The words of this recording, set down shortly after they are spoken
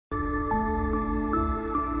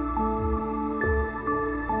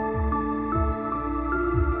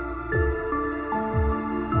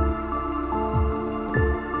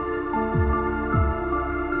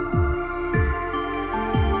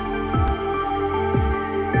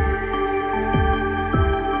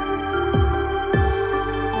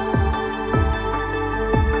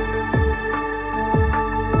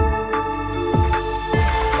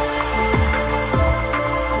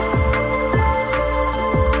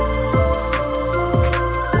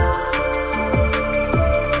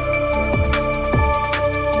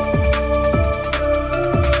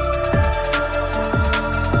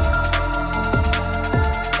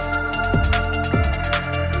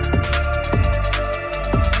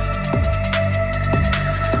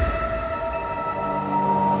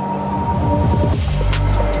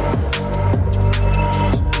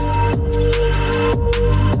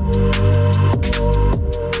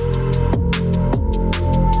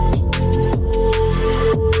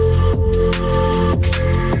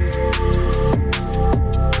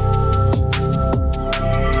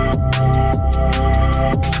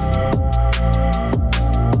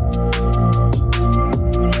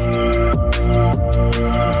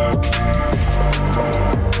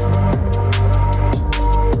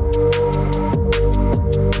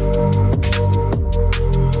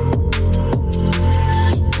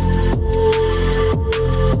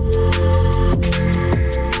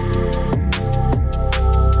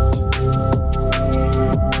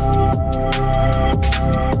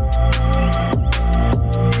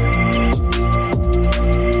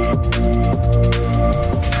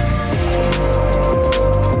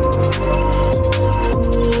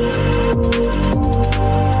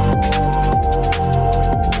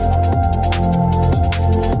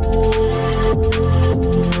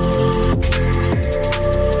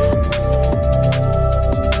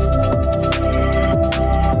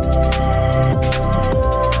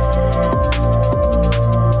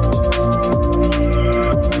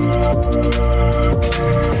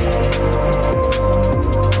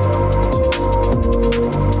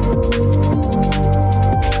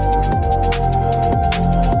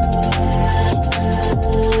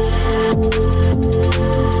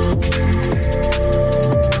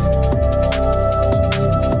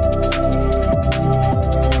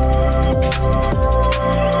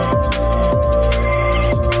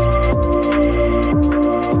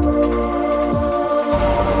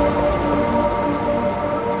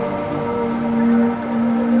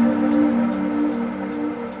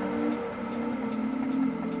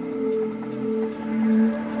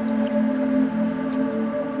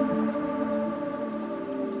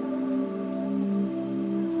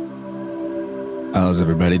How's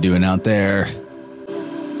everybody doing out there?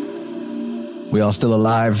 We all still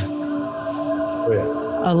alive? Oh,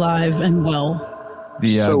 yeah. Alive and well.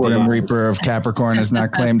 The Grim Reaper of Capricorn has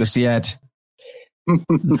not claimed us yet.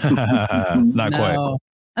 Not quite.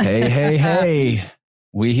 Hey.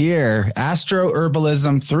 We here. Astro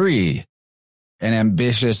Herbalism 3. An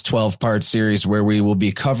ambitious 12-part series where we will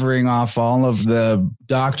be covering off all of the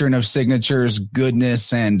doctrine of signatures,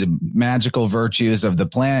 goodness, and magical virtues of the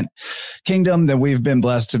plant kingdom that we've been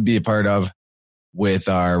blessed to be a part of with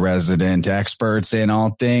our resident experts in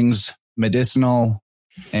all things medicinal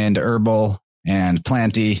and herbal and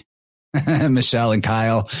planty, Michelle and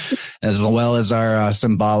Kyle, as well as our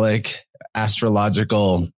symbolic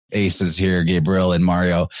astrological aces here, Gabriel and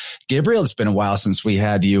Mario. Gabriel, it's been a while since we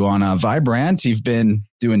had you on Vibrant. You've been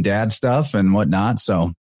doing dad stuff and whatnot.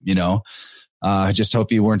 So, I just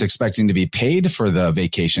hope you weren't expecting to be paid for the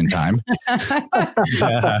vacation time.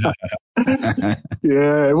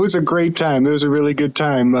 Yeah, it was a great time. It was a really good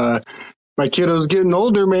time. My kiddo's getting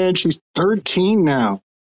older, man. She's 13 now.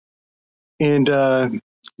 And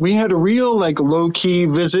we had a real low-key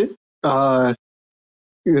visit.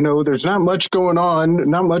 There's not much going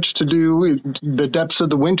on, not much to do, the depths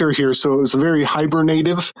of the winter here. So it was very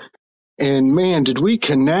hibernative. And man, did we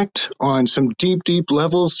connect on some deep, deep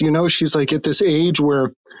levels. She's at this age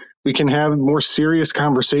where we can have more serious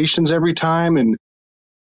conversations every time. And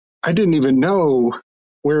I didn't even know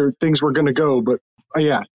where things were going to go. But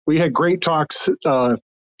yeah, we had great talks.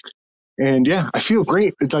 And yeah, I feel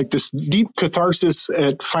great. It's like this deep catharsis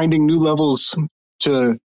at finding new levels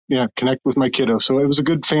to connect with my kiddo. So it was a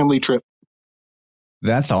good family trip.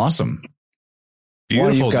 That's awesome. Beautiful,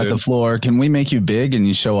 While you've got the floor, can we make you big and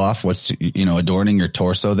you show off what's, adorning your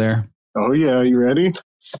torso there? Oh, yeah. You ready?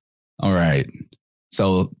 All right.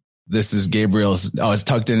 So this is Gabriel's. Oh, it's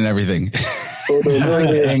tucked in and everything.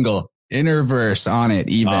 Angle. Innerverse on it.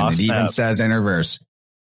 Even. It even says Innerverse.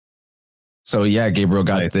 So yeah, Gabriel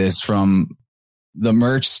got this from the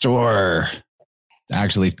merch store.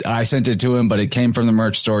 Actually, I sent it to him, but it came from the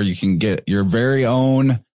merch store. You can get your very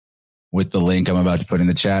own with the link I'm about to put in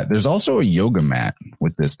the chat. There's also a yoga mat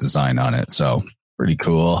with this design on it. So pretty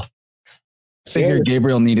cool. Figured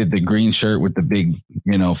Gabriel needed the green shirt with the big,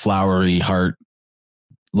 flowery heart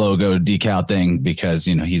logo decal thing because,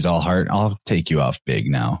 he's all heart. I'll take you off big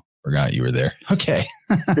now. Forgot you were there. Okay.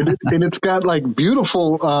 and it's got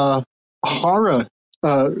beautiful Hera,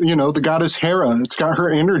 the goddess Hera. It's got her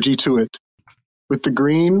energy to it. With the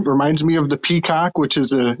green, reminds me of the peacock, which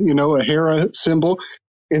is a Hera symbol.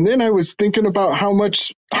 And then I was thinking about how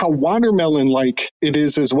watermelon-like it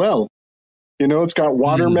is as well. It's got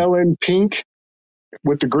watermelon pink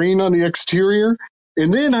with the green on the exterior.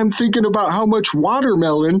 And then I'm thinking about how much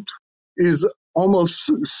watermelon is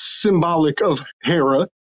almost symbolic of Hera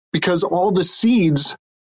because all the seeds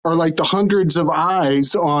are like the hundreds of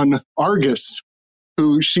eyes on Argus,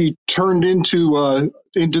 who she turned into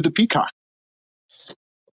the peacock.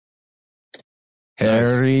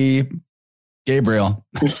 Harry Gabriel.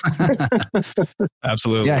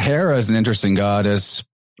 Absolutely. Yeah, Hera is an interesting goddess.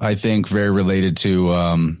 I think very related to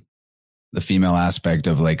the female aspect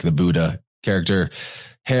of the Buddha character.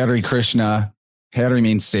 Hare Krishna. Hare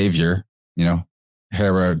means savior,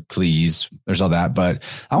 Heracles. There's all that. But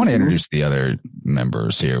I want to introduce the other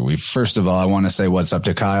members here. First of all, I want to say what's up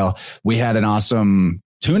to Kyle. We had an awesome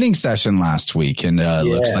tuning session last week and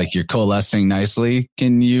looks like you're coalescing nicely.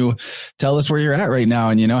 Can you tell us where you're at right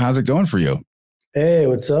now and how's it going for you? Hey,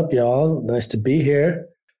 what's up, y'all? Nice to be here.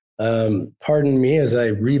 Pardon me as I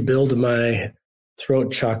rebuild my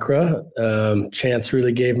throat chakra. Chance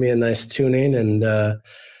really gave me a nice tuning and a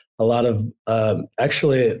lot of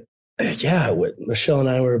Michelle and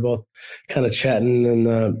I were both kind of chatting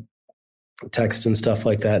and text and stuff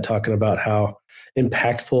like that, talking about how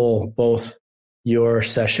impactful both your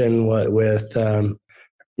session with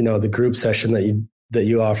the group session that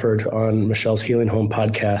you offered on Michelle's Healing Home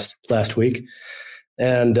podcast last week.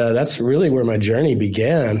 And that's really where my journey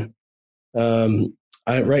began. Right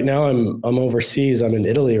now I'm overseas. I'm in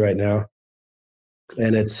Italy right now.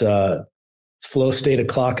 And it's flow state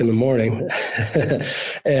o'clock in the morning.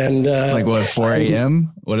 And 4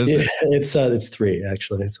 a.m.? What is it? It's 3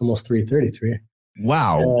 actually. It's almost 3:33.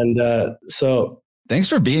 Wow. And so thanks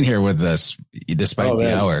for being here with us despite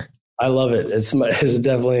the hour. I love it. It's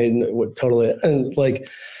definitely totally, and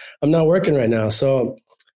I'm not working right now. So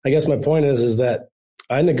I guess my point is that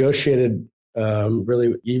I negotiated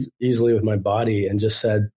really easily with my body and just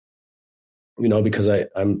said, because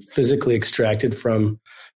I'm physically extracted from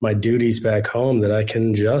my duties back home, that I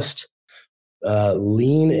can just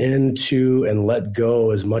lean into and let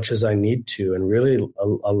go as much as I need to and really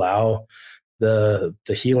allow the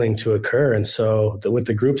healing to occur. And so with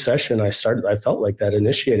the group session, I felt like that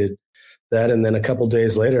initiated that. And then a couple of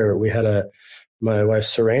days later, we had my wife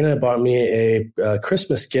Serena bought me a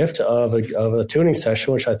Christmas gift of a tuning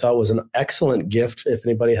session, which I thought was an excellent gift. If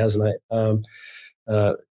anybody has an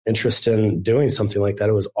interest in doing something like that,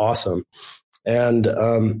 it was awesome. And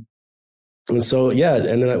so, yeah,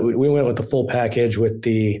 and then we went with the full package with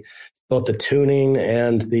both the tuning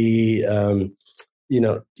and the,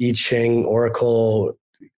 I Ching Oracle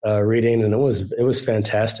reading, and it was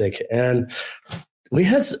fantastic. And I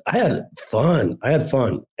had fun.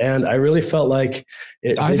 And I really felt like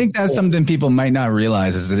I think that's something people might not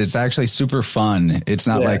realize, is that it's actually super fun. It's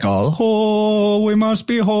not like we must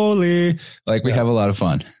be holy. Like, we have a lot of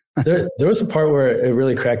fun. there was a part where it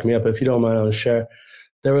really cracked me up. If you don't mind, I'll share.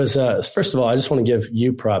 There was, first of all, I just want to give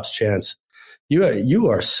you props, Chance. You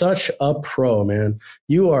are such a pro, man.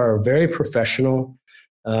 You are very professional.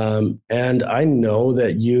 And I know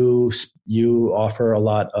that you offer a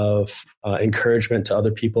lot of encouragement to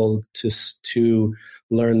other people to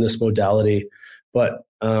learn this modality, but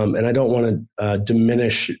and I don't want to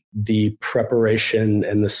diminish the preparation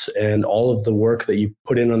and all of the work that you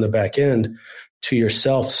put in on the back end to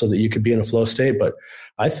yourself so that you could be in a flow state. But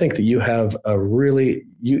I think that you have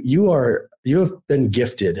you have been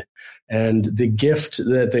gifted, and the gift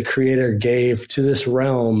that the Creator gave to this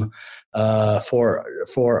realm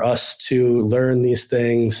for us to learn these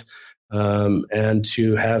things, and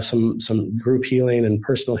to have some group healing and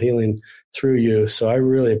personal healing through you. So I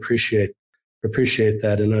really appreciate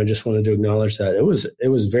that, and I just wanted to acknowledge that. It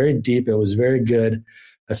was very deep. It was very good.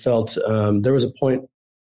 I felt there was a point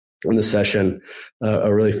in the session,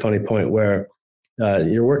 a really funny point, where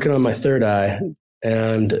you're working on my third eye,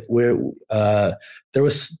 and there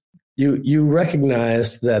was you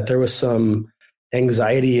recognized that there was some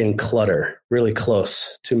anxiety and clutter really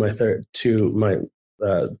close to my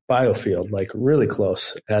biofield, like really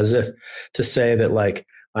close, as if to say that, like,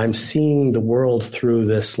 I'm seeing the world through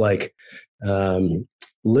this like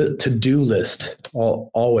to-do list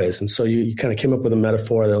always. And so you kind of came up with a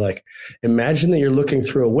metaphor. They're like, imagine that you're looking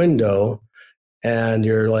through a window and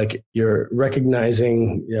you're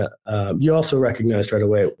recognizing, you also recognized right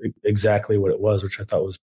away exactly what it was, which I thought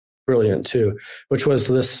was brilliant too, which was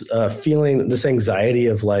this feeling, this anxiety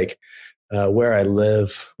of like where I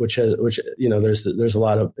live, which there's a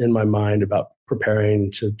lot of in my mind about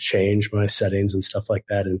preparing to change my settings and stuff like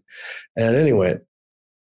that. And anyway,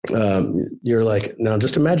 you're like, now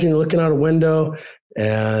just imagine you're looking out a window,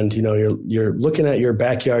 and you're looking at your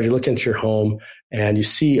backyard, you're looking at your home, and you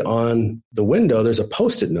see on the window there's a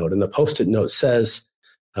Post-it note, and the Post-it note says,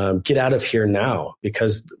 get out of here now,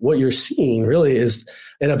 because what you're seeing really is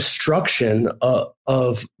an obstruction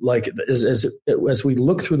of like, as we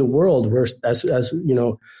look through the world, we're as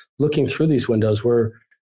looking through these windows,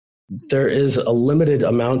 there is a limited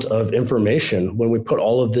amount of information when we put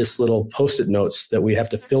all of this little Post-it notes that we have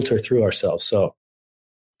to filter through ourselves.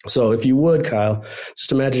 So if you would, Kyle,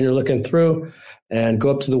 just imagine you're looking through and go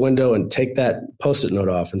up to the window and take that Post-it note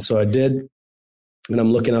off. And so I did, and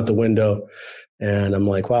I'm looking out the window, and I'm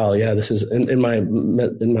like, wow, yeah, this is in my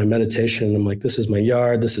meditation. I'm like, this is my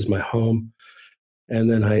yard, this is my home. And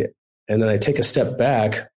then I take a step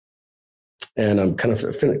back, and I'm kind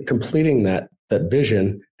of completing that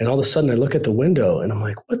vision. And all of a sudden I look at the window, and I'm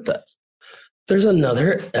like, there's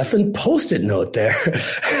another effing Post-it note there.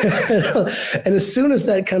 And as soon as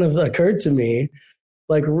that kind of occurred to me,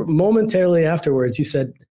 like momentarily afterwards, you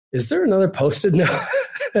said, is there another Post-it note?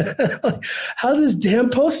 How did this damn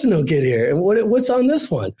Post-it note get here? And what's on this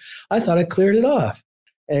one? I thought I cleared it off.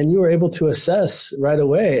 And you were able to assess right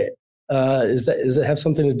away. Does it have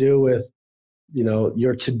something to do with,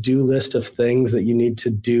 your to-do list of things that you need to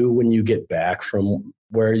do when you get back from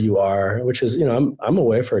where you are, which is, I'm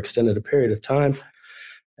away for extended a period of time.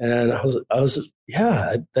 And I was,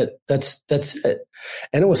 yeah, that's it.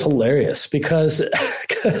 And it was hilarious because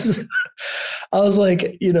I was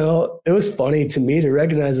like, it was funny to me to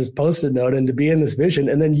recognize this Post-it note and to be in this vision.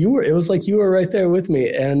 And then it was like you were right there with me,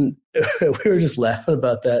 and we were just laughing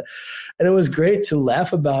about that. And it was great to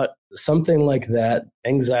laugh about something like that,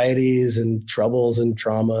 anxieties and troubles and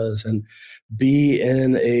traumas, and be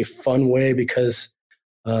in a fun way, because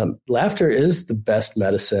laughter is the best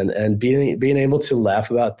medicine, and being able to laugh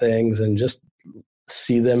about things and just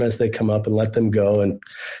see them as they come up and let them go, and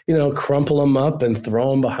crumple them up and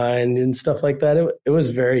throw them behind and stuff like that. It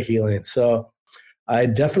was very healing. So I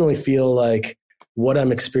definitely feel like what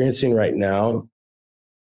I'm experiencing right now,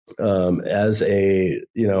 as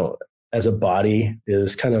a body,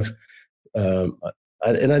 is kind of,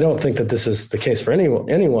 and I don't think that this is the case for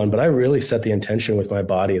anyone, but I really set the intention with my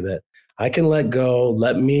body that I can let go.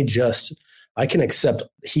 I can accept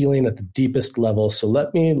healing at the deepest level. So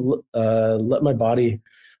let my body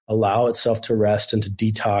allow itself to rest and to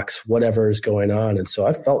detox whatever is going on. And so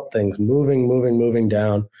I felt things moving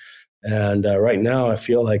down. And right now I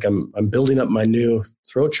feel like I'm building up my new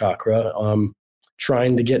throat chakra,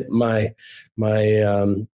 trying to get my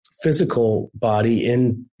physical body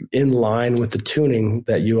in line with the tuning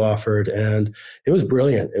that you offered. And it was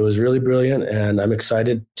brilliant. It was really brilliant. And I'm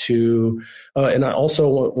excited to, and I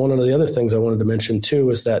also, one of the other things I wanted to mention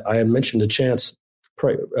too, is that I had mentioned to Chance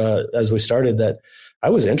as we started that I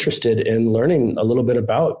was interested in learning a little bit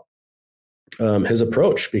about his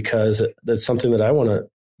approach, because that's something that I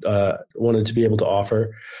wanted to be able to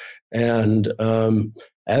offer. And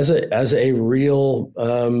as a real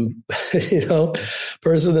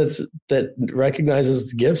person that recognizes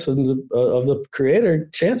the gifts of the Creator,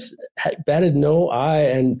 Chance batted no eye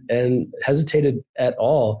and hesitated at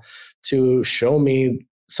all to show me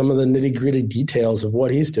some of the nitty-gritty details of what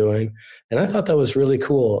he's doing. And I thought that was really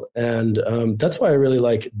cool. And that's why I really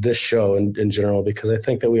like this show in general, because I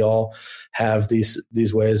think that we all have these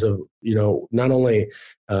ways of, not only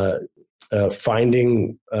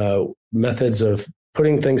finding methods of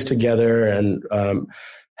putting things together and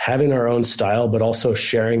having our own style, but also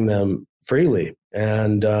sharing them freely.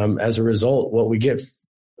 And as a result, what we get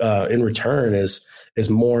in return is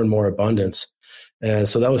more and more abundance. And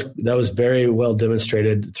so that was very well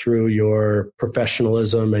demonstrated through your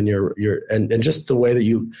professionalism and your and just the way that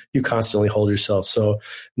you constantly hold yourself. So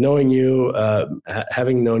knowing you,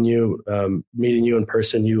 having known you, meeting you in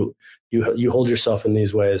person, you hold yourself in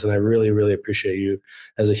these ways, and I really, really appreciate you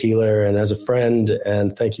as a healer and as a friend.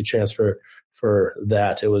 And thank you, Chance, for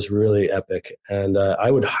that. It was really epic, and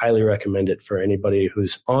I would highly recommend it for anybody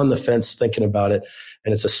who's on the fence thinking about it.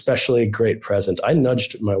 And it's especially a great present. I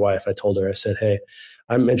nudged my wife. I told her, I said, "Hey,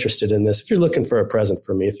 I'm interested in this. If you're looking for a present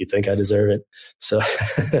for me, if you think I deserve it." So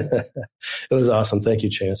it was awesome. Thank you,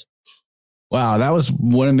 Chance. Wow, that was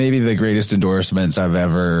one of maybe the greatest endorsements I've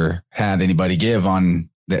ever had anybody give on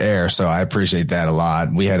the air. So I appreciate that a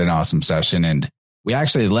lot. We had an awesome session, and we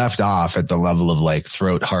actually left off at the level of like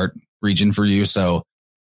throat heart region for you. So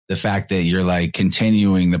the fact that you're like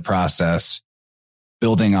continuing the process,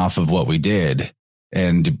 building off of what we did,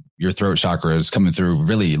 and your throat chakra is coming through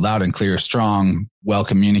really loud and clear, strong, well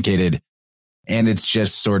communicated. And it's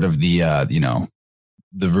just sort of the,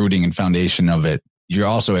 the rooting and foundation of it. You're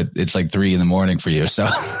also it's like 3 a.m. for you. So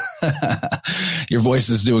your voice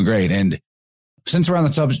is doing great. And since we're on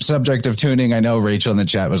the subject of tuning, I know Rachel in the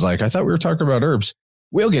chat was like, I thought we were talking about herbs.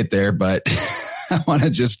 We'll get there, but I want to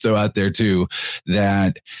just throw out there too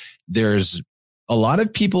that there's a lot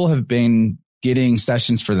of people have been getting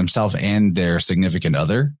sessions for themselves and their significant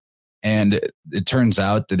other. And it turns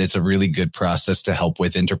out that it's a really good process to help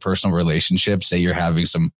with interpersonal relationships. Say you're having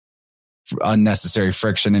some unnecessary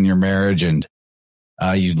friction in your marriage, and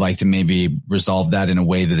you'd like to maybe resolve that in a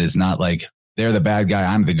way that is not like they're the bad guy,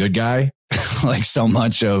 I'm the good guy. Like so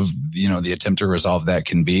much of, the attempt to resolve that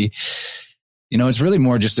can be, it's really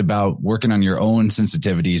more just about working on your own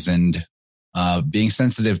sensitivities and being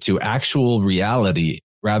sensitive to actual reality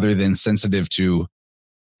rather than sensitive to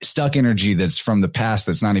stuck energy that's from the past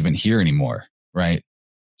that's not even here anymore. Right.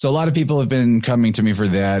 So a lot of people have been coming to me for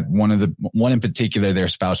that. One in particular, their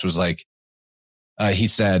spouse was like, he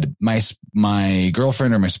said, my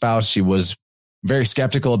girlfriend or my spouse, she was very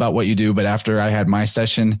skeptical about what you do. But after I had my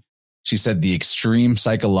session, she said the extreme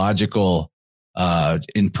psychological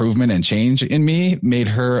improvement and change in me made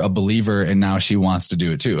her a believer. And now she wants to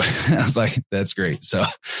do it too. I was like, that's great. So,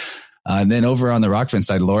 and then over on the Rockfin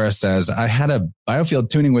side, Laura says, I had a biofield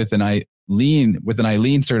tuning with an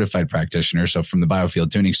Eileen certified practitioner. So from the Biofield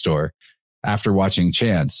Tuning Store, after watching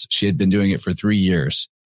Chance, she had been doing it for 3 years.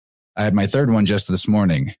 I had my third one just this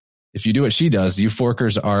morning. If you do what she does, you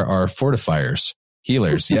forkers are our fortifiers,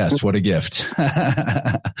 healers. Yes. What a gift.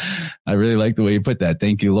 I really like the way you put that.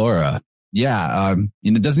 Thank you, Laura. Yeah.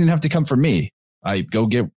 It doesn't even have to come from me.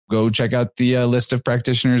 Go check out the list of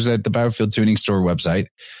practitioners at the Biofield Tuning Store website.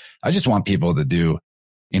 I just want people to do,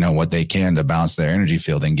 what they can to balance their energy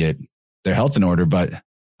field and get their health in order. But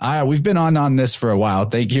we've been on this for a while.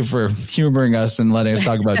 Thank you for humoring us and letting us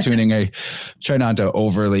talk about tuning. I try not to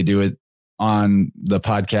overly do it on the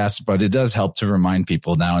podcast, but it does help to remind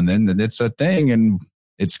people now and then that it's a thing and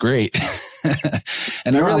it's great.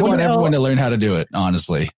 And I really want everyone to learn how to do it,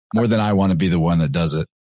 honestly, more than I want to be the one that does it.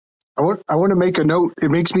 I want to make a note. It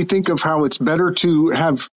makes me think of how it's better to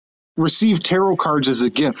have received tarot cards as a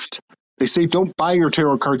gift. They say don't buy your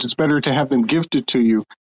tarot cards. It's better to have them gifted to you.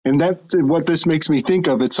 And that's what this makes me think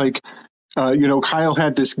of. It's like Kyle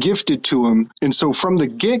had this gifted to him. And so from the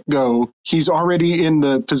get-go, he's already in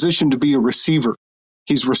the position to be a receiver.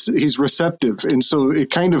 He's receptive. And so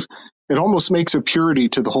it almost makes a purity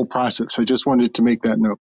to the whole process. I just wanted to make that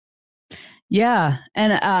note. Yeah.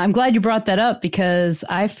 And I'm glad you brought that up because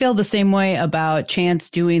I feel the same way about Chance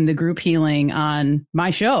doing the group healing on my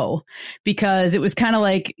show, because it was kind of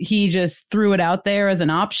like he just threw it out there as an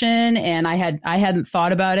option and I hadn't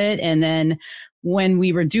thought about it. And then when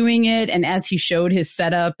we were doing it and as he showed his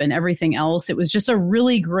setup and everything else, it was just a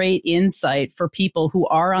really great insight for people who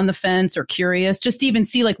are on the fence or curious, just to even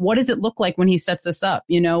see, like, what does it look like when he sets us up?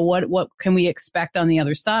 What can we expect on the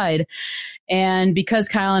other side? And because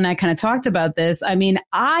Kyle and I kind of talked about this, I mean,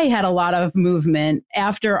 I had a lot of movement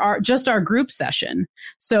after our group session.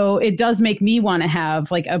 So it does make me want to have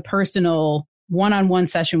like a personal one-on-one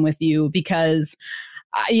session with you because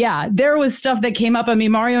there was stuff that came up. I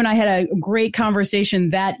mean, Mario and I had a great conversation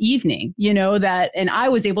that evening, and I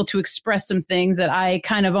was able to express some things that I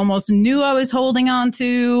kind of almost knew I was holding on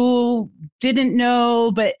to, didn't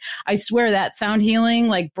know, but I swear that sound healing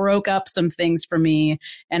like broke up some things for me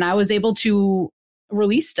and I was able to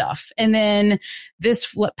release stuff. And then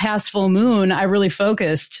this past full moon, I really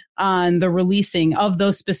focused on the releasing of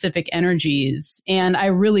those specific energies. And I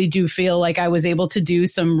really do feel like I was able to do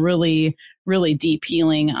some really, really deep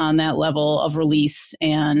healing on that level of release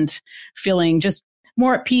and feeling just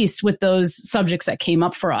more at peace with those subjects that came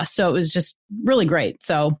up for us. So it was just really great.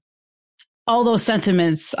 So all those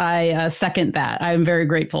sentiments, I second that. I'm very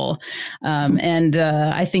grateful. And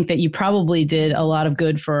I think that you probably did a lot of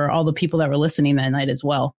good for all the people that were listening that night as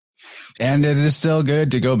well. And it is still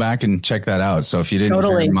good to go back and check that out. So if you didn't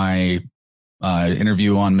hear my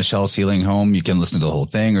interview on Michelle's Healing Home, you can listen to the whole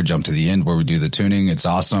thing or jump to the end where we do the tuning. It's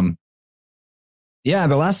awesome. Yeah,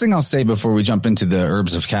 the last thing I'll say before we jump into the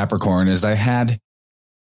herbs of Capricorn is I had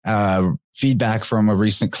feedback from a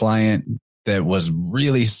recent client that was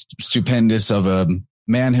really stupendous of a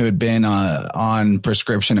man who had been on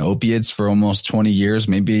prescription opiates for almost 20 years,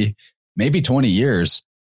 maybe 20 years.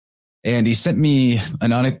 And he sent me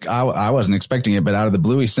I wasn't expecting it, but out of the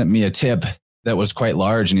blue, he sent me a tip that was quite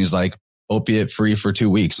large. And he's like, opiate free for 2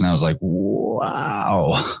 weeks. And I was like,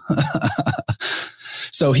 wow.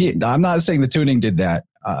 So I'm not saying the tuning did that.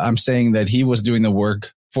 I'm saying that he was doing the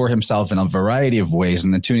work for himself in a variety of ways.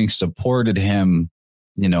 And the tuning supported him,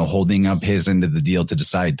 holding up his end of the deal to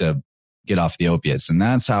decide to get off the opiates. And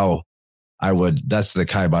that's how that's the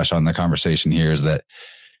kibosh on the conversation here is that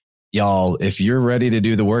y'all, if you're ready to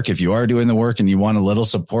do the work, if you are doing the work and you want a little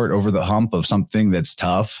support over the hump of something that's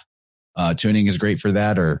tough, tuning is great for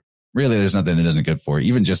that. Or really there's nothing it isn't good for,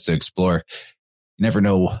 even just to explore. You never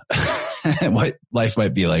know what life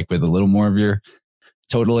might be like with a little more of your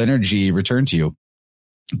total energy returned to you.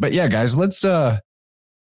 But yeah, guys, let's,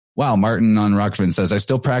 wow, Martin on Rockfin says, I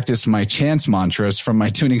still practice my chance mantras from my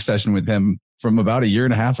tuning session with him from about 1.5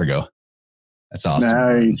 years ago. That's awesome.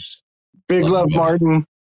 Nice. Big love, Martin.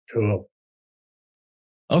 Cool.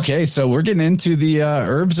 Okay, so we're getting into the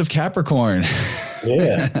herbs of Capricorn.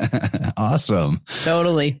 Yeah. Awesome.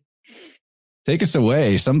 Totally. Take us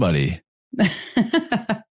away, somebody.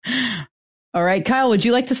 All right, Kyle, would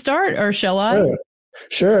you like to start or shall I?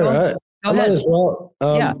 Sure. Go I might as well.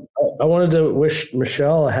 I wanted to wish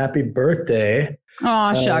Michelle a happy birthday.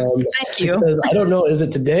 Oh, shucks. Thank you. I don't know. Is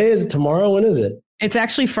it today? Is it tomorrow? When is it? It's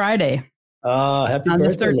actually Friday. Happy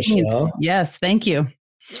birthday, Michelle. Yes, thank you.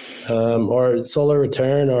 Or solar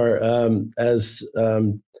return, or as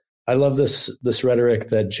I love this rhetoric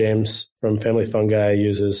that James from Family Fungi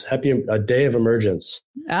uses. A day of emergence.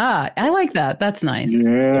 I like that. That's nice.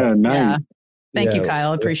 Yeah, nice. Yeah. Thank you,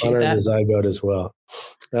 Kyle. I appreciate that. The zygote as well.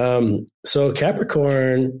 So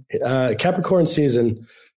Capricorn season.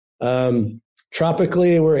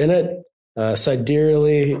 Tropically, we're in it.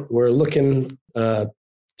 Sidereally, we're looking to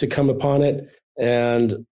come upon it.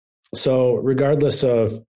 And so regardless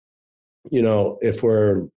of, if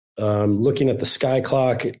we're looking at the sky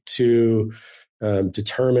clock to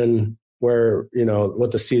determine where,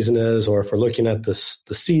 what the season is, or if we're looking at the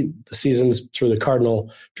seasons through the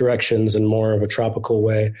cardinal directions in more of a tropical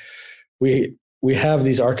way, we have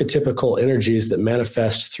these archetypical energies that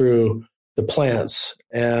manifest through the plants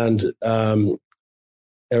and or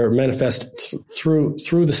manifest through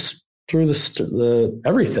the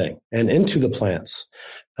everything and into the plants.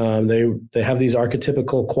 They have these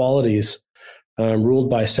archetypical qualities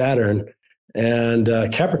ruled by Saturn, and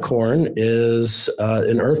Capricorn is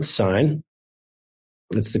an earth sign.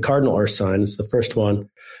 It's the cardinal earth sign. It's the first one.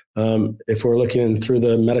 If we're looking through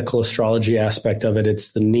the medical astrology aspect of it,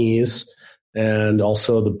 it's the knees and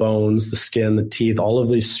also the bones, the skin, the teeth, all of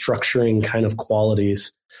these structuring kind of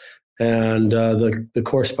qualities. and the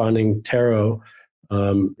corresponding tarot.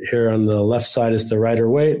 Here on the left side is the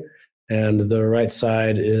Rider-Waite, and the right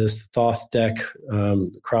side is the Thoth deck,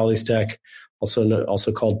 Crowley's deck,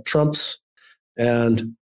 also called Trumps.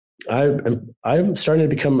 And I'm starting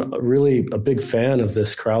to become really a big fan of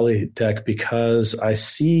this Crowley deck because I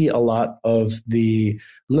see a lot of I'm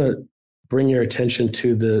going to bring your attention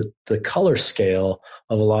to the color scale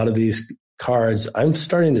of a lot of these cards. I'm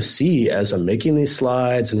starting to see as I'm making these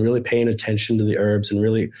slides and really paying attention to the herbs and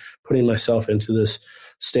really putting myself into this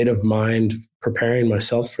state of mind, preparing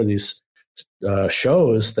myself for these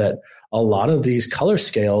shows, that a lot of these color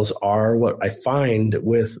scales are what I find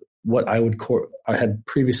with what I had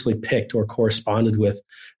previously picked or corresponded with.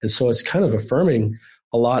 And so it's kind of affirming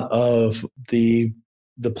a lot of the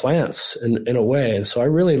plants in a way. And so I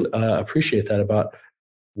really appreciate that about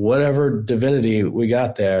whatever divinity we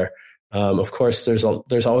got there. Of course, there's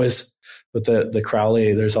always with the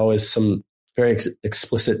Crowley, there's always some very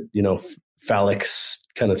explicit, phallic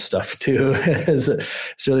kind of stuff too.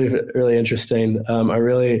 It's really, really interesting.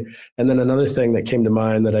 And then another thing that came to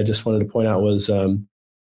mind that I just wanted to point out was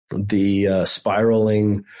the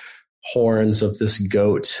spiraling horns of this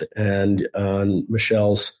goat. And on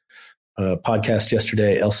Michelle's podcast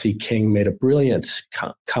yesterday, Elsie King made a brilliant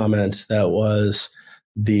comment that was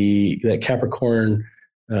that Capricorn.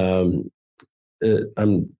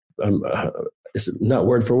 It's not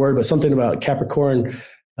word for word, but something about Capricorn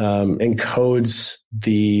encodes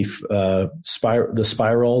the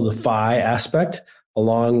spiral, the phi aspect,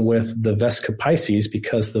 along with the Vesca Pisces,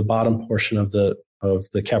 because the bottom portion of the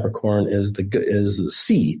Capricorn is the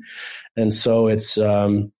C, and so it's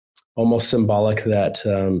almost symbolic that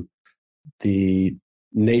the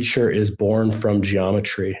nature is born from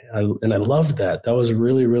geometry, and I loved that. That was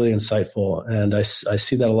really, really insightful, and I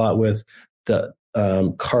see that a lot with the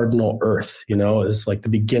cardinal Earth. Is like the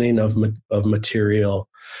beginning of material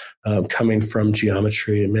coming from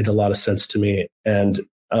geometry. It made a lot of sense to me, and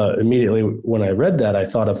immediately when I read that, I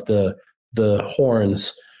thought of the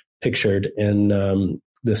horns pictured in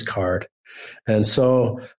this card. And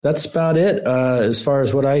so that's about it as far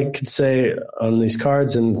as what I could say on these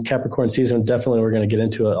cards. And Capricorn season, definitely we're going to get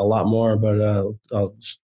into it a lot more, but I'll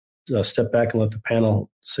step back and let the panel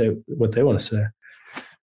say what they want to say.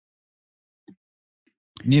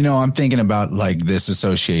 I'm thinking about like this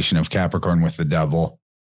association of Capricorn with the devil.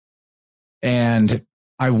 And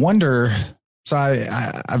I wonder, so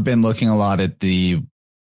I've been looking a lot at the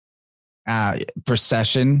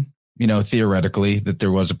procession, theoretically that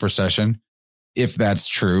there was a procession, if that's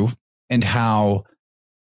true, and how,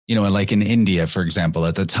 like in India, for example,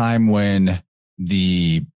 at the time when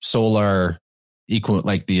the solar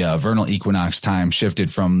the vernal equinox time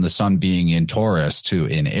shifted from the sun being in Taurus to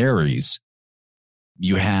in Aries,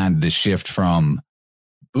 you had the shift from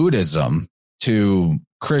Buddhism to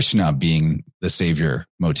Krishna being the savior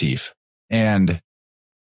motif. And,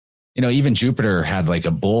 even Jupiter had like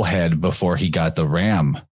a bull head before he got the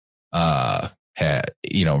ram head,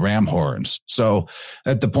 ram horns. So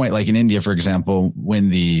at the point, like in India, for example, when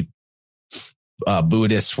the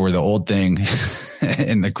Buddhists were the old thing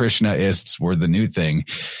and the Krishnaists were the new thing,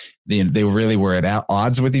 they really were at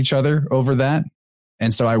odds with each other over that.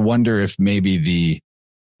 And so I wonder if maybe the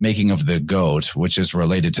making of the goat, which is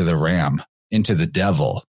related to the ram, into the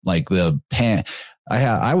devil, like the pan.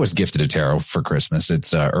 I was gifted a tarot for Christmas.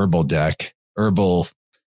 It's a herbal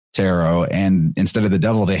tarot, and instead of the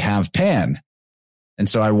devil, they have Pan. And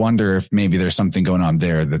so I wonder if maybe there's something going on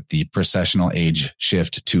there, that the processional age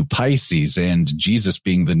shift to Pisces and Jesus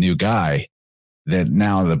being the new guy, that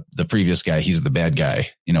now the previous guy, he's the bad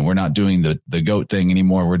guy. We're not doing the goat thing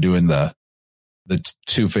anymore. We're doing the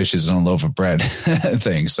two fishes and a loaf of bread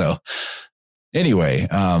thing. So anyway,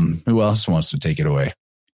 who else wants to take it away?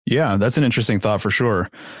 Yeah, that's an interesting thought for sure.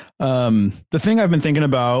 The thing I've been thinking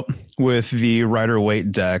about with the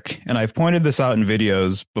Rider-Waite deck, and I've pointed this out in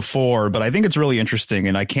videos before, but I think it's really interesting,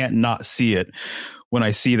 and I can't not see it when I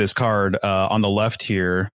see this card on the left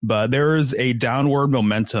here. But there is a downward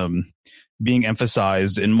momentum being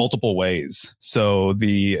emphasized in multiple ways. So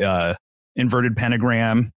the inverted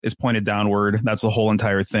pentagram is pointed downward. That's the whole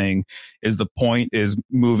entire thing. Is the point is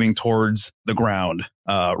moving towards the ground,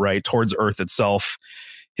 right, towards Earth itself.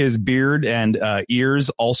 His beard and ears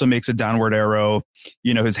also makes a downward arrow.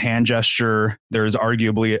 His hand gesture, there's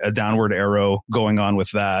arguably a downward arrow going on with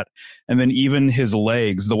that. And then even his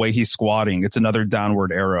legs, the way he's squatting, it's another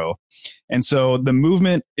downward arrow. And so the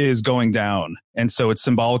movement is going down. And so it's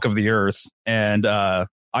symbolic of the earth. And I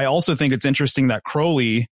also think it's interesting that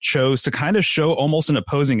Crowley chose to kind of show almost an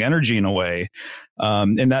opposing energy in a way,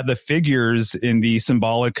 in that the figures in the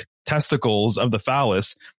symbolic testicles of the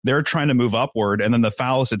phallus, they're trying to move upward, and then the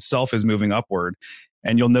phallus itself is moving upward.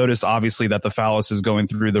 And you'll notice, obviously, that the phallus is going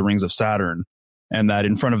through the rings of Saturn, and that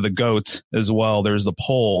in front of the goat as well, there's the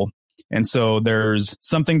pole. And so there's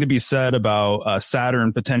something to be said about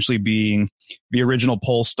Saturn potentially being the original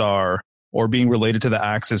pole star or being related to the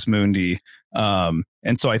Axis Mundi. And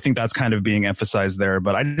so I think that's kind of being emphasized there.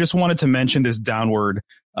 But I just wanted to mention this downward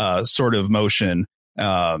sort of motion.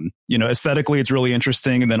 Aesthetically, it's really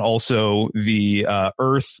interesting. And then also the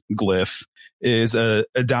Earth glyph is a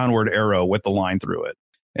downward arrow with the line through it.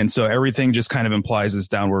 And so everything just kind of implies this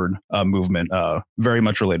downward movement, very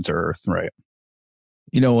much related to Earth, right?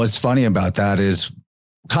 What's funny about that is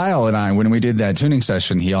Kyle and I, when we did that tuning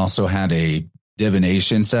session, he also had a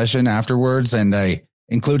divination session afterwards, and I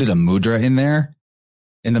included a mudra in there.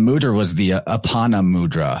 And the mudra was the Apana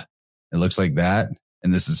mudra. It looks like that.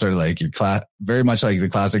 And this is sort of like your very much like the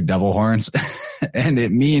classic devil horns. And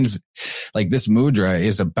it means like this mudra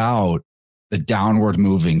is about the downward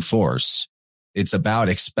moving force. It's about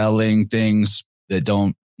expelling things that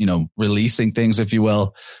don't, releasing things, if you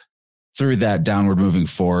will, through that downward moving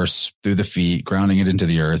force, through the feet, grounding it into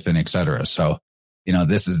the earth, and et cetera. So,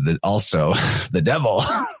 this is also the devil,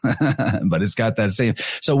 but it's got that same.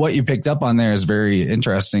 So what you picked up on there is very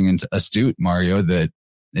interesting and astute, Mario, that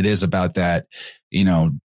it is about that,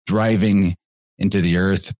 driving into the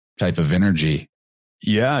earth type of energy.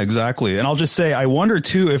 Yeah, exactly. And I'll just say, I wonder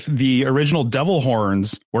too, if the original devil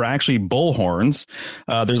horns were actually bull horns.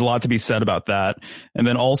 There's a lot to be said about that. And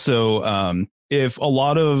then also, if a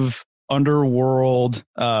lot of underworld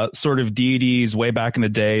sort of deities way back in the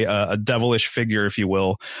day, a devilish figure, if you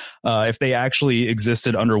will, if they actually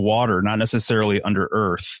existed underwater, not necessarily under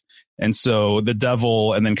earth. And so the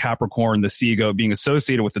devil and then Capricorn, the sea goat, being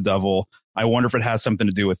associated with the devil, I wonder if it has something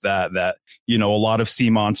to do with that, a lot of sea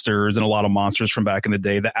monsters and a lot of monsters from back in the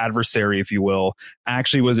day, the adversary, if you will,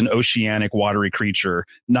 actually was an oceanic watery creature,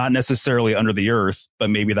 not necessarily under the earth, but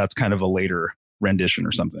maybe that's kind of a later rendition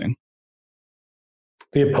or something.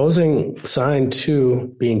 The opposing sign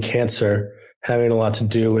too, being Cancer, having a lot to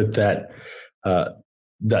do with that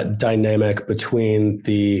dynamic between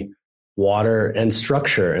the water and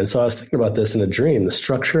structure. And so I was thinking about this in a dream, the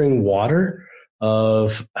structuring water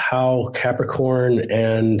of how Capricorn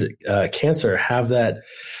and Cancer have that.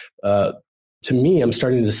 To me, I'm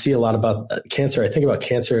starting to see a lot about Cancer. I think about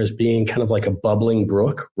Cancer as being kind of like a bubbling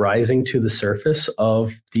brook rising to the surface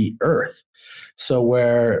of the earth. So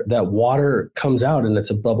where that water comes out and it's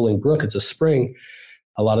a bubbling brook, it's a spring,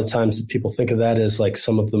 a lot of times people think of that as like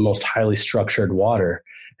some of the most highly structured water.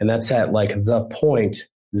 And that's at like the 0.0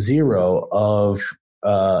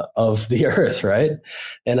 of the earth, right?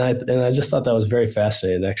 And I just thought that was very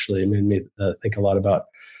fascinating. Actually, it made me think a lot about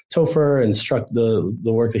Topher and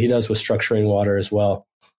the work that he does with structuring water as well.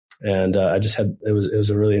 And I just had it was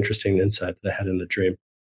a really interesting insight that I had in the dream.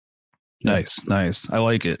 Nice. I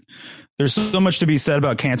like it. There's so much to be said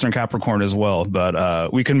about Cancer and Capricorn as well,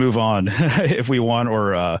 but we can move on if we want,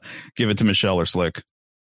 or give it to Michelle or Slick.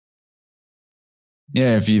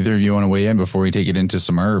 Yeah, if either of you want to weigh in before we take it into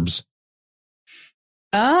some herbs.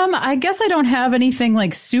 I guess I don't have anything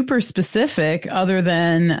like super specific other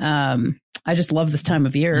than I just love this time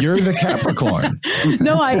of year. You're the Capricorn.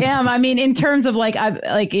 No, I am. I mean, in terms of like,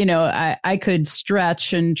 I could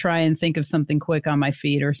stretch and try and think of something quick on my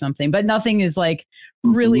feet or something, but nothing is like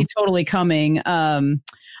really totally coming.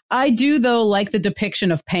 I do though like the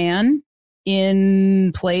depiction of Pan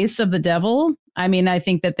in place of the devil. I mean, I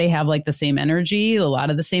think that they have like the same energy, a lot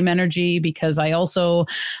of the same energy, because I also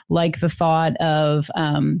like the thought of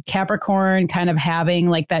Capricorn kind of having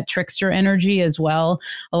like that trickster energy as well.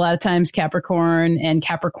 A lot of times Capricorn and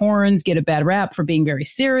Capricorns get a bad rap for being very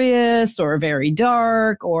serious or very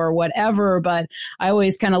dark or whatever. But I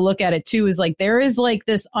always kind of look at it too as like there is like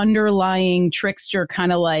this underlying trickster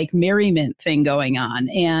kind of like merriment thing going on.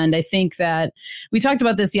 And I think that we talked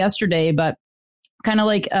about this yesterday, but kind of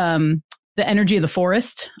like the energy of the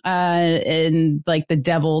forest and like the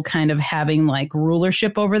devil kind of having like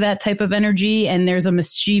rulership over that type of energy. And there's a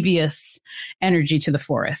mischievous energy to the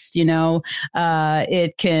forest.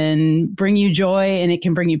 It can bring you joy and it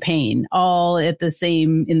can bring you pain all in the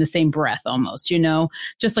same breath almost,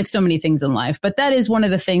 just like so many things in life. But that is one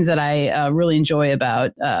of the things that I really enjoy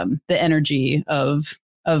about the energy of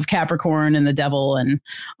Capricorn and the devil and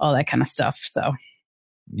all that kind of stuff. So.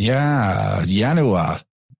 Yeah.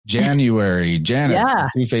 January, Janus, yeah.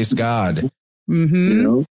 Two-Faced God.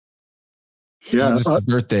 Mm-hmm. Yeah. It was his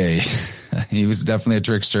birthday. He was definitely a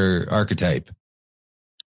trickster archetype.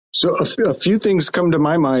 So a few things come to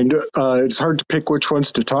my mind. It's hard to pick which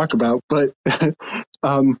ones to talk about, but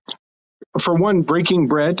for one, breaking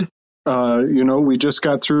bread. We just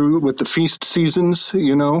got through with the feast seasons,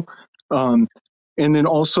 and then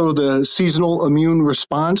also the seasonal immune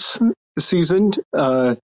response season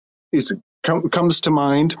comes to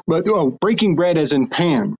mind. But breaking bread as in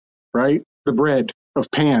pan, right? The bread of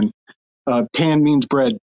pan. Pan means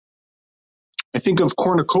bread. I think of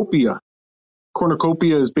cornucopia.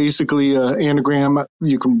 Cornucopia is basically an anagram.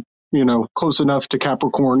 You can, close enough to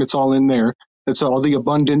Capricorn. It's all in there. It's all the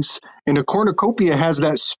abundance. And a cornucopia has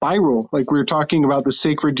that spiral, like we were talking about the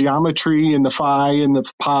sacred geometry and the phi and the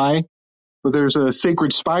pi. But there's a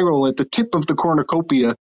sacred spiral at the tip of the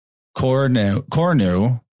cornucopia.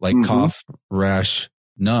 Cornu, like Kof, Resh,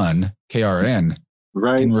 Nun, KRN,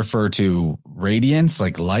 right, can refer to radiance,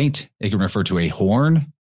 like light. It can refer to a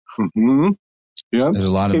horn. Mm-hmm. Yeah, there's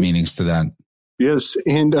a lot of meanings to that. Yes,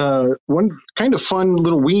 and one kind of fun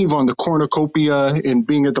little weave on the cornucopia and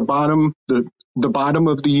being at the bottom, the bottom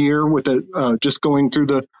of the year with just going through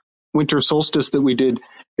the winter solstice that we did.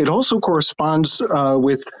 It also corresponds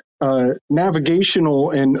with navigational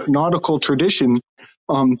and nautical tradition.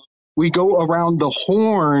 We go around the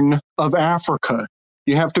Horn of Africa.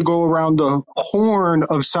 You have to go around the Horn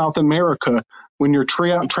of South America when you're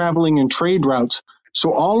traveling in trade routes.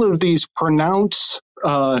 So all of these pronounced,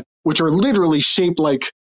 which are literally shaped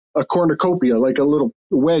like a cornucopia, like a little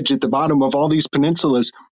wedge at the bottom of all these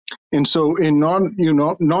peninsulas. And so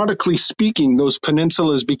nautically speaking, those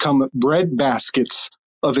peninsulas become bread baskets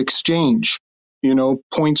of exchange,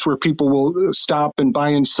 points where people will stop and buy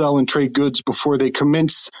and sell and trade goods before they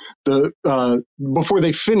before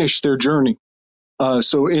they finish their journey.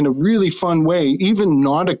 So in a really fun way, even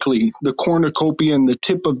nautically, the cornucopia and the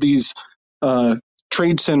tip of these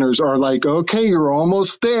trade centers are like, okay, you're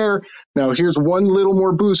almost there. Now here's one little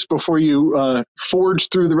more boost before you forge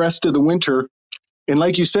through the rest of the winter. And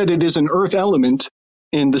like you said, it is an earth element,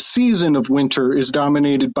 and the season of winter is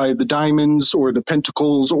dominated by the diamonds or the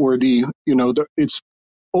pentacles or it's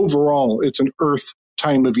overall, it's an earth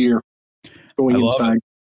time of year going inside.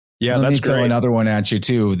 Yeah, Let that's me throw great. another one at you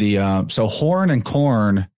too. So horn and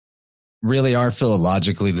corn really are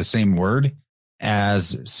philologically the same word,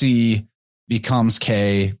 as C becomes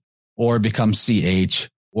K or becomes CH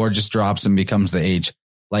or just drops and becomes the H,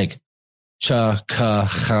 like cha, ka,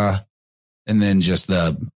 cha, and then just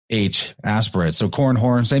the H aspirate. So corn,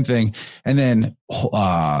 horn, same thing. And then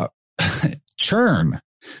churn.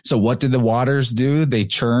 So what did the waters do? They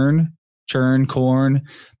churn corn.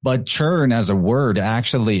 But churn as a word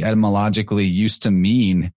actually etymologically used to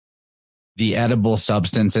mean the edible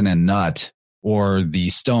substance in a nut or the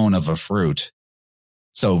stone of a fruit.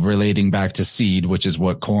 So relating back to seed, which is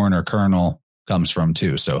what corn or kernel comes from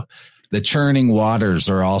too. So the churning waters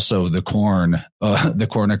are also the corn, the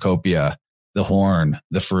cornucopia, the horn,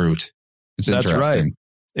 the fruit. It's interesting. That's right.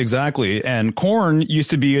 Exactly. And corn used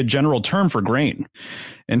to be a general term for grain.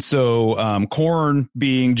 And so corn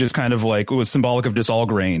being just kind of like, it was symbolic of just all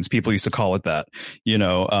grains. People used to call it that,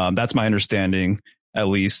 that's my understanding, at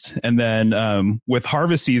least. And then with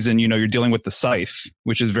harvest season, you're dealing with the scythe,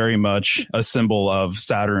 which is very much a symbol of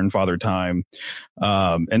Saturn, Father Time.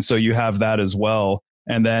 And so you have that as well.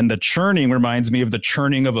 And then the churning reminds me of the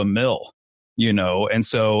churning of a mill, and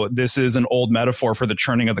so this is an old metaphor for the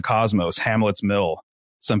churning of the cosmos, Hamlet's mill,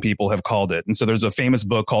 some people have called it. And so there's a famous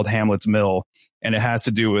book called Hamlet's Mill, and it has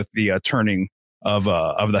to do with the turning of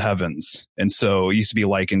the heavens. And so it used to be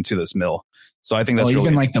likened to this mill. So I think that's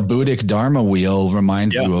even like the Buddhic Dharma wheel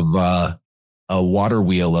reminds you of a water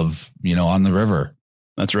wheel on the river.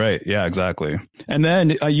 That's right. Yeah, exactly. And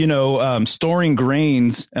then, storing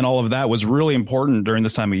grains and all of that was really important during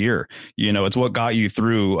this time of year. It's what got you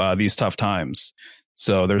through these tough times.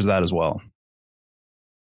 So there's that as well.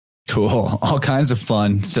 Cool. All kinds of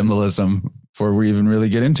fun symbolism before we even really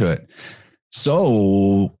get into it.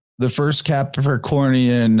 So the first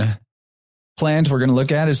Capricornian plant we're going to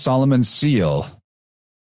look at is Solomon's seal.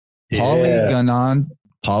 Yeah.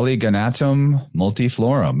 Polygonatum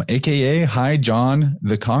multiflorum, aka High John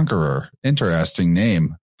the Conqueror. Interesting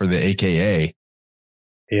name for the AKA.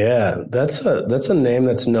 Yeah, that's a name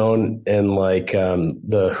that's known in like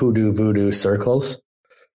the hoodoo voodoo circles.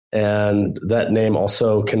 And that name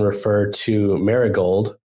also can refer to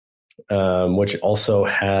marigold, which also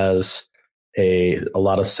has a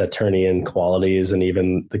lot of Saturnian qualities and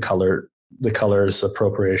even the colors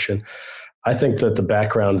appropriation. I think that the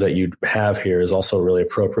background that you have here is also really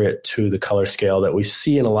appropriate to the color scale that we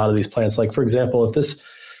see in a lot of these plants. Like, for example,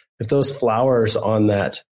 if those flowers on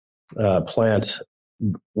that plant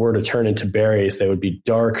were to turn into berries, they would be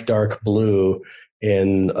dark, dark blue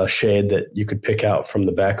in a shade that you could pick out from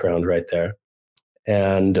the background right there.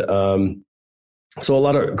 And So a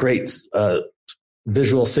lot of great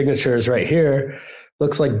visual signatures right here.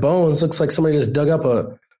 Looks like bones. Looks like somebody just dug up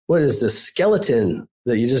what is this skeleton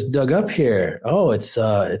that you just dug up here? Oh, it's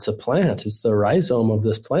a plant. It's the rhizome of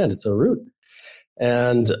this plant. It's a root.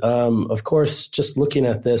 And of course, just looking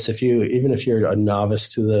at this, even if you're a novice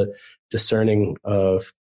to the discerning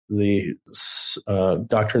of the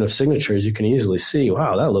doctrine of signatures, you can easily see,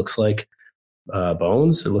 wow, that looks like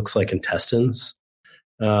bones. It looks like intestines.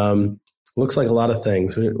 Looks like a lot of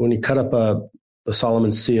things. When you cut up a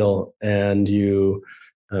Solomon seal and you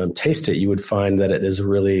taste it, you would find that it is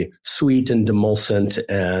really sweet and demulcent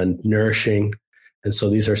and nourishing. And so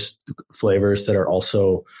these are flavors that are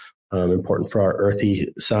also important for our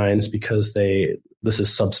earthy signs because this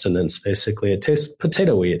is substance, basically. It tastes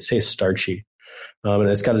potato-y. It tastes starchy. And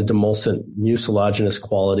it's got a demulcent, mucilaginous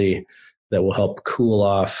quality that will help cool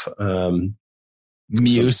off.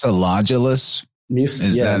 Mucilaginous?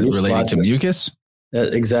 Is that related to mucus?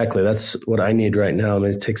 Exactly. That's what I need right now. I'm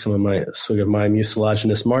going to take some of my swig of my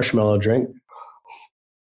mucilaginous marshmallow drink.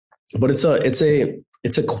 But it's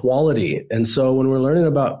a quality. And so when we're learning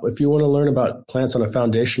if you want to learn about plants on a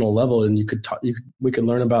foundational level, and we could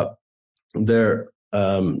learn about their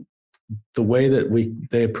the way that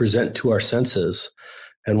they present to our senses.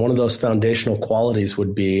 And one of those foundational qualities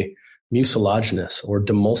would be mucilaginous or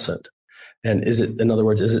demulcent. And in other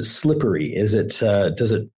words, is it slippery? Does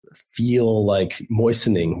it feel like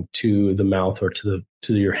moistening to the mouth or to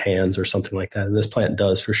your hands or something like that? And this plant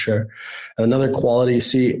does for sure. And another quality you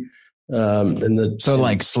see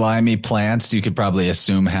like slimy plants, you could probably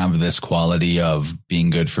assume have this quality of being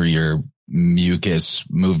good for your mucus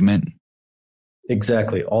movement.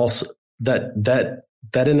 Exactly. Also, that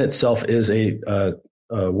in itself is a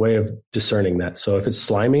way of discerning that. So if it's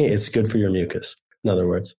slimy, it's good for your mucus, in other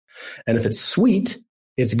words. And if it's sweet,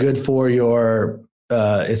 it's good for your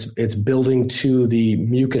it's building to the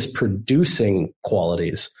mucus producing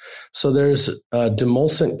qualities. So there's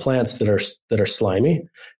demulcent plants that are slimy,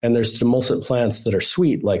 and there's demulcent plants that are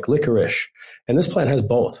sweet, like licorice. And this plant has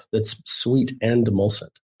both. It's sweet and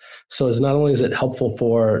demulcent. So it's not only is it helpful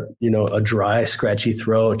for a dry, scratchy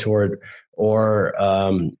throat or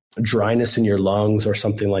dryness in your lungs or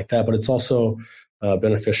something like that, but it's also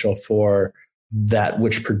beneficial for that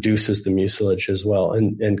which produces the mucilage as well,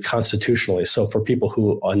 and constitutionally. So for people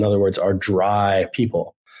who, in other words, are dry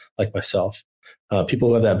people like myself, people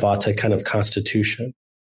who have that Vata kind of constitution.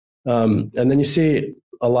 And then you see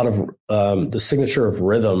a lot of the signature of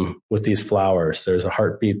rhythm with these flowers. There's a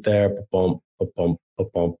heartbeat there, ba-bum, ba-bum,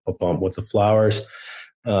 ba-bum, ba-bum, with the flowers.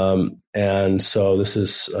 And so this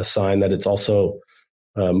is a sign that it's also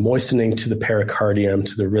moistening to the pericardium,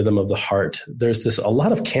 to the rhythm of the heart. There's a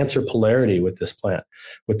lot of Cancer polarity with this plant,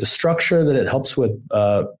 with the structure that it helps with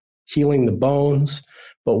healing the bones.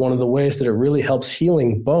 But one of the ways that it really helps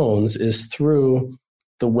healing bones is through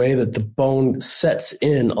the way that the bone sets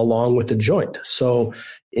in along with the joint. So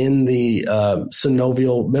in the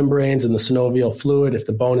synovial membranes and the synovial fluid, if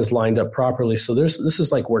the bone is lined up properly. So this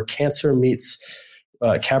is like where Cancer meets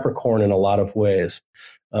Capricorn in a lot of ways.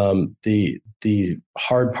 The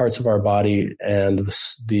hard parts of our body and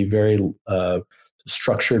the very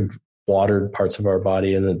structured, watered parts of our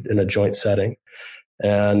body in a joint setting.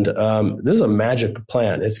 And this is a magic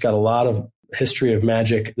plant. It's got a lot of history of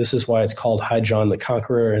magic. This is why it's called High John the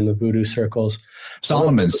Conqueror in the voodoo circles.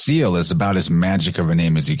 Solomon's seal is about as magic of a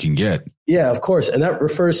name as you can get. Yeah, of course. And that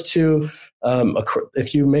refers to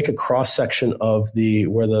if you make a cross section of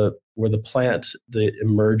where the plant that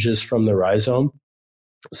emerges from the rhizome.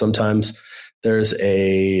 Sometimes there's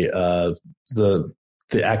the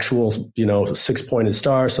actual, 6-pointed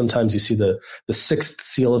star. Sometimes you see the sixth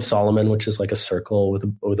seal of Solomon, which is like a circle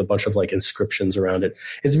with a bunch of like inscriptions around it.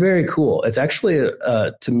 It's very cool. It's actually,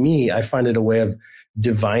 to me, I find it a way of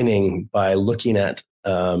divining by looking at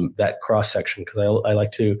that cross section, because I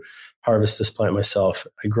like to harvest this plant myself.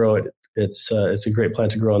 I grow it. It's a great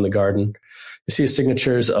plant to grow in the garden. You see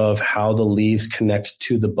signatures of how the leaves connect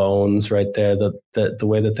to the bones right there, the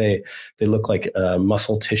way that they look like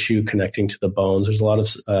muscle tissue connecting to the bones. There's a lot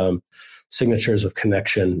of signatures of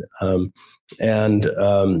connection. And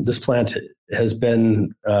this plant has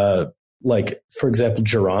been, like, for example,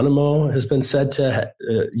 Geronimo has been said to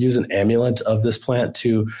use an amulet of this plant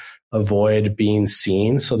to avoid being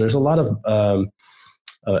seen. So there's a lot of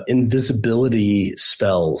invisibility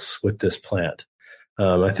spells with this plant.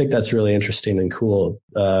 I think that's really interesting and cool.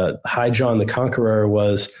 High John the Conqueror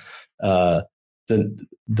was the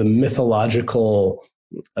mythological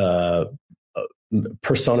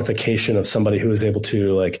personification of somebody who was able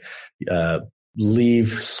to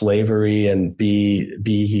leave slavery and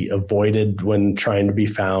be avoided when trying to be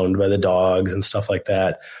found by the dogs and stuff like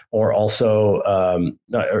that. Or also,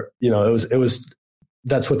 it was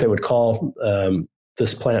that's what they would call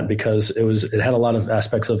this plant, because it had a lot of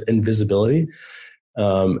aspects of invisibility,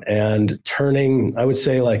 and turning, I would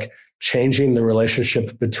say, like changing the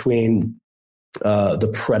relationship between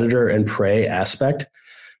the predator and prey aspect.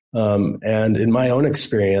 And in my own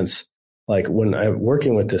experience, like when I'm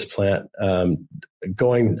working with this plant,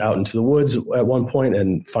 going out into the woods at one point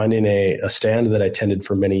and finding a stand that I tended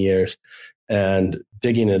for many years and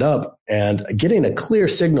digging it up and getting a clear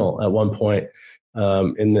signal at one point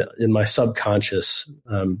in my subconscious,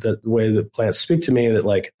 the way the plants speak to me, that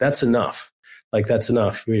like, that's enough. Like, that's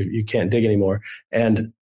enough. You can't dig anymore.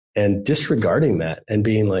 And disregarding that and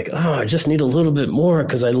being like, oh, I just need a little bit more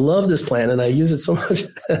because I love this plant and I use it so much.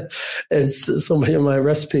 It's so many of my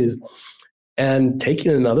recipes. And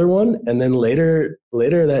taking another one. And then later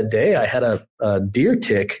that day, I had a deer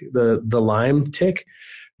tick, the Lyme tick,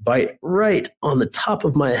 bite right on the top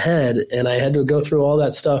of my head. And I had to go through all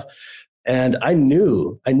that stuff. And I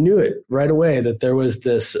knew it right away that there was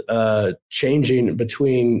this changing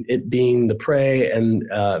between it being the prey and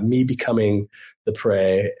me becoming the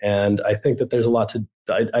prey. And I think that there's a lot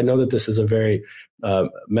I know that this is a very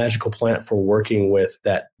magical plant for working with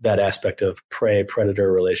that aspect of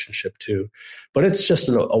prey-predator relationship too. But it's just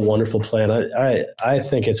a wonderful plant. I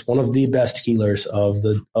think it's one of the best healers of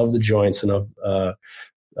the joints and of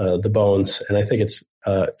the bones. And I think it's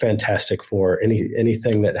fantastic for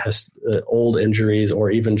anything that has old injuries, or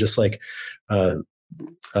even just like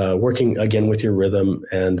working again with your rhythm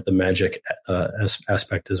and the magic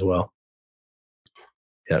aspect as well.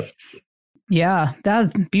 Yeah. Yeah,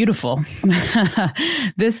 that's beautiful.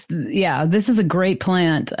 This is a great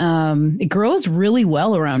plant. It grows really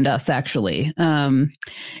well around us, actually.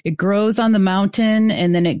 It grows on the mountain,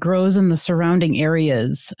 and then it grows in the surrounding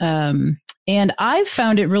areas. And I've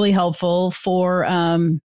found it really helpful for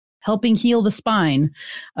helping heal the spine,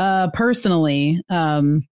 personally.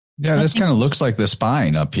 This kind of looks like the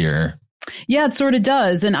spine up here. Yeah, it sort of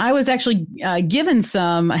does. And I was actually given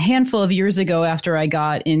some a handful of years ago after I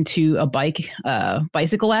got into a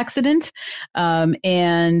bicycle accident.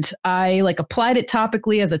 And I like applied it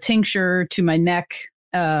topically as a tincture to my neck,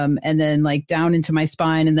 and then like down into my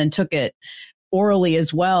spine, and then took it orally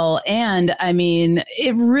as well. And I mean,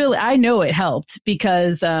 I know it helped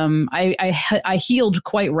because I healed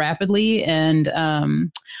quite rapidly, and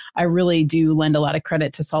I really do lend a lot of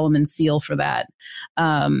credit to Solomon Seal for that.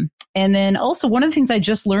 And then also one of the things I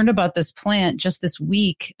just learned about this plant just this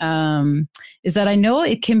week is that I know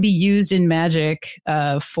it can be used in magic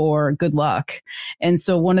for good luck. And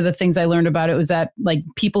so one of the things I learned about it was that like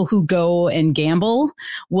people who go and gamble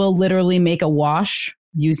will literally make a wash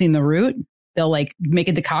using the root. They'll like make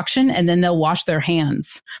a decoction, and then they'll wash their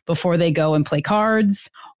hands before they go and play cards,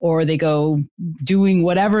 or they go doing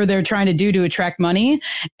whatever they're trying to do to attract money.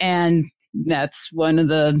 And that's one of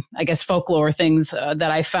the, I guess, folklore things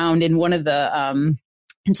that I found in one of the,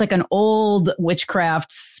 it's like an old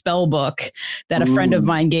witchcraft spell book that a friend of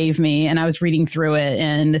mine gave me. And I was reading through it,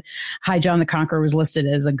 and High John the Conqueror was listed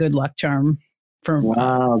as a good luck charm for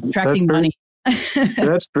attracting money.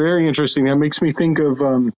 That's very interesting. That makes me think of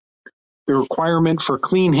the requirement for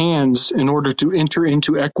clean hands in order to enter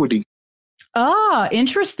into equity. Ah,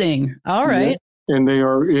 interesting. All right. Yeah.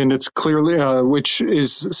 And it's clearly, which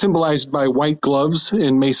is symbolized by white gloves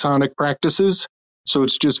in Masonic practices. So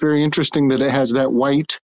it's just very interesting that it has that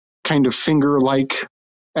white kind of finger-like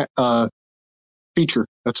feature.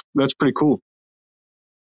 That's pretty cool.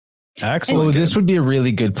 Excellent. This would be a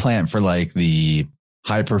really good plant for like the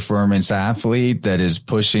high performance athlete that is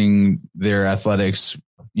pushing their athletics,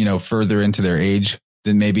 further into their age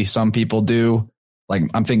than maybe some people do. Like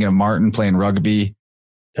I'm thinking of Martin playing rugby.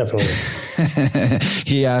 Definitely.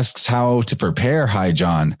 He asks how to prepare High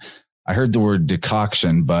John. I heard the word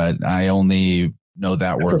decoction, but I only know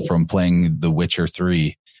that word from playing The Witcher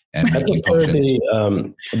 3 and I making prefer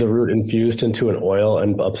potions. The root infused into an oil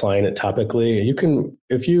and applying it topically. You can,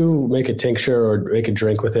 if you make a tincture or make a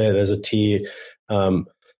drink with it as a tea,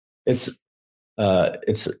 it's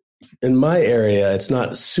in my area, it's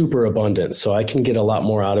not super abundant, so I can get a lot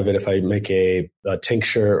more out of it if I make a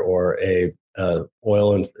tincture or a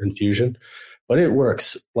oil infusion. But it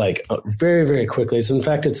works like very, very quickly. It's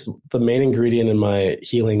the main ingredient in my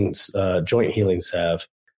joint healing salve,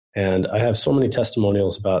 and I have so many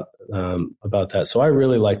testimonials about that. So I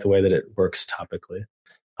really like the way that it works topically.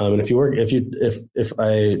 And if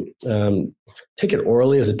I take it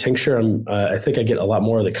orally as a tincture, I think I get a lot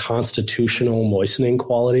more of the constitutional moistening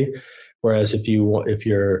quality, Whereas if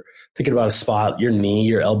you're thinking about a spot, your knee,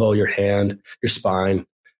 your elbow, your hand, your spine,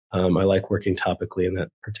 I like working topically in that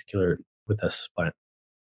particular with this plant.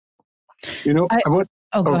 Go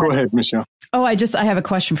ahead, Michelle. Oh, I have a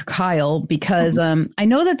question for Kyle because I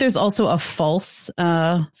know that there's also a false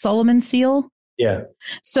Solomon seal. Yeah.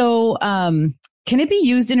 So can it be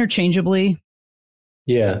used interchangeably?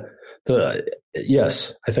 Yeah.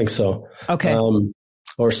 Yes, I think so. Okay.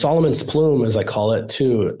 Or Solomon's plume, as I call it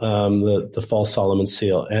too, the false Solomon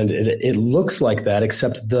seal. And it looks like that,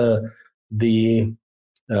 except the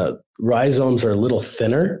rhizomes are a little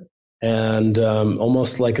thinner and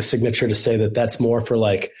almost like a signature to say that that's more for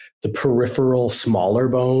like the peripheral smaller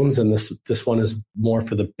bones. And this one is more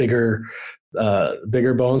for the bigger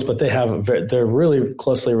bones, but they're really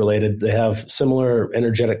closely related. They have similar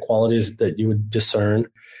energetic qualities that you would discern.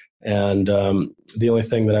 And the only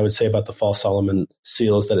thing that I would say about the false Solomon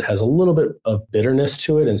seal is that it has a little bit of bitterness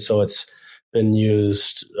to it. And so it's been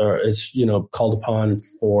used, or it's, called upon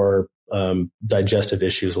for digestive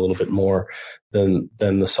issues a little bit more than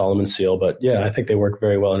the Solomon seal. But yeah, I think they work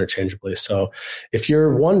very well interchangeably. So if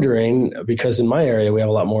you're wondering, because in my area, we have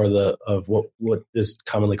a lot more of what is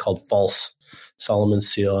commonly called false Solomon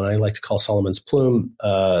seal, and I like to call Solomon's plume.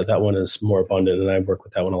 That one is more abundant, and I work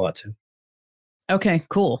with that one a lot too. Okay,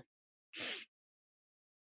 cool.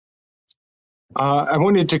 I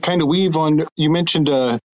wanted to kind of weave on, you mentioned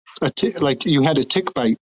like you had a tick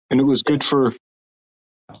bite and it was good for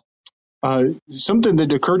something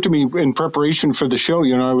that occurred to me in preparation for the show.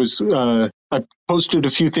 I posted a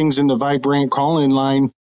few things in the Vibrant call-in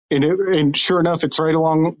line, and sure enough, it's right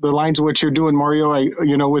along the lines of what you're doing, Mario,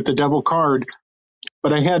 with the devil card.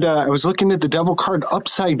 But I was looking at the devil card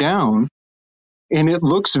upside down, and it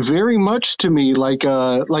looks very much to me like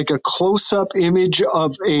a close-up image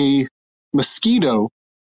of a mosquito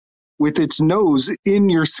with its nose in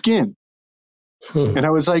your skin. And I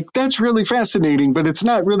was like, that's really fascinating, but it's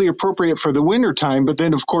not really appropriate for the winter time. But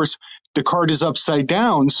then, of course, the card is upside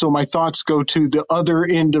down. So my thoughts go to the other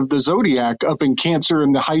end of the zodiac up in Cancer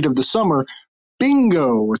in the height of the summer.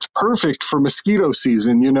 Bingo. It's perfect for mosquito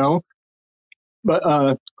season,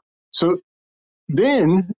 But so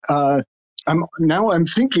then I'm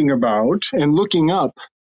thinking about and looking up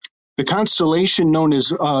the constellation known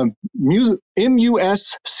as MUSCA.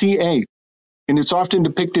 And it's often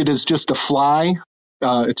depicted as just a fly.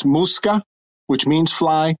 It's Musca, which means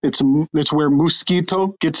fly. It's where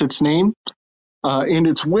mosquito gets its name. And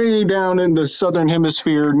it's way down in the southern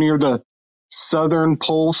hemisphere near the southern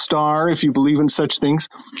pole star, if you believe in such things.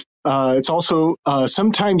 It's also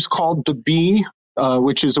sometimes called the bee,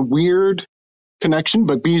 which is a weird connection,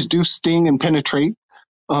 but bees do sting and penetrate.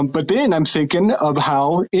 But then I'm thinking of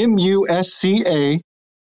how MUSCA,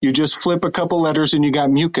 you just flip a couple letters and you got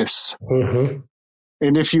mucus. Mm-hmm.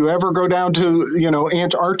 And if you ever go down to,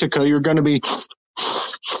 Antarctica, you're going to be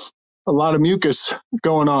a lot of mucus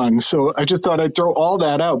going on. So I just thought I'd throw all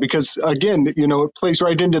that out because, again, it plays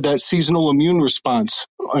right into that seasonal immune response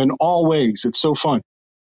in all ways. It's so fun.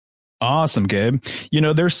 Awesome, Gabe.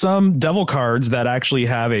 There's some devil cards that actually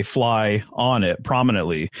have a fly on it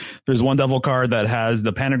prominently. There's one devil card that has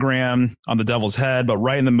the pentagram on the devil's head, but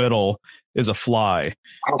right in the middle is a fly.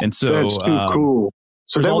 Oh, and so that's too cool.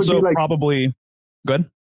 So that would also be like, probably good.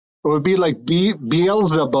 It would be like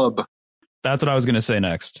Beelzebub. That's what I was going to say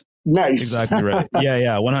next. Nice. Exactly right.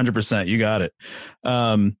 Yeah, 100%. You got it.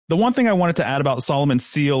 The one thing I wanted to add about Solomon's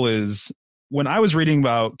seal is when I was reading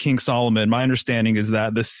about King Solomon, my understanding is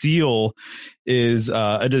that the seal is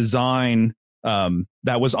a design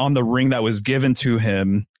that was on the ring that was given to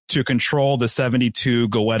him to control the 72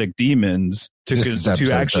 goetic demons to actually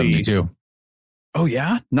 72. Oh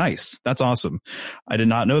yeah, nice. That's awesome. I did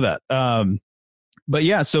not know that. But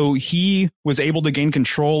yeah, so he was able to gain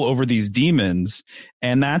control over these demons,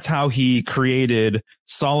 and that's how he created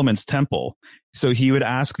Solomon's temple. So he would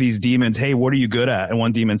ask these demons, "Hey, what are you good at?" And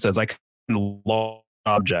one demon says, "I can love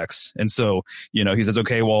objects." And so, he says,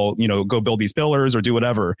 "Okay, well, go build these pillars or do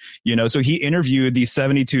whatever." So he interviewed these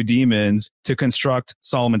 72 demons to construct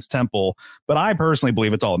Solomon's temple. But I personally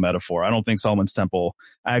believe it's all a metaphor. I don't think Solomon's temple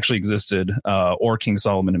actually existed, or King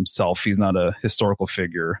Solomon himself. He's not a historical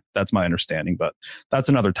figure. That's my understanding, but that's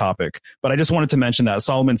another topic. But I just wanted to mention that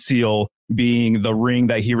Solomon's seal being the ring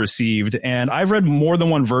that he received. And I've read more than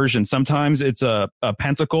one version. Sometimes it's a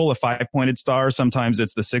pentacle, a 5-pointed star. Sometimes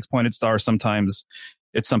it's the 6-pointed star. Sometimes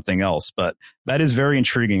it's something else. But that is very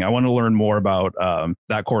intriguing. I want to learn more about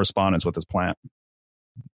that correspondence with this plant.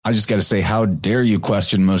 I just got to say, how dare you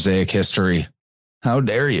question Mosaic history? How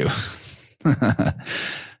dare you? The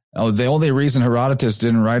only reason Herodotus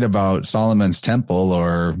didn't write about Solomon's temple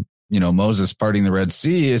or Moses parting the Red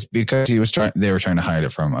Sea is because they were trying to hide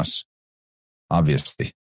it from us,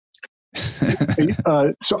 obviously.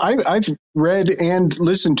 So I've read and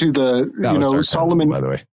listened to the, Solomon. By the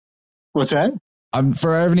way, what's that?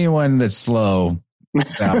 For anyone that's slow,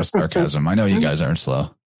 that was sarcasm. I know you guys aren't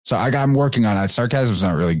slow. So I'm working on it. Sarcasm's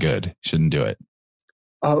not really good. Shouldn't do it.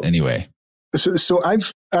 Anyway. So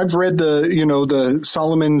I've read the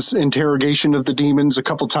Solomon's interrogation of the demons a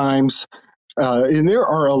couple times. And there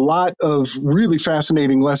are a lot of really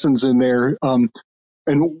fascinating lessons in there.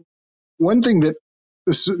 And one thing that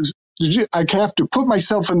I have to put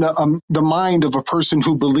myself in the mind of a person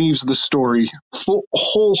who believes the story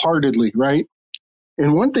wholeheartedly, right?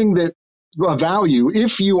 And one thing that a value,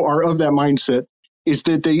 if you are of that mindset, is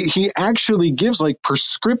that he actually gives like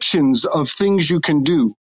prescriptions of things you can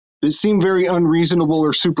do that seem very unreasonable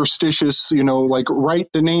or superstitious, like write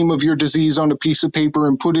the name of your disease on a piece of paper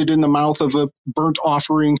and put it in the mouth of a burnt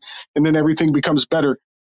offering, and then everything becomes better.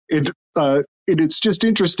 It's just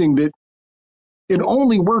interesting that it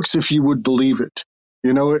only works if you would believe it.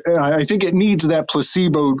 I think it needs that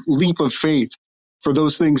placebo leap of faith for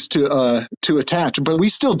those things to attach. But we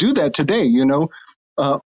still do that today,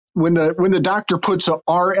 When the doctor puts a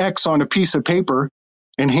RX on a piece of paper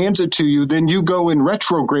and hands it to you, then you go in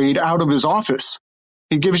retrograde out of his office.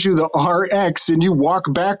 He gives you the RX and you walk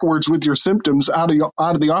backwards with your symptoms out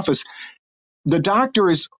of the office. The doctor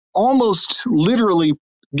is almost literally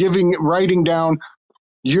writing down,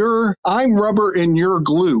 I'm rubber and you're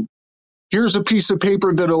glue. Here's a piece of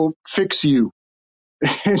paper that'll fix you.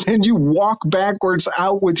 And then you walk backwards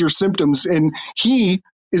out with your symptoms, and he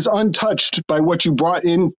is untouched by what you brought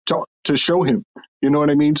in to show him. You know what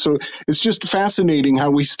I mean? So it's just fascinating how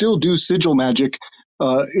we still do sigil magic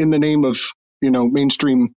in the name of,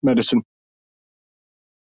 mainstream medicine.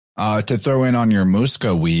 To throw in on your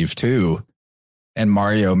Muska weave too, and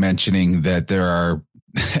Mario mentioning that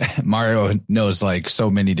Mario knows like so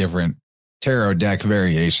many different tarot deck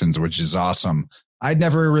variations, which is awesome. I'd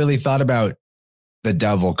never really thought about the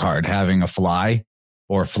devil card having a fly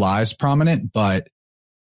or flies prominent, but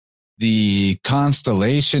the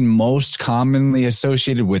constellation most commonly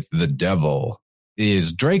associated with the devil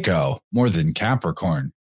is Draco more than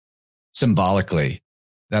Capricorn. Symbolically,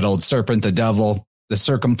 that old serpent, the devil, the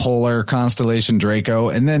circumpolar constellation Draco.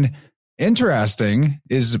 And then interesting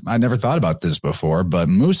is, I never thought about this before, but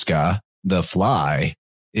Muska, the fly,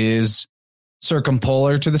 is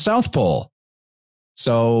circumpolar to the South Pole.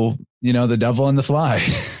 So, the devil and the fly,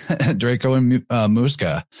 Draco and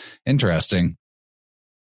Muska. Interesting.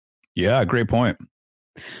 Yeah, great point.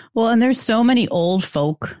 Well, and there's so many old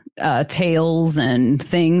folk tales and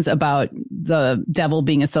things about the devil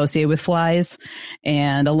being associated with flies,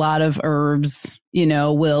 and a lot of herbs,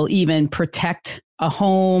 will even protect a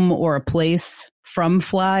home or a place from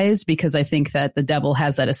flies, because I think that the devil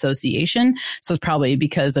has that association. So it's probably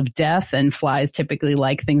because of death, and flies typically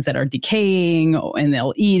like things that are decaying and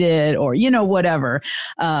they'll eat it or, whatever.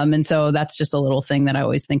 And so that's just a little thing that I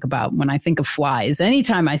always think about when I think of flies.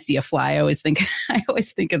 Anytime I see a fly, I always think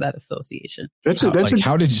of that association.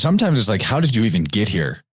 Sometimes it's like, how did you even get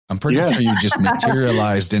here? I'm pretty sure you just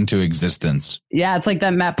materialized into existence. Yeah. It's like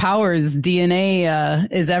that Matt Powers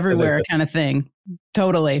DNA is everywhere kind of thing.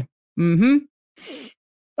 Totally. Mm-hmm.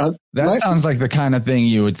 That sounds like the kind of thing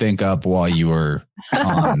you would think up while you were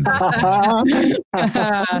on.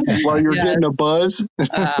 While you're getting a buzz.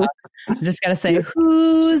 Just got to say,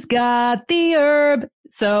 who's got the herb?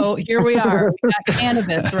 So here we are. We got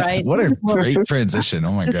cannabis, right? What a great transition.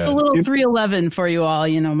 Oh, my God. Just a little 311 for you all.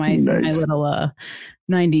 My little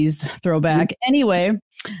 90s throwback. Anyway,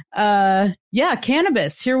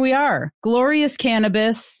 cannabis. Here we are. Glorious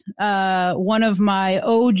cannabis. One of my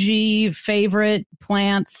OG favorite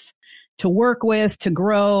plants to work with, to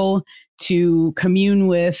grow, to commune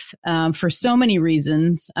with, for so many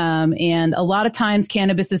reasons. And a lot of times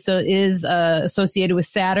cannabis is associated with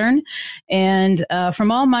Saturn. And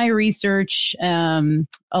from all my research,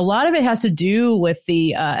 a lot of it has to do with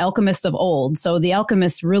the alchemists of old. So the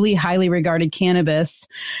alchemists really highly regarded cannabis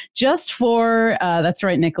just for, that's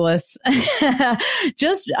right, Nicholas,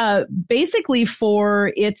 just basically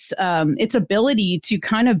for its ability to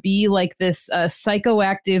kind of be like this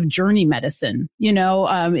psychoactive journey medicine.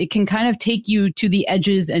 It can kind of take you to the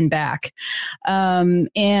edges and back.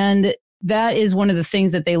 And that is one of the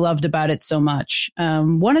things that they loved about it so much.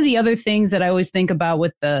 One of the other things that I always think about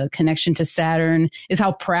with the connection to Saturn is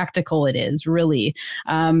how practical it is, really.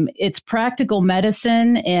 It's practical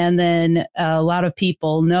medicine, and then a lot of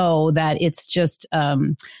people know that it's just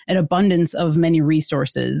an abundance of many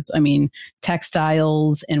resources. I mean,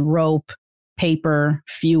 textiles and rope, paper,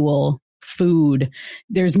 fuel, food.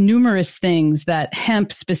 There's numerous things that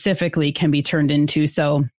hemp specifically can be turned into.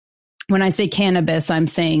 So when I say cannabis, I'm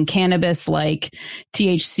saying cannabis like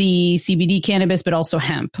THC, CBD cannabis, but also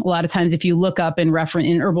hemp. A lot of times, if you look up in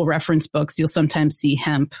herbal reference books, you'll sometimes see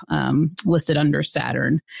hemp listed under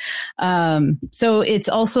Saturn. So it's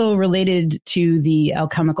also related to the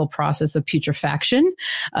alchemical process of putrefaction,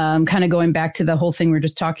 kind of going back to the whole thing we were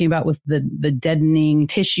just talking about with the deadening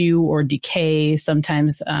tissue or decay.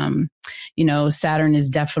 Sometimes, Saturn is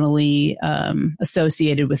definitely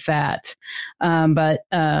associated with that. But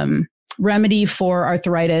remedy for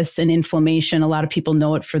arthritis and inflammation. A lot of people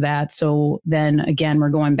know it for that. So then again, we're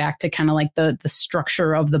going back to kind of like the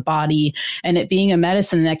structure of the body and it being a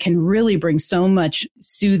medicine that can really bring so much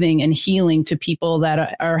soothing and healing to people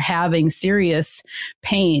that are having serious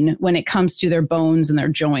pain when it comes to their bones and their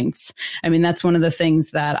joints. I mean, that's one of the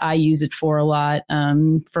things that I use it for a lot,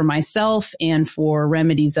 for myself and for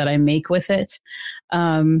remedies that I make with it.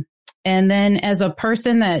 And then as a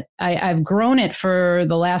person that I've grown it for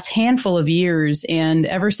the last handful of years, and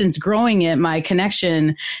ever since growing it, my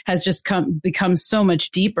connection has just become so much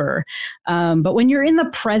deeper. But when you're in the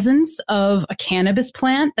presence of a cannabis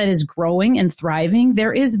plant that is growing and thriving,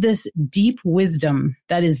 there is this deep wisdom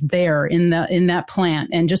that is there in that plant,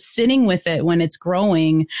 and just sitting with it when it's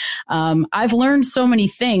growing. I've learned so many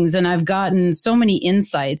things, and I've gotten so many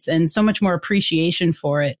insights and so much more appreciation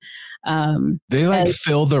for it. They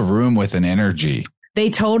fill the room with an energy. They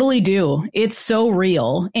totally do. It's so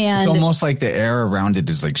real. And it's almost like the air around it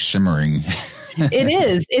is like shimmering. It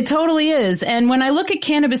is. It totally is. And when I look at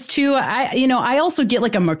cannabis too, I also get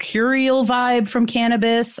like a mercurial vibe from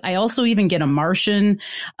cannabis. I also even get a Martian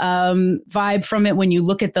vibe from it when you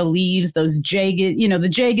look at the leaves, those jagged, the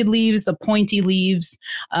jagged leaves, the pointy leaves.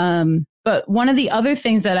 But one of the other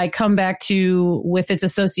things that I come back to with its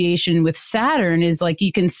association with Saturn is like,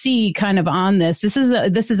 you can see kind of on this. This is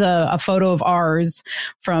a photo of ours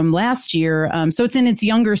from last year. So it's in its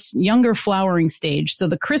younger flowering stage. So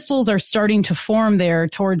the crystals are starting to form there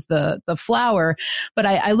towards the flower. But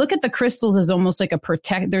I look at the crystals as almost like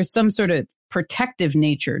there's some sort of protective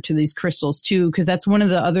nature to these crystals too, because that's one of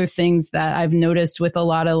the other things that I've noticed with a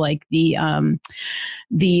lot of like the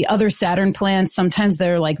other Saturn plants. Sometimes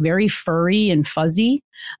they're like very furry and fuzzy,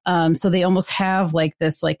 so they almost have like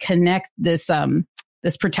this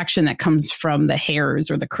this protection that comes from the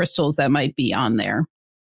hairs or the crystals that might be on there.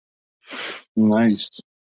 Nice.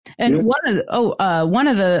 And one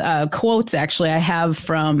of the quotes actually I have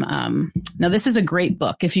from, now this is a great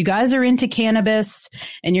book. If you guys are into cannabis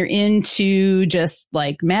and you're into just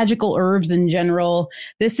like magical herbs in general,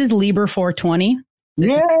 this is Liber 420.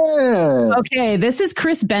 Okay. This is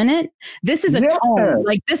Chris Bennett. This is a tome.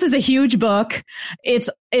 Like, this is a huge book. It's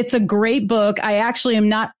a great book. I actually am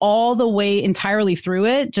not all the way entirely through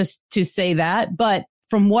it, just to say that, but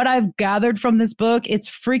from what I've gathered from this book, it's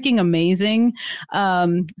freaking amazing.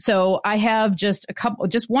 So I have just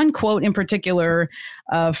one quote in particular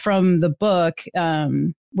from the book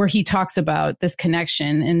where he talks about this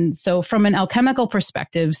connection. And so from an alchemical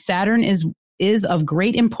perspective, Saturn is of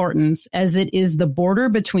great importance as it is the border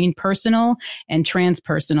between personal and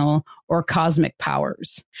transpersonal or cosmic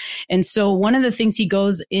powers. And so one of the things he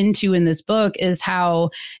goes into in this book is how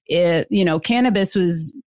cannabis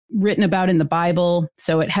was written about in the Bible.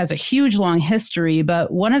 So it has a huge long history.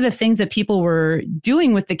 But one of the things that people were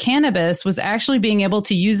doing with the cannabis was actually being able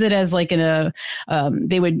to use it as like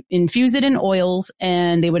they would infuse it in oils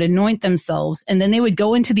and they would anoint themselves. And then they would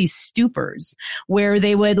go into these stupors where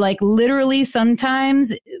they would like literally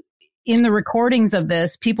sometimes in the recordings of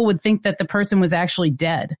this, people would think that the person was actually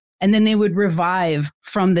dead. And then they would revive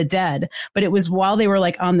from the dead. But it was while they were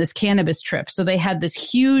like on this cannabis trip. So they had this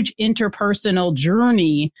huge interpersonal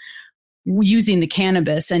journey using the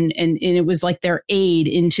cannabis, and it was like their aid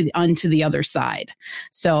onto the other side.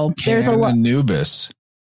 So there's a lot. Anubis.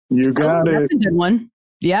 You got it. That's a good one.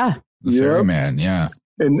 Yeah. The ferryman. Yeah.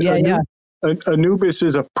 And Anubis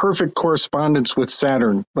is a perfect correspondence with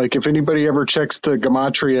Saturn. Like if anybody ever checks the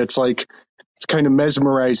gematria, it's kind of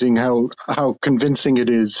mesmerizing how convincing it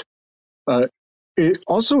is. It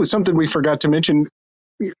also is something we forgot to mention,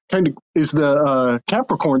 kind of is the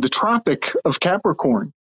Capricorn, the Tropic of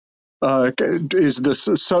Capricorn, is the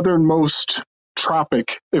southernmost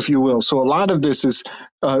tropic, if you will. So a lot of this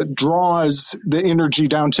draws the energy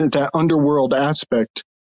down to that underworld aspect.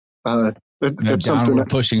 That's downward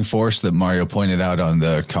pushing force that Mario pointed out on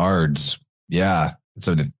the cards. Yeah, it's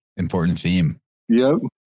an important theme. Yep.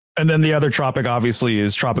 And then the other tropic, obviously,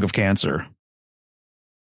 is Tropic of Cancer.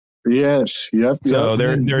 Yes. Yep. So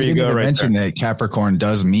there you go. Right. Mention that Capricorn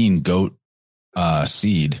does mean goat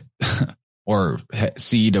seed. or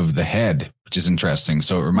seed of the head, which is interesting.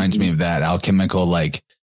 So it reminds me of that alchemical, like,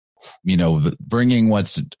 bringing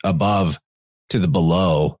what's above to the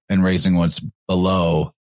below and raising what's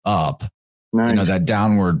below up. Nice. That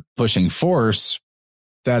downward pushing force,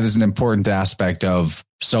 that is an important aspect of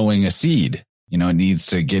sowing a seed. It needs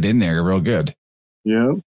to get in there real good.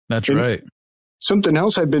 Yeah. That's right. Something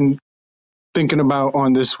else I've been thinking about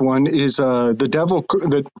on this one is the devil.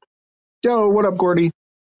 Yo, what up, Gordy?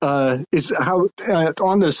 Is how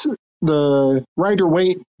on the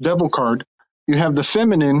Rider-Waite devil card, you have the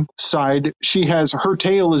feminine side. She has her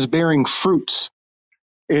tail is bearing fruits.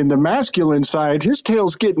 In the masculine side, his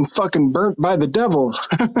tail's getting fucking burnt by the devil.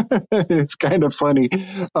 It's kind of funny.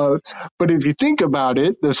 But if you think about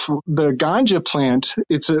it, the ganja plant,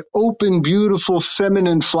 it's an open, beautiful,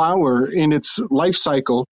 feminine flower in its life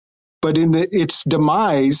cycle. But in its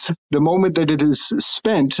demise, the moment that it is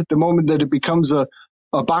spent, the moment that it becomes a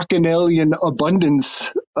bacchanalian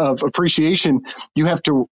abundance of appreciation, you have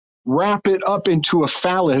to wrap it up into a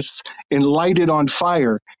phallus and light it on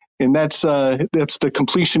fire. And that's the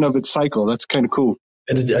completion of its cycle. That's kind of cool.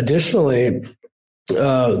 And additionally,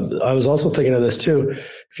 I was also thinking of this too.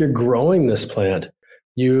 If you're growing this plant,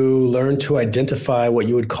 you learn to identify what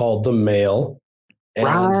you would call the male.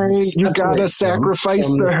 Right. You got to sacrifice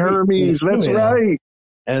the Hermes. That's right.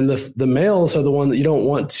 And the males are the one that you don't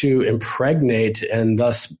want to impregnate and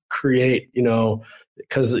thus create,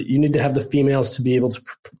 because you need to have the females to be able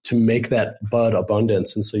to make that bud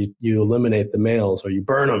abundance. And so you eliminate the males or you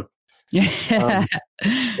burn them. And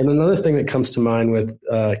another thing that comes to mind with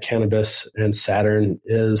cannabis and Saturn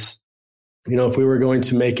is, if we were going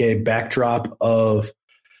to make a backdrop of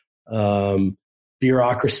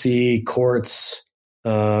bureaucracy, courts,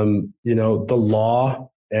 the law,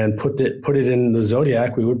 and put it in the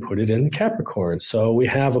zodiac, we would put it in Capricorn. So we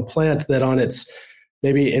have a plant that on its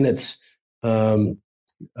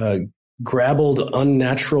grabbled,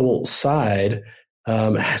 unnatural side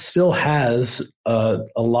still has a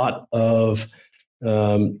lot of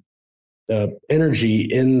energy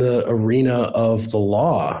in the arena of the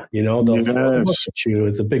law.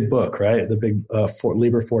 It's a big book, right? The big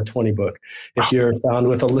Liber 420 book. If you're found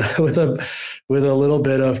with a little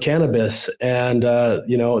bit of cannabis, and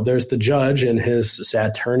there's the judge in his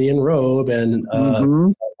Saturnian robe, and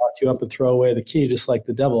lock you up and throw away the key, just like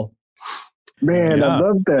the devil. Man, yeah. I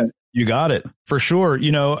love that. You got it for sure.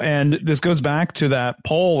 And this goes back to that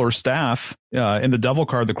pole or staff in the devil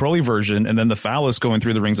card, the Crowley version, and then the phallus going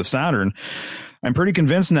through the rings of Saturn. I'm pretty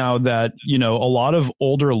convinced now that, a lot of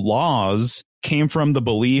older laws came from the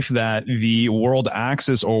belief that the world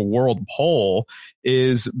axis or world pole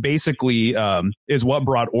is basically is what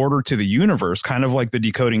brought order to the universe, kind of like the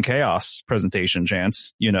Decoding Chaos presentation,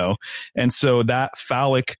 Chance, And so that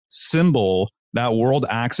phallic symbol, that world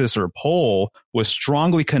axis or pole, was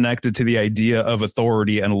strongly connected to the idea of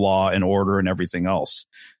authority and law and order and everything else.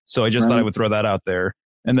 So I just thought I would throw that out there.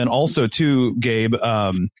 And then also too, Gabe,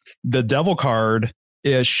 the devil card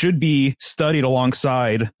should be studied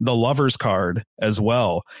alongside the lover's card as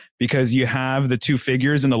well, because you have the two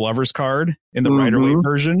figures in the lover's card in the Rider-Waite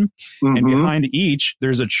version, and behind each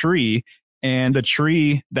there's a tree, and the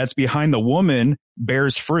tree that's behind the woman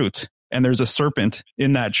bears fruit. And there's a serpent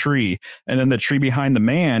in that tree. And then the tree behind the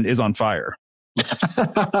man is on fire.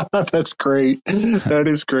 That's great. That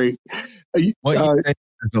is great.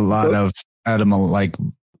 There's a lot of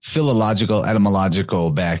philological,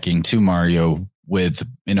 etymological backing to Mario with,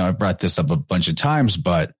 I brought this up a bunch of times,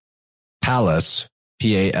 but Pallas,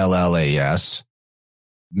 Pallas,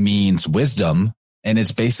 means wisdom. And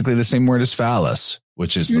it's basically the same word as phallus,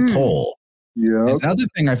 which is the pole. Yeah. Another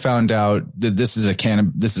thing I found out that this is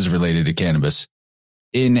related to cannabis.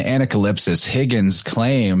 In Anacalypsis, Higgins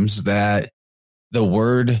claims that the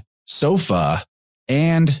word sofa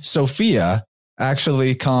and Sophia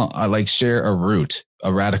actually share a root,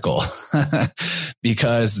 a radical,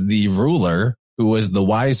 because the ruler, who was the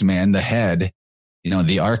wise man, the head,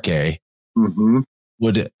 the arche,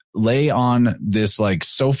 would lay on this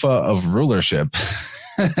sofa of rulership.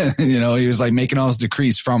 He was making all his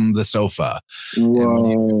decrees from the sofa.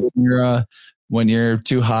 When you're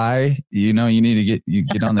too high, you need to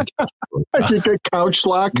get on the couch. You get couch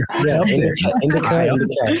lock. Yeah, in the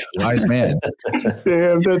couch. Wise man.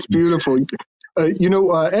 Damn, that's beautiful.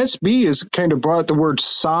 SB has kind of brought the word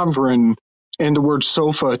sovereign and the word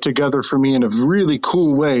sofa together for me in a really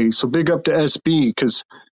cool way. So big up to SB, because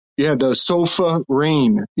the sofa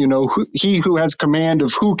reign. He who has command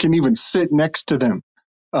of who can even sit next to them.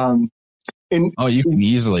 You can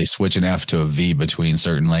easily switch an F to a V between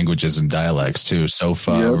certain languages and dialects too.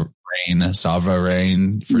 Sofa, reign,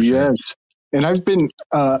 sovereign, for sure. Yes. And I've been,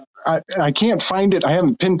 I can't find it. I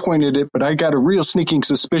haven't pinpointed it, but I got a real sneaking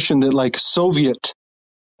suspicion that like Soviet,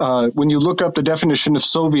 when you look up the definition of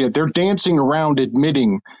Soviet, they're dancing around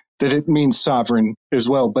admitting that it means sovereign as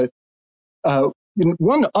well. But in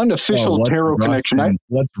one unofficial tarot connection.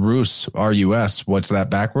 What's Rus, R-U-S? What's that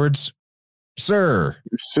backwards? Sir.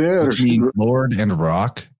 Which means Lord and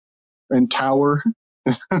Rock. And Tower.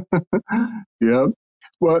 Yep.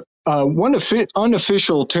 Well, one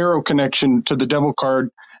unofficial tarot connection to the devil card.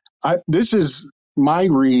 This is my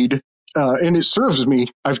read, and it serves me.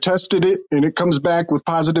 I've tested it, and it comes back with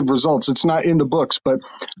positive results. It's not in the books, but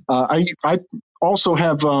I also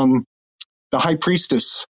have the High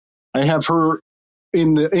Priestess. I have her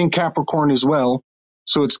in Capricorn as well.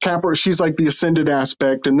 So it's Capricorn. She's like the ascended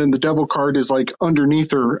aspect, and then the devil card is like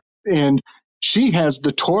underneath her, and she has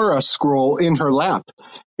the Torah scroll in her lap,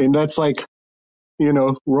 and that's like,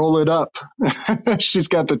 roll it up. She's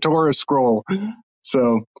got the Torah scroll.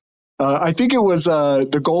 So I think it was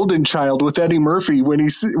The Golden Child with Eddie Murphy when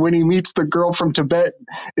he meets the girl from Tibet,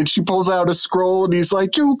 and she pulls out a scroll, and he's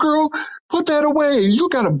like, "Yo, girl, put that away. You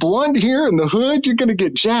got a blunt here in the hood. You're gonna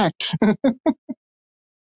get jacked."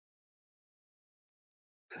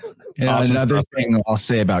 Another thing I'll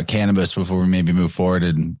say about cannabis before we maybe move forward,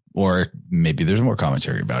 or maybe there's more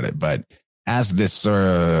commentary about it, but as this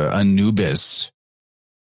Anubis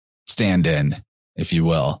stand-in, if you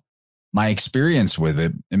will, my experience with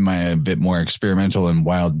it in my a bit more experimental and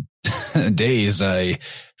wild days, I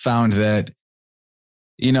found that,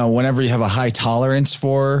 whenever you have a high tolerance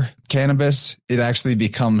for cannabis, it actually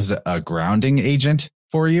becomes a grounding agent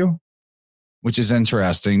for you, which is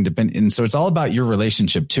interesting. And so it's all about your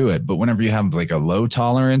relationship to it. But whenever you have like a low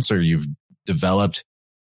tolerance, or you've developed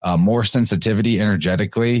more sensitivity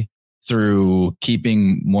energetically through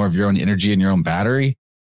keeping more of your own energy in your own battery,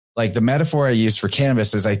 like the metaphor I use for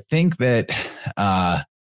cannabis is, I think that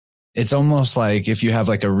it's almost like if you have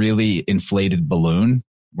like a really inflated balloon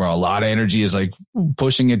where a lot of energy is like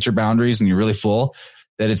pushing at your boundaries and you're really full,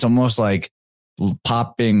 that it's almost like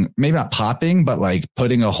popping, maybe not popping, but like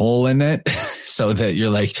putting a hole in it so that you're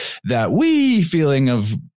like that wee feeling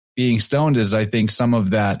of being stoned is, I think, some of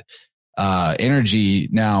that energy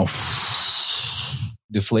now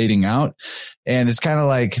deflating out. And it's kind of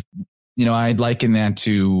like, I'd liken that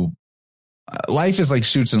to life is like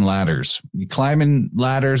chutes and ladders. You climbing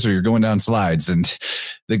ladders or you're going down slides, and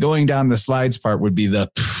the going down the slides part would be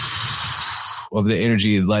the of the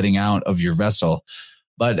energy letting out of your vessel.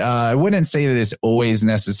 But I wouldn't say that it's always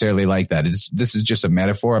necessarily like that. This is just a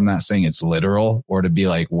metaphor. I'm not saying it's literal, or to be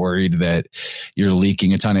like worried that you're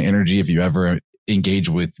leaking a ton of energy if you ever engage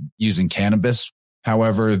with using cannabis.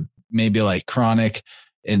 However, maybe like chronic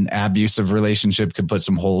and abusive relationship could put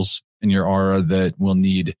some holes in your aura that will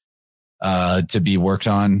need to be worked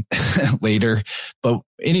on later. But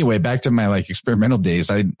anyway, back to my like experimental days,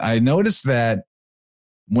 I noticed that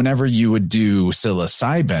whenever you would do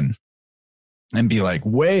psilocybin and be like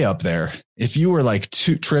way up there, if you were like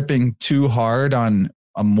tripping too hard on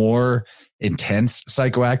a more intense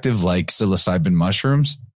psychoactive like psilocybin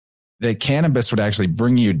mushrooms, that cannabis would actually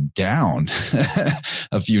bring you down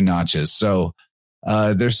a few notches. So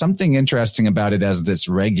there's something interesting about it as this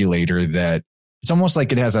regulator, that it's almost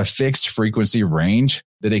like it has a fixed frequency range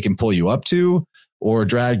that it can pull you up to or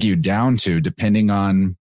drag you down to, depending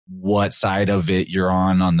on what side of it you're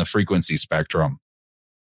on the frequency spectrum.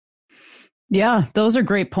 Yeah, those are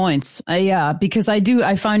great points. Because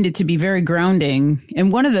I find it to be very grounding.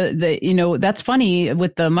 And one of the that's funny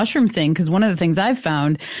with the mushroom thing, because one of the things I've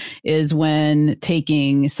found is when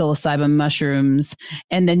taking psilocybin mushrooms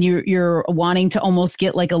and then you're wanting to almost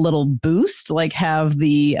get like a little boost, like have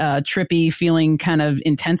the trippy feeling kind of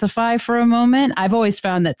intensify for a moment. I've always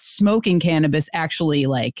found that smoking cannabis actually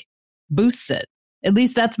like boosts it. At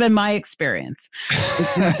least that's been my experience.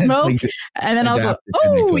 Smoke, like and then also,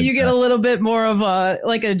 you get a little bit more of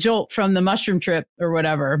a jolt from the mushroom trip or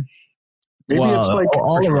whatever. Maybe it's like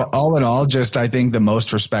all in all, just I think the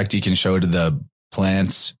most respect you can show to the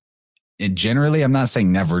plants. And generally, I'm not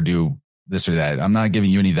saying never do this or that. I'm not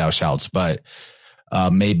giving you any thou shouts, but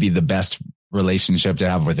maybe the best relationship to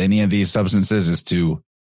have with any of these substances is to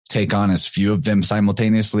take on as few of them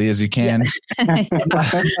simultaneously as you can. Yeah.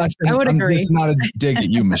 I would agree. This is not a dig at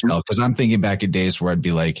you, Michelle, because I'm thinking back at days where I'd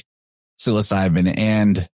be like psilocybin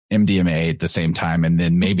and MDMA at the same time, and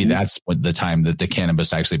then maybe that's what the time that the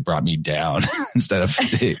cannabis actually brought me down instead of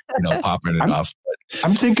popping it off.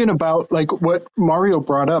 I'm thinking about like what Mario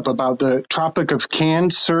brought up about the Tropic of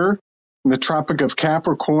Cancer and the Tropic of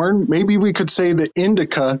Capricorn. Maybe we could say that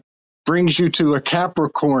indica brings you to a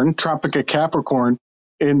Capricorn, Tropic of Capricorn,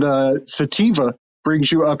 and the sativa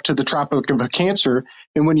brings you up to the Tropic of Cancer.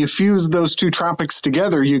 And when you fuse those two tropics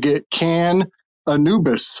together, you get cannabis,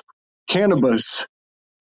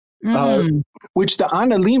 which the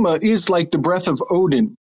Analema is like the breath of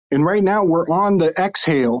Odin. And right now we're on the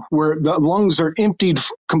exhale where the lungs are emptied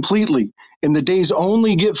completely. And the days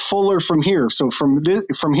only get fuller from here. So from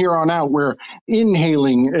here on out, we're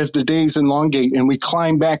inhaling as the days elongate, and we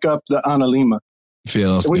climb back up the Analema.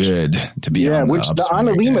 Feels good to be on which the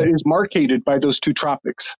Analema is marcated by those two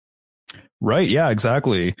tropics. Right. Yeah,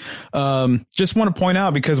 exactly. Just want to point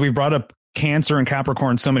out, because we brought up Cancer and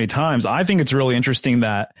Capricorn so many times, I think it's really interesting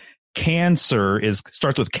that Cancer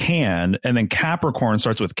starts with can, and then Capricorn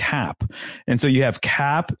starts with cap. And so you have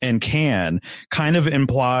cap and can, kind of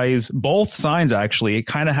implies both signs actually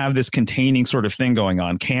kind of have this containing sort of thing going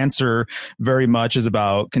on. Cancer very much is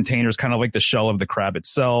about containers, kind of like the shell of the crab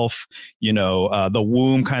itself, the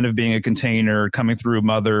womb kind of being a container coming through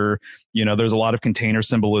mother. There's a lot of container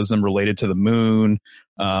symbolism related to the moon.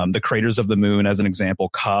 The craters of the moon, as an example,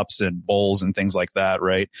 cups and bowls and things like that,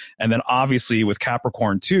 right? And then obviously with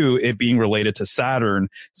Capricorn too, it being related to Saturn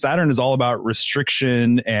is all about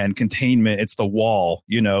restriction and containment. It's the wall,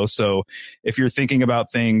 so if you're thinking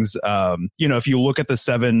about things, if you look at the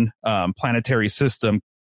 7 planetary system,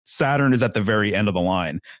 Saturn is at the very end of the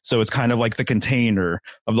line. So it's kind of like the container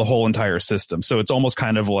of the whole entire system. So it's almost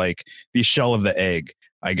kind of like the shell of the egg,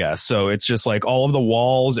 I guess. So it's just like all of the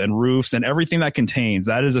walls and roofs and everything that contains,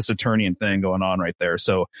 that is a Saturnian thing going on right there.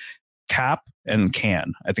 So cap and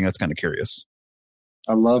can, I think that's kind of curious.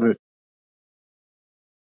 I love it.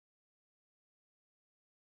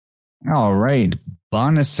 All right.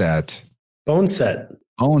 Boneset. Boneset.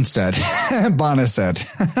 Boneset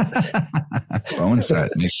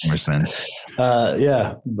makes more sense.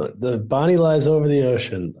 Yeah. But the Bonnie lies over the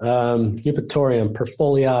ocean. Eupatorium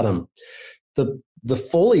perfoliatum. The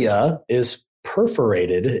folia is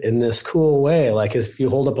perforated in this cool way, like if you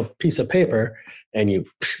hold up a piece of paper and you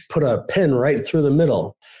put a pin right through the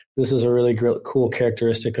middle. This is a really cool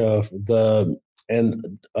characteristic of the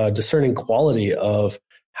discerning quality of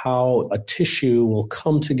how a tissue will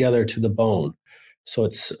come together to the bone. So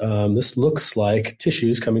it's this looks like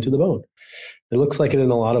tissues coming to the bone. It looks like it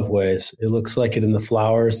in a lot of ways. It looks like it in the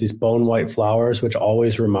flowers, these bone white flowers, which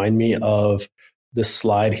always remind me of this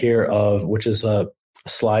slide here which is a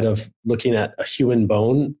slide of looking at a human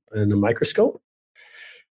bone in a microscope.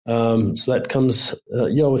 So that comes,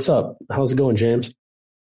 what's up? How's it going, James?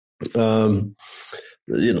 Definitely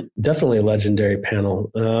a legendary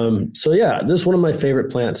panel. So yeah, this is one of my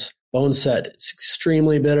favorite plants, Boneset. It's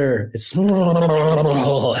extremely bitter. It's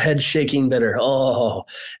head shaking bitter.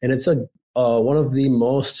 And it's one of the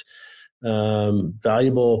most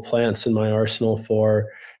valuable plants in my arsenal for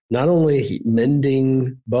not only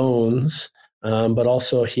mending bones, but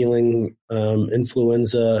also healing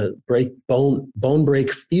influenza bone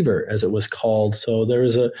break fever, as it was called. So there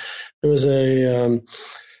was a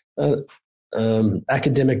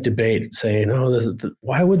academic debate saying,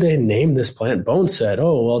 why would they name this plant Boneset?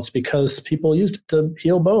 Oh, well, it's because people used it to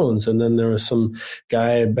heal bones. And then there was some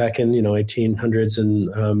guy back in 1800s,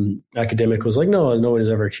 and academic was like, no one has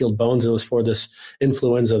ever healed bones. It was for this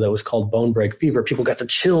influenza that was called bone break fever. People got the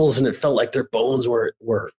chills, and it felt like their bones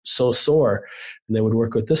were so sore. And they would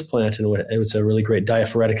work with this plant, and it was a really great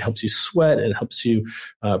diaphoretic. It helps you sweat, and it helps you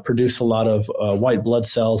produce a lot of white blood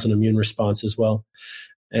cells and immune response as well.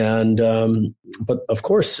 And but of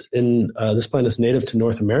course, this plant is native to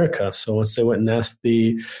North America. So once they went and asked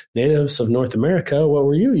the natives of North America, what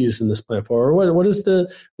were you using this plant for, or what is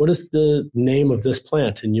the name of this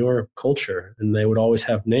plant in your culture? And they would always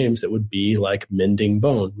have names that would be like mending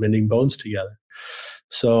bones together.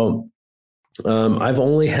 So I've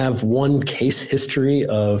only have one case history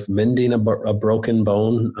of mending a broken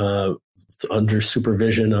bone under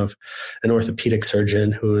supervision of an orthopedic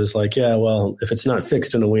surgeon who was like, yeah, well, if it's not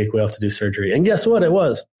fixed in a week, we have to do surgery. And guess what? It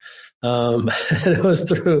was. It was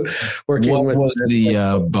through working with. What was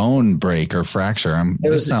the bone break or fracture?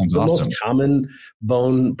 This sounds awesome. The most common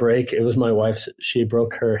bone break. It was my wife's. She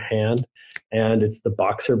broke her hand, and it's the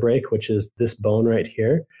boxer break, which is this bone right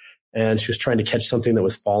here. And she was trying to catch something that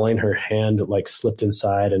was falling. Her hand slipped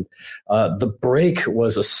inside, and the break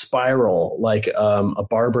was a spiral, like a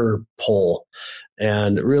barber pole,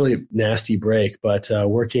 and really nasty break. But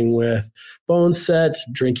working with Boneset,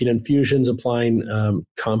 drinking infusions, applying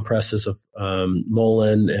compresses of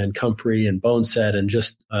Mullein and comfrey and Boneset, and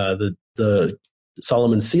just the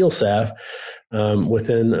Solomon seal salve,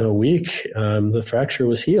 within a week, the fracture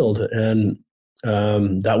was healed, and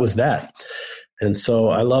that was that. And so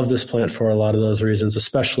I love this plant for a lot of those reasons,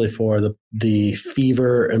 especially for the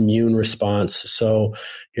fever immune response. So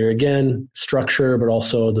here again, structure, but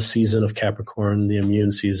also the season of Capricorn, the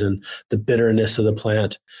immune season, the bitterness of the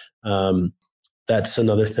plant. That's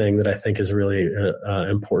another thing that I think is really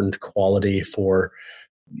important quality for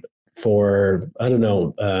I don't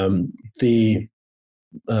know, the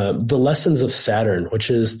lessons of Saturn, which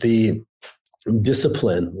is the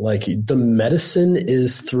discipline. Like the medicine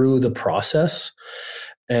is through the process,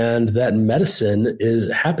 and that medicine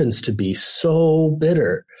happens to be so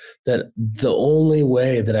bitter that the only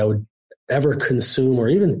way that I would ever consume or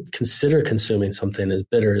even consider consuming something as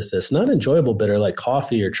bitter as this, not enjoyable bitter like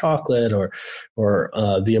coffee or chocolate or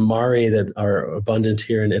the Amari that are abundant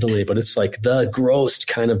here in Italy, but it's like the gross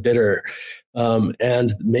kind of bitter,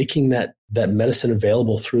 and making that medicine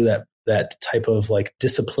available through that type of like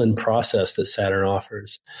discipline process that Saturn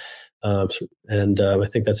offers. I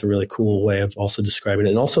think that's a really cool way of also describing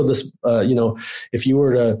it. And also this, if you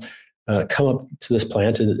were to come up to this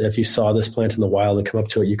plant, and if you saw this plant in the wild and come up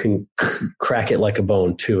to it, you can crack it like a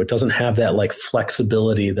bone too. It doesn't have that like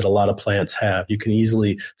flexibility that a lot of plants have. You can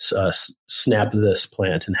easily snap this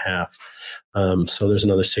plant in half. So there's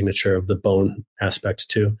another signature of the bone aspect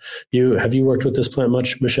too. Have you worked with this plant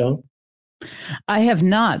much, Michelle? I have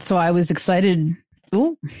not. So I was excited.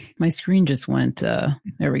 Oh, my screen just went. There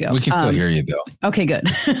we go. We can still hear you though. Okay, good.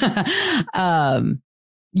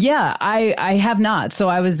 Yeah, I have not. So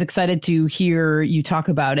I was excited to hear you talk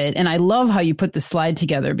about it. And I love how you put the slide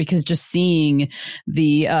together, because just seeing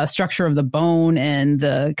the structure of the bone and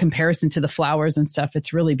the comparison to the flowers and stuff,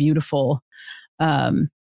 it's really beautiful. So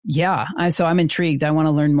I'm intrigued. I want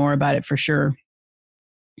to learn more about it for sure.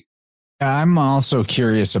 I'm also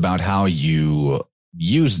curious about how you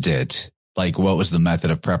used it. Like, what was the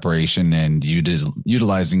method of preparation and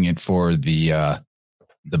utilizing it for the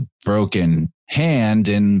broken hand,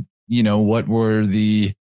 and how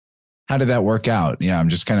did that work out? Yeah, I'm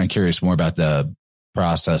just kind of curious more about the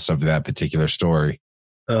process of that particular story.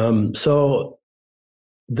 So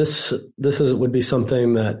this would be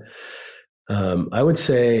something that I would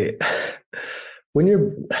say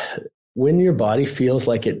when your body feels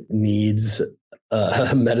like it needs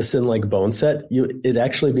a medicine like bone set, it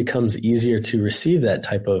actually becomes easier to receive that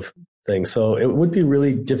type of thing. So it would be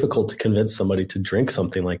really difficult to convince somebody to drink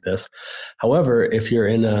something like this. However, if you're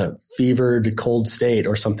in a fevered, cold state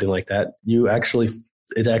or something like that,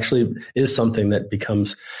 it actually is something that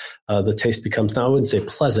becomes, the taste becomes, now I wouldn't say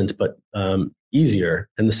pleasant, but easier.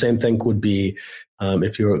 And the same thing would be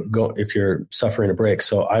if you're suffering a break.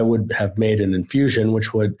 So I would have made an infusion,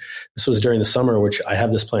 this was during the summer, which I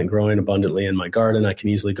have this plant growing abundantly in my garden. I can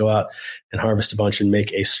easily go out and harvest a bunch and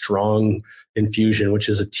make a strong infusion, which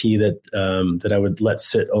is a tea that I would let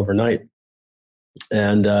sit overnight.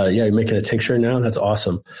 And you're making a tincture now. That's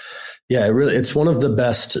awesome. Yeah, it's one of the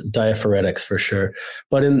best diaphoretics for sure.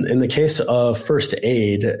 But in the case of first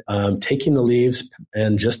aid, taking the leaves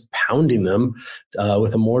and just pounding them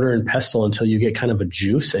with a mortar and pestle until you get kind of a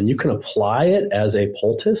juice, and you can apply it as a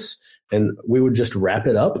poultice, and we would just wrap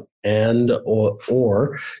it up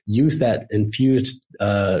or use that infused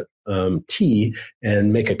tea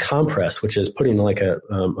and make a compress, which is putting like a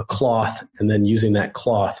cloth and then using that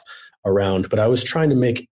cloth around. But I was trying to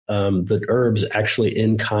make the herbs actually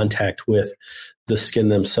in contact with the skin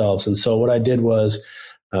themselves. And so what I did was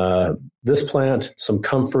this plant, some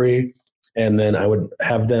comfrey, and then I would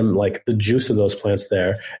have them like the juice of those plants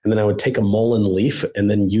there. And then I would take a mullein leaf and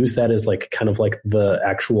then use that as like kind of like the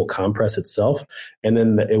actual compress itself. And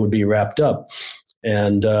then it would be wrapped up,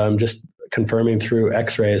 and just confirming through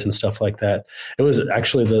x-rays and stuff like that. It was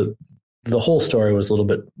actually the whole story was a little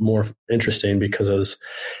bit more interesting because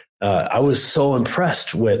I was so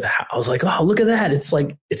impressed with I was like, oh, look at that. It's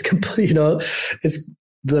like, it's complete, it's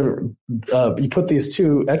you put these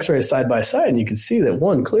two x-rays side by side and you can see that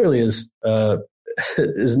one clearly is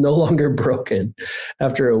no longer broken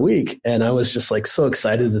after a week. And I was just like so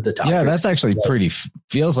excited that the doctor. Yeah, that's actually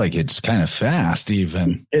feels like it's kind of fast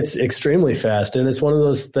even. It's extremely fast. And it's one of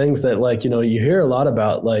those things that like, you hear a lot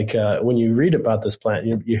about, like when you read about this plant,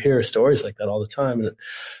 you hear stories like that all the time. And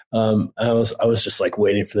I was just like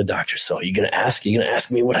waiting for the doctor. So are you going to ask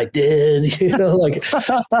me what I did?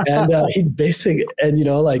 And he basically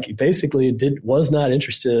was not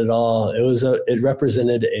interested at all. It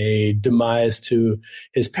represented a demise to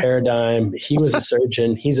his paradigm. He was a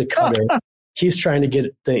surgeon. He's a cutter. He's trying to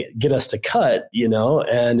get us to cut,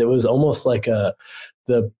 and it was almost like the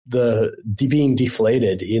being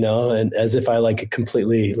deflated, and as if I like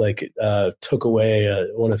completely took away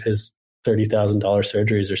one of his $30,000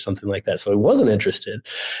 surgeries or something like that. So I wasn't interested.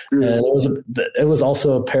 And it was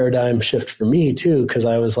also a paradigm shift for me too, because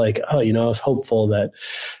I was like, I was hopeful that,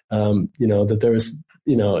 that there was,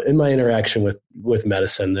 in my interaction with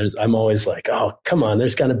medicine, I'm always like, oh, come on,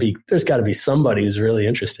 there's got to be somebody who's really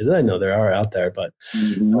interested. And I know there are out there, but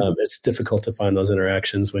it's difficult to find those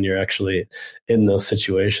interactions when you're actually in those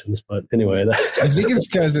situations. But anyway, I think it's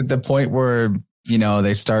because at the point where,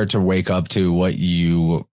 they start to wake up to what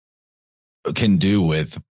you can do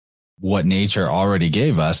with what nature already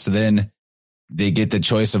gave us, then they get the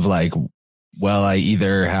choice of like, well, I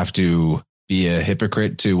either have to be a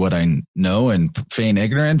hypocrite to what I know and feign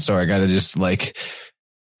ignorance, or I got to just like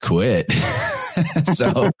quit.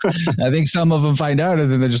 So I think some of them find out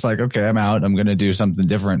and then they're just like, okay, I'm out. I'm going to do something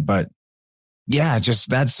different. But yeah, just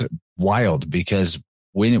that's wild because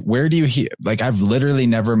where do you hear, like I've literally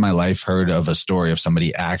never in my life heard of a story of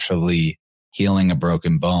somebody actually healing a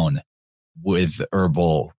broken bone with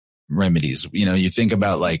herbal remedies. You think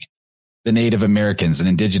about like the Native Americans and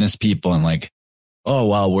indigenous people and like, oh,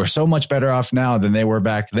 well, we're so much better off now than they were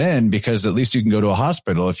back then because at least you can go to a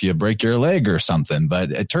hospital if you break your leg or something.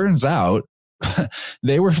 But it turns out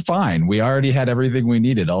they were fine. We already had everything we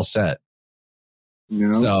needed all set.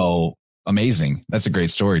 So amazing. That's a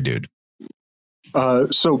great story, dude.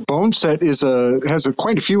 So bone set has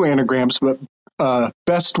quite a few anagrams, but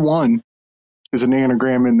best one is an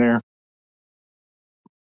anagram in there.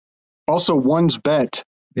 Also, one's bet.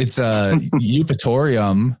 It's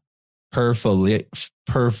Eupatorium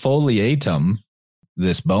perfoliatum.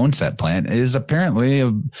 This bone set plant is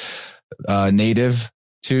apparently native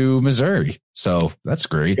to Missouri. So that's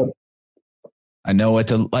great. Yep. I know what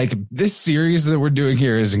to like. This series that we're doing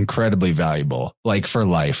here is incredibly valuable, like for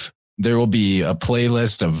life. There will be a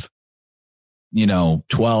playlist of,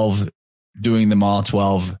 12, doing them all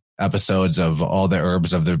 12 episodes of all the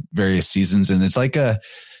herbs of the various seasons. And it's like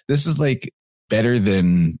this is like better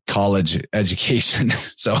than college education.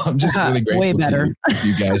 So I'm just really grateful to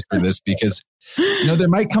you guys for this because, there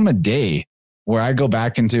might come a day where I go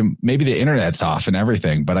back into maybe the internet's off and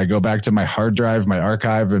everything, but I go back to my hard drive, my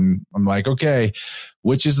archive, and I'm like, okay,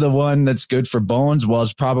 which is the one that's good for bones? Well,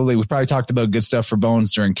 we probably talked about good stuff for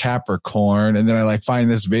bones during Capricorn. And then I like find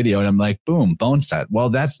this video and I'm like, boom, bone set.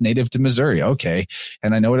 Well, that's native to Missouri. Okay.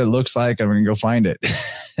 And I know what it looks like. I'm going to go find it.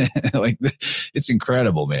 Like it's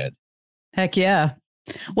incredible, man. Heck yeah.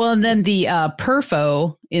 Well, and then the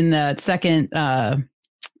perfo in the second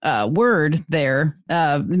word there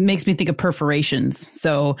makes me think of perforations.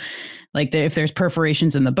 So like if there's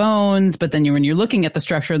perforations in the bones, but then when you're looking at the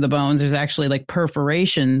structure of the bones, there's actually like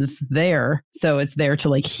perforations there. So it's there to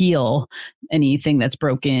like heal anything that's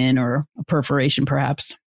broken or a perforation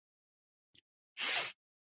perhaps.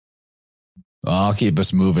 Well, I'll keep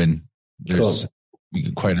us moving. There's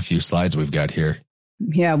quite a few slides we've got here.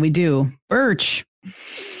 Yeah, we do. Birch.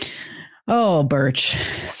 Oh, birch.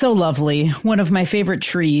 So lovely. One of my favorite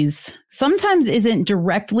trees. Sometimes isn't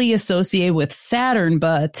directly associated with Saturn,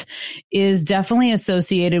 but is definitely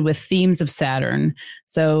associated with themes of Saturn.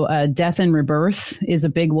 So death and rebirth is a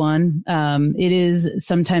big one. It is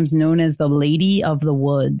sometimes known as the Lady of the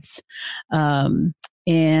Woods.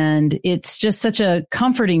 And it's just such a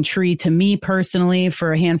comforting tree to me personally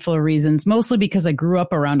for a handful of reasons, mostly because I grew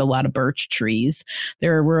up around a lot of birch trees.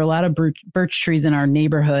 There were a lot of birch trees in our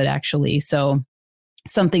neighborhood, actually. So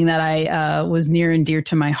something that I was near and dear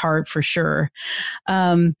to my heart for sure.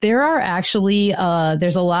 There are actually,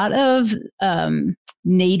 there's a lot of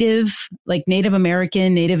Native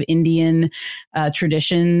American, Native Indian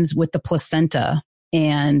traditions with the placenta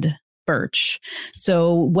and birch.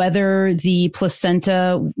 So whether the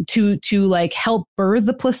placenta to like help birth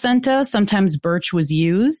the placenta, sometimes birch was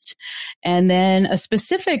used. And then a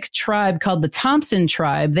specific tribe called the Thompson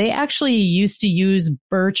tribe, they actually used to use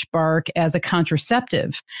birch bark as a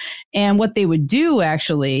contraceptive. And what they would do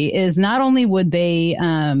actually is not only would they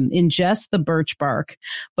ingest the birch bark,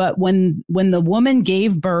 but when the woman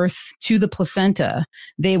gave birth to the placenta,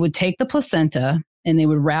 they would take the placenta and they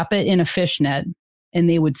would wrap it in a fishnet and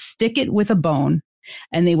they would stick it with a bone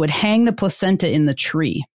and they would hang the placenta in the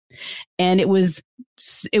tree. And it was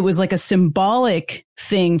like a symbolic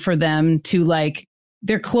thing for them to like,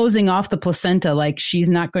 they're closing off the placenta, like she's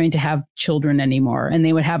not going to have children anymore. And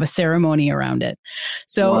they would have a ceremony around it.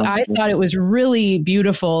 So wow. I thought it was really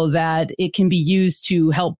beautiful that it can be used to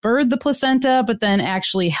help birth the placenta, but then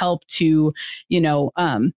actually help to,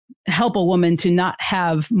 help a woman to not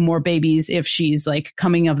have more babies if she's like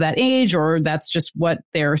coming of that age, or that's just what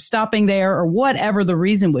they're stopping there, or whatever the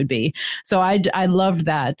reason would be. So I loved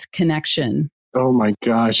that connection. Oh my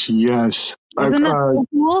gosh. Yes. Isn't that so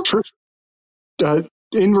cool?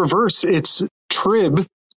 in reverse, it's trib.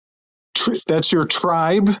 That's your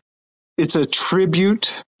tribe. It's a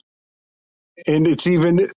tribute. And it's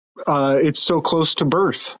even, it's so close to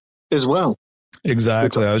birth as well.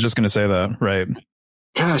 Exactly. I was just going to say that. Right.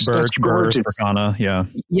 Gosh, Birch, that's gorgeous. Berkana. Yeah.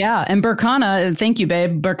 Yeah. And Berkana, thank you,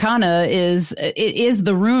 babe. Berkana is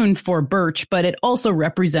the rune for birch, but it also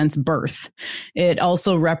represents birth. It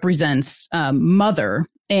also represents mother.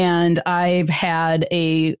 And I had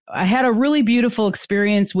a really beautiful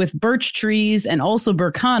experience with birch trees and also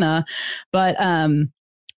Berkana, but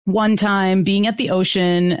one time being at the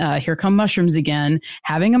ocean, here come mushrooms again,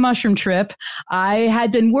 having a mushroom trip. I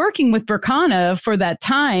had been working with Berkana for that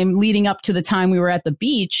time leading up to the time we were at the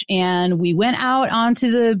beach, and we went out onto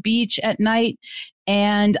the beach at night,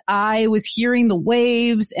 and I was hearing the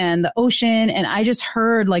waves and the ocean, and I just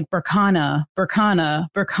heard like Berkana, Berkana,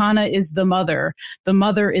 Berkana is the mother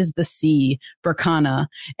is the sea, Berkana.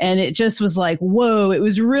 And it just was like, whoa, it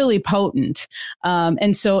was really potent.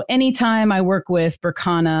 And so anytime I work with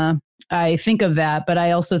Berkana, I think of that, but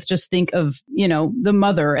I also just think of, the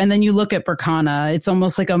mother. And then you look at Berkana, it's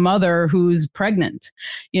almost like a mother who's pregnant.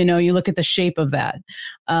 You look at the shape of that.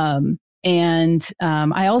 And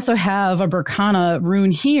I also have a Berkana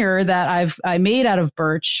rune here that I made out of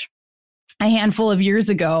birch a handful of years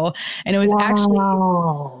ago. And it was actually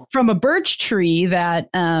from a birch tree that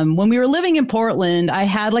when we were living in Portland, I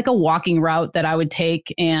had like a walking route that I would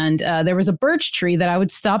take. And there was a birch tree that I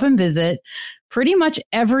would stop and visit pretty much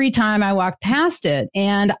every time I walked past it.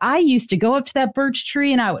 And I used to go up to that birch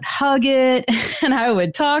tree and I would hug it and I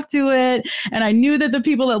would talk to it. And I knew that the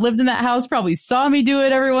people that lived in that house probably saw me do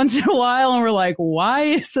it every once in a while and were like, why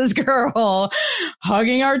is this girl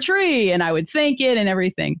hugging our tree? And I would thank it and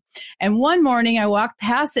everything. And one morning I walked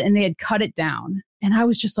past it and they had cut it down. And I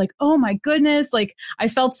was just like, oh my goodness. Like I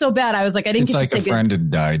felt so bad. I was like, I didn't get to say a friend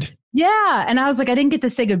had died. Yeah. And I was like, I didn't get to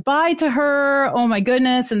say goodbye to her. Oh my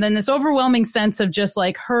goodness. And then this overwhelming sense of just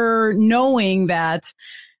like her knowing that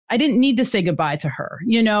I didn't need to say goodbye to her.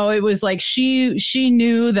 It was like she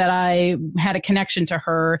knew that I had a connection to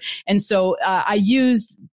her. And so I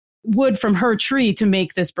used wood from her tree to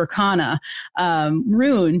make this Berkana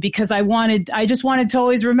rune because I just wanted to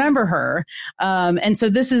always remember her. And so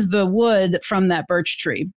this is the wood from that birch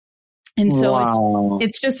tree. And so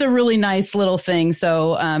it's just a really nice little thing.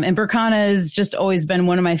 So, and Berkana has just always been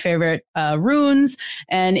one of my favorite runes,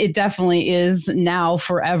 and it definitely is now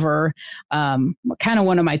forever kind of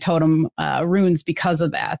one of my totem runes because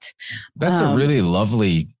of that. That's a really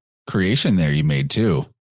lovely creation there you made too.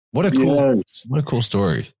 What a cool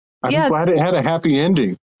story. I'm glad it had a happy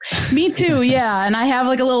ending. Me too. Yeah. And I have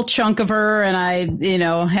like a little chunk of her and I,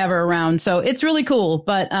 have her around. So it's really cool.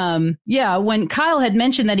 But, when Kyle had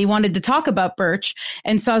mentioned that he wanted to talk about birch.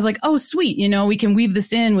 And so I was like, oh, sweet. we can weave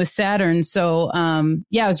this in with Saturn. So, it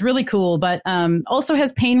was really cool, but, also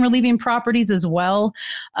has pain relieving properties as well.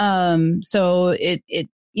 So it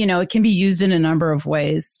can be used in a number of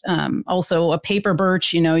ways. Also a paper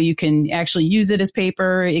birch, you can actually use it as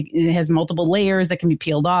paper. It has multiple layers that can be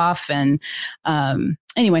peeled off. And,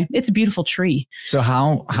 anyway, it's a beautiful tree. So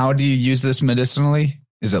how do you use this medicinally?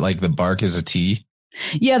 Is it like the bark is a tea?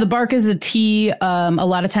 Yeah, the bark is a tea. A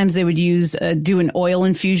lot of times they would do an oil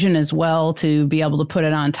infusion as well to be able to put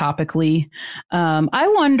it on topically. I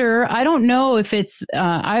wonder, I don't know if it's,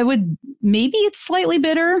 maybe it's slightly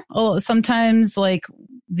bitter. Sometimes like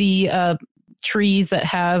the, trees that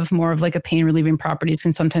have more of like a pain relieving properties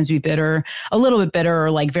can sometimes be bitter, a little bit bitter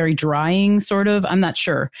or like very drying sort of. I'm not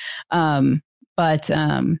sure. But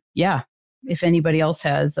if anybody else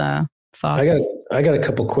has thoughts. I got a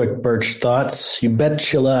couple quick birch thoughts. You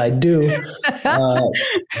betcha I do.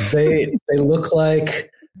 They look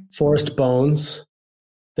like forest bones.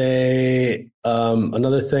 One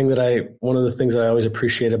of the things that I always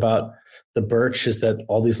appreciate about the birch is that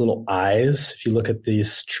all these little eyes, if you look at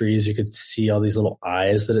these trees, you could see all these little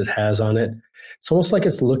eyes that it has on it. It's almost like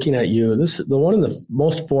it's looking at you. The one in the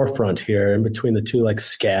most forefront here, in between the two like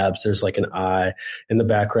scabs, there's like an eye. In the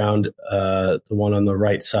background, the one on the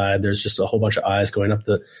right side, there's just a whole bunch of eyes going up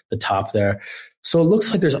the top there. So it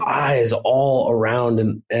looks like there's eyes all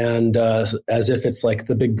around, and as if it's like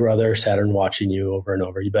the big brother Saturn watching you over and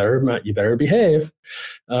over. You better behave.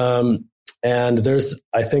 And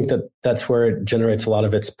I think that's where it generates a lot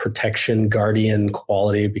of its protection, guardian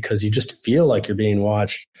quality, because you just feel like you're being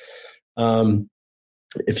watched.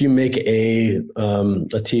 If you make a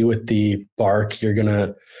tea with the bark, you're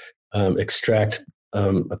going to extract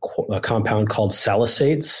a compound called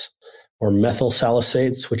salicylates, or methyl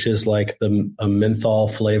salicylates, which is like a menthol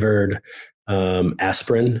flavored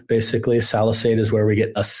aspirin. Basically, salicylate is where we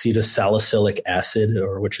get acetylsalicylic acid,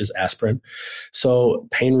 or which is aspirin. So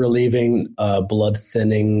pain relieving, blood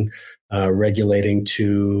thinning, regulating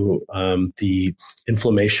to the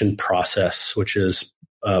inflammation process, which is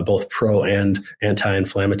both pro and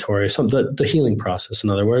anti-inflammatory. The healing process, in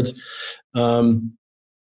other words.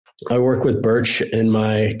 I work with birch in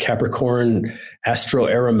my Capricorn Astro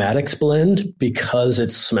Aromatics blend because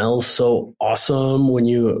it smells so awesome when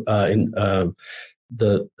you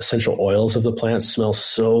the essential oils of the plant smell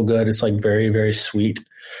so good. It's like very, very sweet.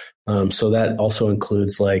 So that also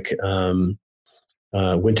includes like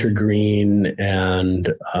wintergreen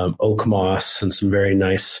and oak moss and some very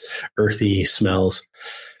nice earthy smells.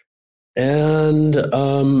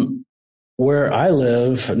 And where I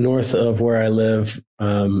live, north of where I live,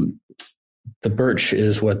 the birch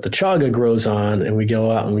is what the chaga grows on, and we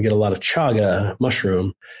go out and we get a lot of chaga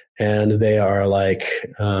mushroom, and they are like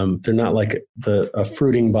they're not like a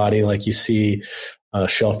fruiting body like you see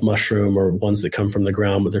shelf mushroom or ones that come from the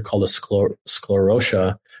ground, but they're called a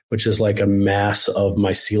sclerotia, which is like a mass of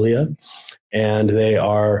mycelia, and they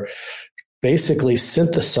are basically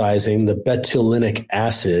synthesizing the betulinic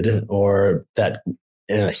acid, or that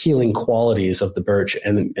healing qualities of the birch,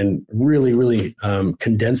 and really, really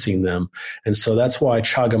condensing them. And so that's why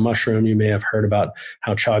chaga mushroom, you may have heard about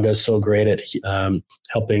how chaga is so great at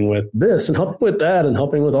helping with this and helping with that and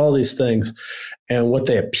helping with all these things. And what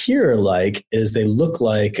they appear like is they look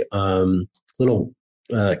like little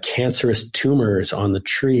cancerous tumors on the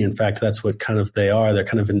tree. In fact, that's what kind of they are. They're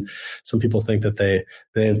kind of some people think that they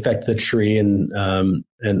infect the tree, and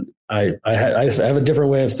I have a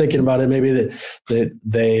different way of thinking about it. Maybe that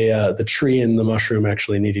the tree and the mushroom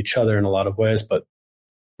actually need each other in a lot of ways, but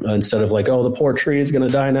instead of like, oh, the poor tree is going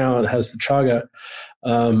to die now, it has the chaga.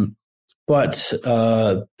 But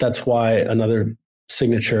that's why another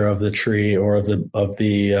signature of the tree or of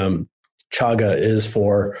the chaga is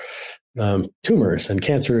for tumors and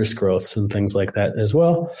cancerous growths and things like that as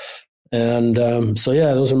well. And so,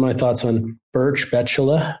 yeah, those are my thoughts on birch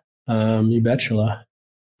betula. You betula.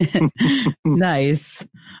 Nice.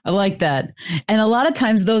 I like that. And a lot of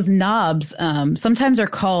times those knobs sometimes are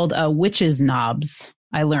called witches' knobs,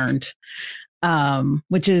 I learned,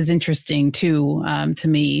 which is interesting too, to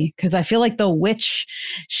me, because I feel like the witch,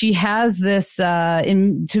 she has this,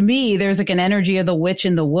 to me, there's like an energy of the witch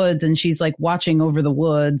in the woods, and she's like watching over the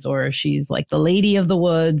woods, or she's like the lady of the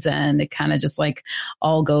woods, and it kind of just like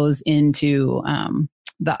all goes into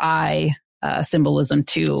the eye symbolism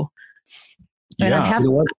too. And Yeah.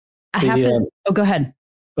 I have to. Oh, go ahead.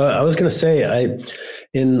 I was going to say, I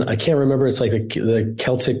can't remember. It's like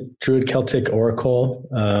the Druid Celtic Oracle.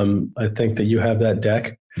 I think that you have that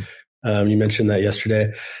deck. You mentioned that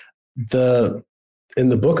yesterday. In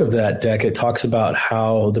the book of that deck, it talks about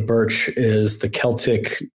how the birch is the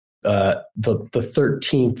Celtic, the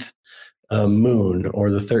 13th moon, or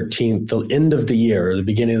the 13th, the end of the year, or the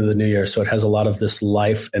beginning of the new year. So it has a lot of this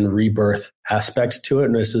life and rebirth aspect to it.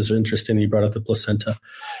 And this is interesting. You brought up the placenta.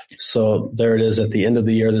 So there it is at the end of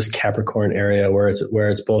the year, this Capricorn area where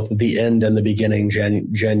it's both the end and the beginning,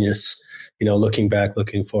 Genius, looking back,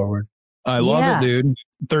 looking forward. I love it, dude.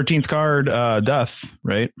 13th card, death,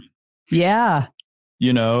 right? Yeah.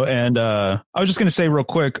 And I was just going to say real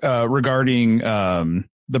quick regarding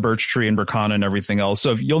the birch tree and Berkana and everything else.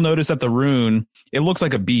 So if you'll notice that the rune, it looks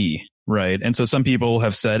like a bee, right? And so some people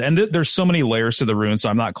have said, and there's so many layers to the rune, so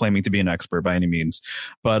I'm not claiming to be an expert by any means,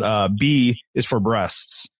 but B is for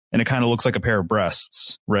breasts, and it kind of looks like a pair of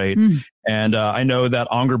breasts, right? And I know that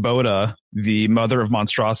Angerboda, the mother of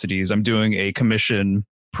monstrosities, I'm doing a commission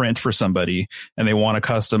print for somebody, and they want a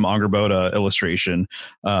custom Angerboda illustration.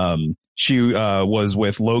 She was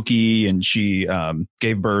with Loki, and she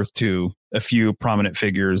gave birth to a few prominent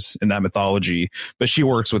figures in that mythology, but she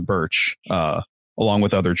works with birch along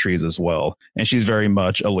with other trees as well. And she's very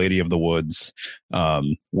much a lady of the woods,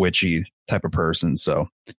 witchy type of person. So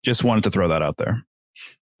just wanted to throw that out there.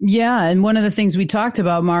 Yeah. And one of the things we talked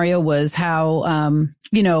about, Mario, was how,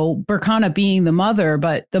 Berkana being the mother,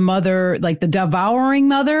 but the mother, like the devouring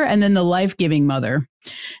mother, and then the life-giving mother.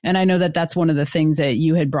 And I know that that's one of the things that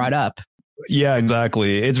you had brought up. Yeah,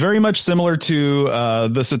 exactly. It's very much similar to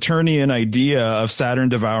the Saturnian idea of Saturn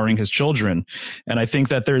devouring his children. And I think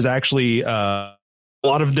that there's actually a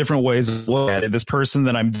lot of different ways to look at it. This person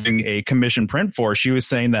that I'm doing a commission print for, she was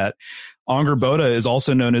saying that Angerboda is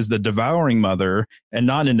also known as the devouring mother, and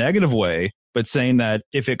not in a negative way, but saying that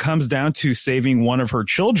if it comes down to saving one of her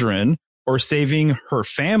children, or saving her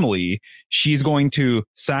family, she's going to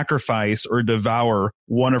sacrifice or devour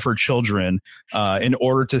one of her children in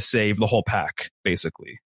order to save the whole pack,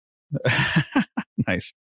 basically.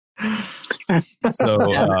 Nice. So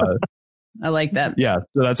I like that. Yeah,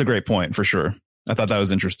 so that's a great point for sure. I thought that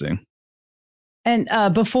was interesting. And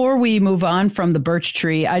before we move on from the birch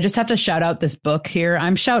tree, I just have to shout out this book here.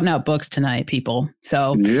 I'm shouting out books tonight, people.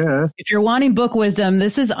 So Yeah. if you're wanting book wisdom,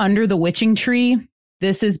 this is Under the Witching Tree.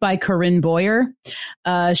 This is by Corinne Boyer.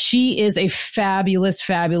 She is a fabulous,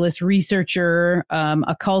 fabulous researcher,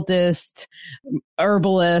 occultist,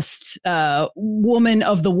 herbalist, woman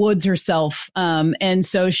of the woods herself. And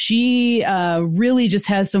so she really just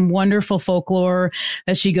has some wonderful folklore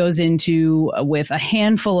that she goes into with a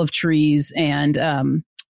handful of trees. And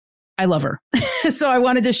I love her. So I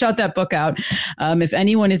wanted to shout that book out. If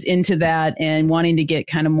anyone is into that and wanting to get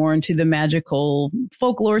kind of more into the magical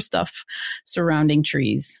folklore stuff surrounding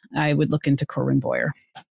trees, I would look into Corinne Boyer.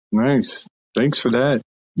 Nice. Thanks for that.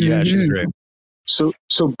 Yeah, she's great. So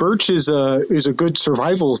birch is a good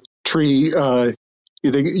survival tree.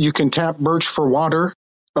 You can tap birch for water,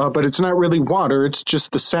 but it's not really water. It's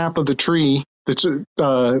just the sap of the tree that's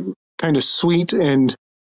kind of sweet and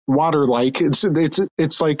water-like. It's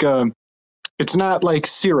like it's not like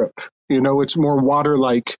syrup. It's more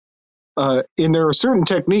water-like. And there are certain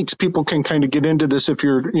techniques people can kind of get into this if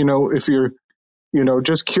you're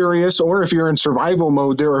just curious, or if you're in survival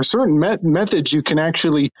mode. There are certain methods you can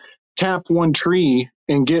actually tap one tree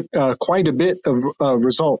and get quite a bit of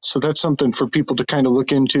results. So that's something for people to kind of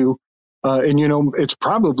look into. And it's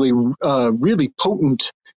probably a really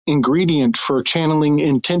potent ingredient for channeling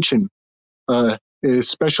intention,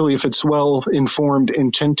 especially if it's well-informed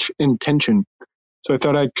intention. So I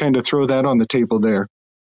thought I'd kind of throw that on the table there.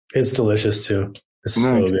 It's delicious too. It's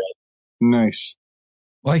Nice. so good. Nice.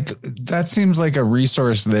 Like, that seems like a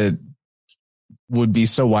resource that would be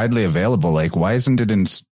so widely available. Like, why isn't it in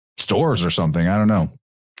stores or something? I don't know.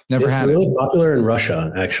 Never It's had really it. popular in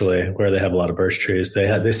Russia, actually, where they have a lot of birch trees.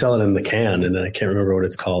 They sell it in the can, and I can't remember what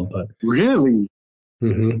it's called, but Really?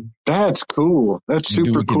 That's cool. That's Maybe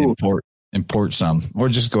super we can cool. import some, or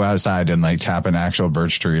just go outside and like tap an actual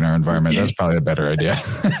birch tree in our environment. That's probably a better idea.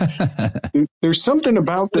 There's something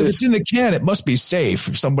about If this. it's in the can, it must be safe.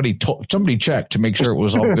 If somebody checked to make sure it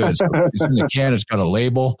was all good. So if it's in the can, it's got a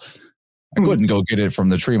label. I couldn't go get it from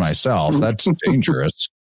the tree myself. That's dangerous.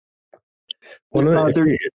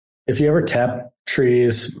 If you ever tap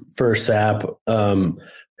trees for sap,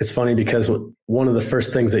 it's funny because one of the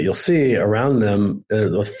first things that you'll see around them,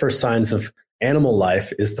 the first signs of animal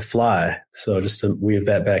life, is the fly. So just to weave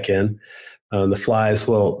that back in, the flies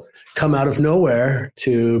will come out of nowhere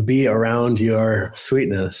to be around your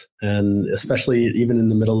sweetness, and especially even in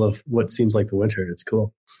the middle of what seems like the winter. It's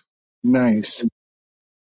cool. Nice.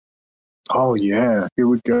 Oh, yeah. Here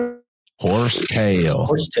we go. Horsetail.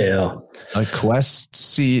 Horsetail.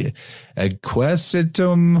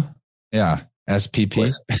 Equesitum. Yeah.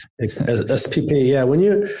 SPP. SPP. Yeah. When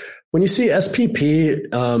you see SPP,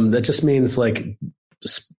 that just means like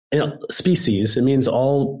species. It means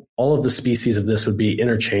all of the species of this would be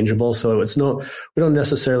interchangeable. So we don't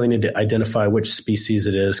necessarily need to identify which species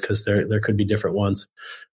it is, because there could be different ones.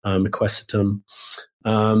 Equesitum.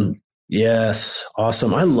 Yes.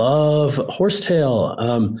 Awesome. I love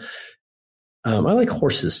horsetail. I like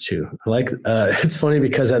horses too. It's funny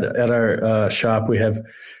because at our shop, we have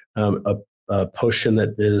a potion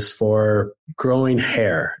that is for growing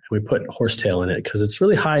hair. We put horsetail in it because it's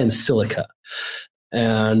really high in silica.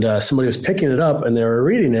 And somebody was picking it up and they were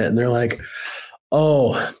reading it and they're like,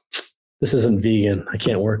 "Oh, this isn't vegan. I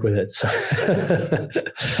can't work with it." So,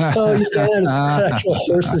 oh, you can. It's an actual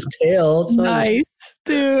horse's tail. It's Nice,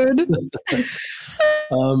 dude.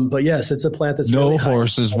 But yes, it's a plant that's No really high.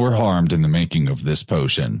 horses were harmed in the making of this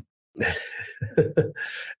potion.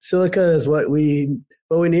 Silica is what we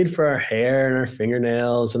need for our hair and our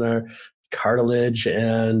fingernails and our cartilage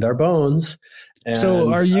and our bones. And,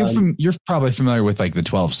 So are you you're probably familiar with like the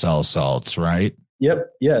 12 cell salts, right? Yep.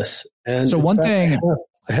 Yes. And So one thing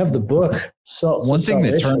I have the book. One thing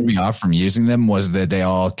that turned me off from using them was that they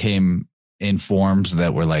all came in forms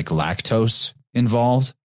that were like lactose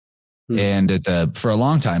involved. And for a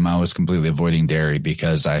long time, I was completely avoiding dairy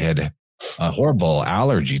because I had a horrible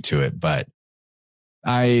allergy to it. But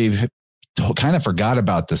I kind of forgot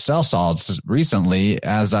about the cell salts recently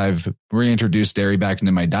as I've reintroduced dairy back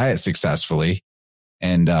into my diet successfully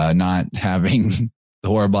and not having the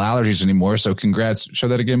horrible allergies anymore. So congrats. Show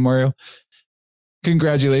that again, Mario.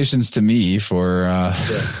 Congratulations to me for,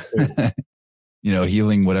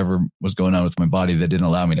 healing whatever was going on with my body that didn't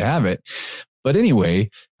allow me to have it. But anyway,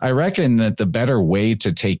 I reckon that the better way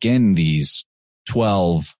to take in these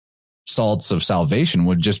 12 salts of salvation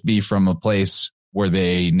would just be from a place where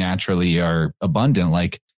they naturally are abundant.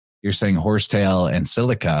 Like you're saying, horsetail and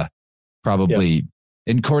silica, probably,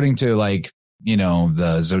 according to like, you know,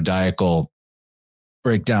 the zodiacal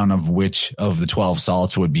breakdown of which of the 12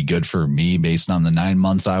 salts would be good for me based on the 9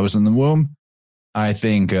 months I was in the womb. I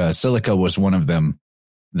think silica was one of them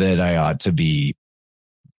that I ought to be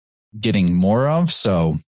getting more of.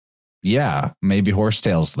 So yeah, maybe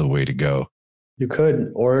horsetail's the way to go. You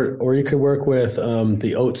could, or you could work with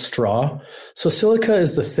the oat straw. So silica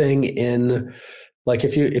is the thing in, like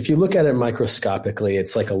if you look at it microscopically,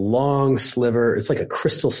 it's like a long sliver. It's like a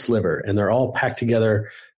crystal sliver, and they're all packed together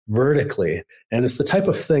vertically. And it's the type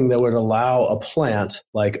of thing that would allow a plant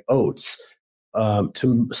like oats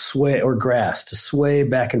to sway, or grass to sway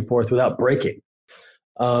back and forth without breaking.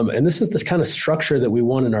 And this is the kind of structure that we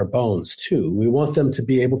want in our bones too. We want them to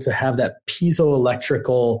be able to have that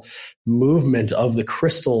piezoelectrical movement of the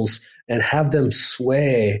crystals and have them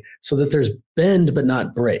sway so that there's bend but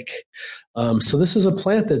not break. So this is a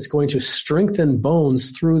plant that's going to strengthen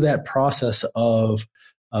bones through that process of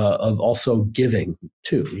also giving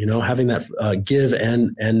too, you know, having that give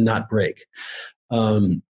and not break.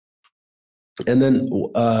 And then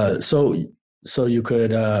so you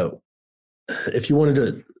could, if you wanted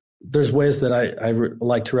to, there's ways that I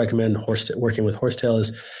like to recommend working with horsetail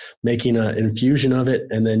is making an infusion of it,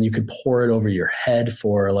 and then you could pour it over your head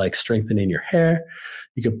for like strengthening your hair.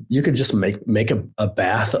 You could just make a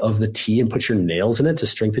bath of the tea and put your nails in it to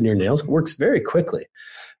strengthen your nails. It works very quickly.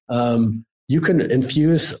 You can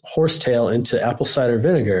infuse horsetail into apple cider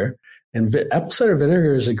vinegar, and apple cider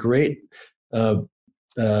vinegar is a great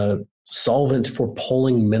solvent for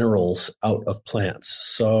pulling minerals out of plants.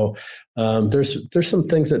 So there's some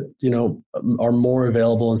things that, you know, are more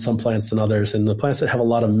available in some plants than others, and the plants that have a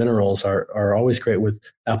lot of minerals are always great with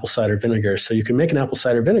apple cider vinegar. So you can make an apple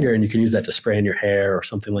cider vinegar and you can use that to spray in your hair or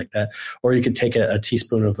something like that, or you could take a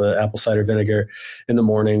teaspoon of apple cider vinegar in the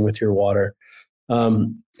morning with your water.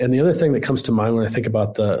 And the other thing that comes to mind when I think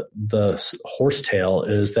about the horsetail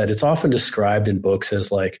is that it's often described in books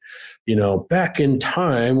as like, you know, back in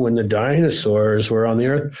time when the dinosaurs were on the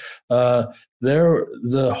earth,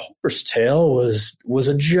 the horsetail was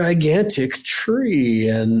a gigantic tree,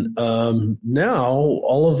 and now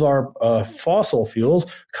all of our fossil fuels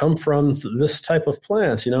come from this type of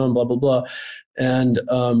plant, you know, and blah blah blah. And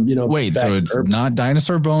you know, wait, so it's not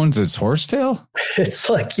dinosaur bones, it's horsetail? It's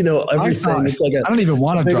like, you know, everything. It's like I don't even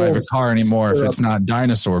want to drive a car anymore if it's not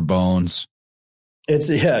dinosaur bones.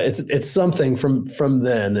 It's something from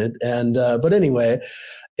then. But anyway,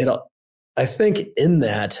 I think in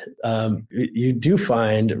that you do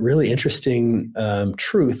find really interesting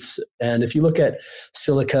truths. And if you look at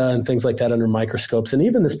silica and things like that under microscopes, and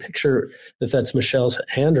even this picture that's Michelle's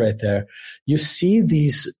hand right there, you see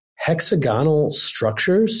these hexagonal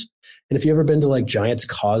structures. And if you've ever been to like Giant's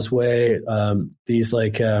Causeway, these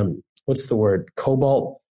like, what's the word?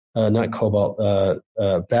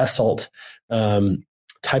 Basalt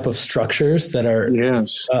type of structures that are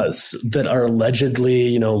that are allegedly,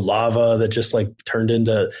 you know, lava that just like turned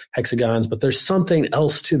into hexagons, but there's something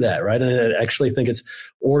else to that, right? And I actually think it's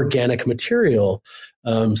organic material.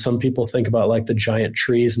 Some people think about like the giant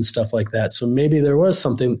trees and stuff like that. So maybe there was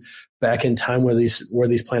something back in time where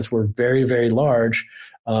these plants were very, very large.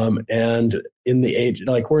 And in the age,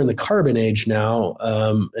 like we're in the carbon age now,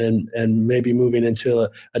 and maybe moving into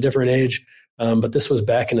a different age. But this was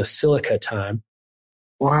back in a silica time.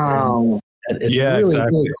 Wow. And it's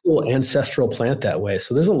really cool ancestral plant that way.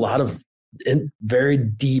 So there's a lot of very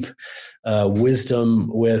deep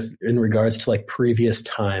wisdom in regards to like previous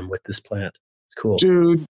time with this plant. It's cool.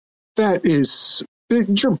 Dude,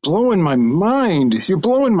 you're blowing my mind. You're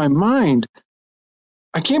blowing my mind.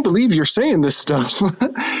 I can't believe you're saying this stuff.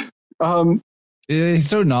 He's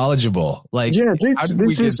so knowledgeable. Like, how did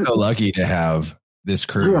we get so lucky to have this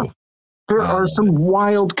crew? Yeah. There are some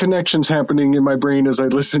wild connections happening in my brain as I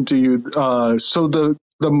listen to you. So the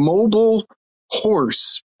mobile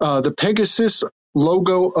horse, the Pegasus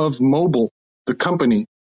logo of Mobile, the company,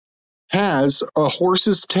 has a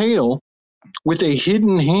horse's tail with a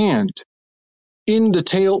hidden hand in the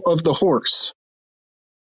tail of the horse.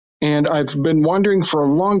 And I've been wondering for a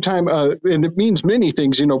long time, and it means many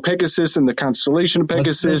things, you know, Pegasus and the constellation of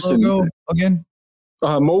Pegasus. What's the logo again?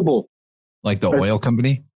 Mobile. Like the oil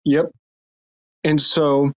company? Yep. And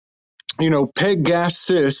so, you know,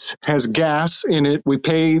 Pegasus has gas in it. We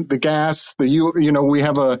pay the gas. We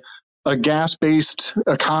have a gas-based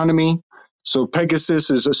economy. So Pegasus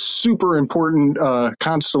is a super important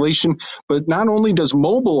constellation. But not only does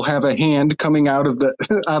Mobile have a hand coming out of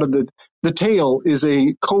the tail, is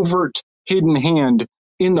a covert hidden hand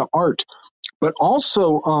in the art, but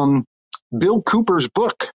also Bill Cooper's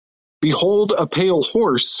book, Behold a Pale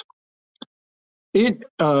Horse.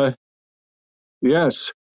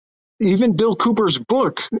 Yes, even Bill Cooper's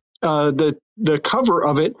book, the cover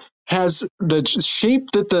of it has the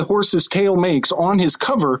shape that the horse's tail makes on his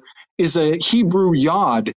cover is a Hebrew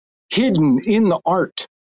yod hidden in the art.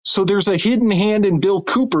 So there's a hidden hand in Bill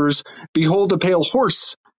Cooper's Behold a Pale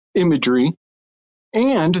Horse imagery,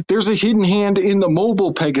 and there's a hidden hand in the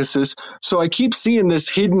Mobile Pegasus. So I keep seeing this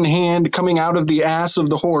hidden hand coming out of the ass of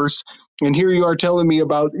the horse, and here you are telling me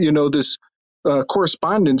about, this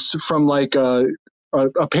correspondence from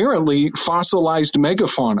apparently fossilized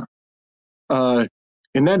megafauna.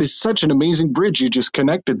 And that is such an amazing bridge you just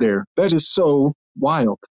connected there. That is so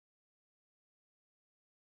wild.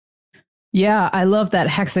 Yeah, I love that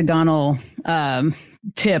hexagonal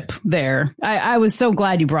tip there. I was so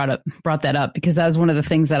glad you brought that up, because that was one of the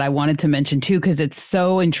things that I wanted to mention too, because it's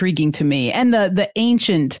so intriguing to me. And the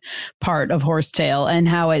ancient part of horsetail and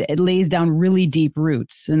how it lays down really deep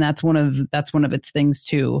roots, and that's one of its things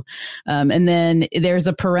too. And then there's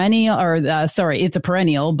a perennial, it's a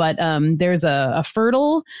perennial, but there's a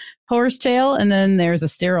fertile horsetail, and then there's a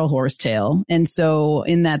sterile horsetail. And so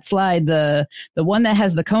in that slide, the one that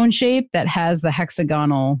has the cone shape, that has the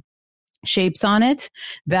hexagonal shapes on it,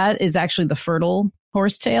 that is actually the fertile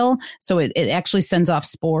horsetail. So it actually sends off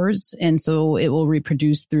spores, and so it will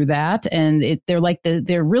reproduce through that. And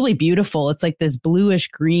they're really beautiful. It's like this bluish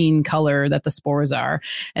green color that the spores are.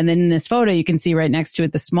 And then in this photo, you can see right next to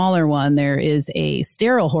it, the smaller one, there is a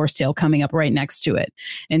sterile horsetail coming up right next to it.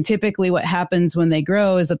 And typically what happens when they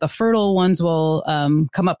grow is that the fertile ones will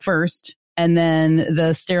come up first, and then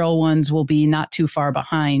the sterile ones will be not too far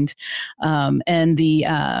behind. So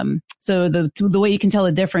the way you can tell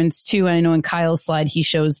the difference too, and I know in Kyle's slide he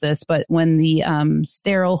shows this, but when the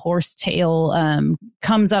sterile horsetail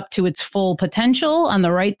comes up to its full potential on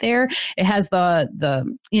the right there, it has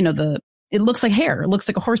it looks like hair. It looks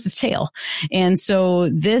like a horse's tail. And so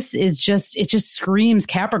this is it just screams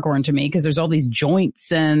Capricorn to me, because there's all these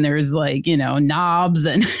joints and there's knobs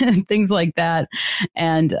and things like that.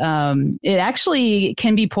 And it actually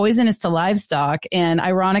can be poisonous to livestock, and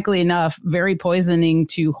ironically enough, very poisoning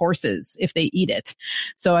to horses if they eat it.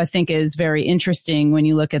 So I think is very interesting when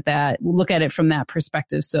you look at it from that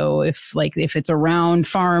perspective. So if it's around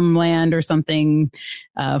farmland or something,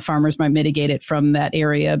 farmers might mitigate it from that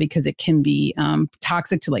area, because it can be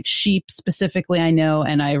toxic to sheep specifically, I know.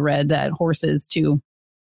 And I read that horses too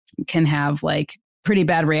can have pretty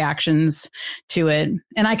bad reactions to it.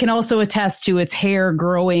 And I can also attest to its hair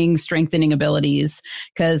growing, strengthening abilities,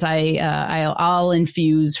 because I'll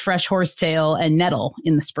infuse fresh horsetail and nettle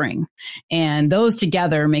in the spring. And those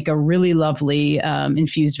together make a really lovely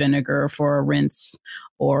infused vinegar for a rinse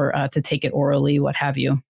or to take it orally, what have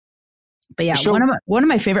you. But yeah, one of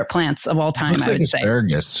my favorite plants of all time, I would say.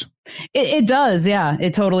 Asparagus. It does, yeah,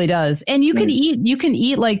 it totally does. And you can eat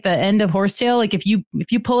the end of horsetail, if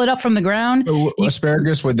you pull it up from the ground.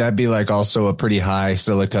 Asparagus, would that be also a pretty high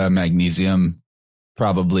silica magnesium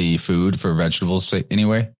probably food for vegetables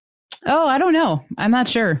anyway? Oh, I don't know. I'm not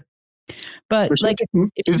sure. But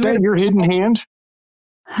is that your hidden hand?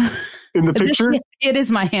 In the picture? It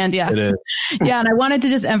is my hand, yeah. It is. Yeah, and I wanted to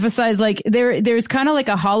just emphasize there's kind of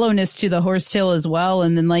a hollowness to the horsetail as well.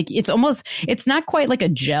 And then it's not quite like a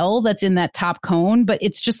gel that's in that top cone, but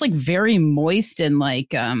it's just very moist and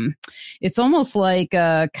it's almost kind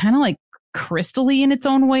of crystally in its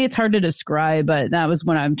own way. It's hard to describe, but that was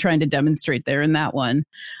what I'm trying to demonstrate there in that one.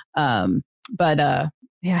 I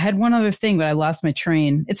had one other thing, but I lost my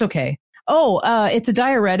train. It's okay. It's a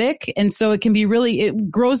diuretic. And so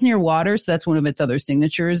it grows near water. So that's one of its other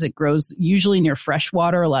signatures. It grows usually near fresh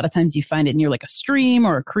water. A lot of times you find it near a stream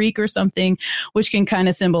or a creek or something, which can kind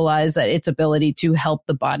of symbolize that its ability to help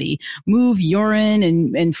the body move urine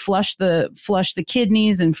and flush the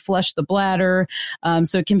kidneys and flush the bladder.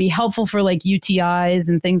 So it can be helpful for UTIs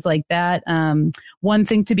and things like that. One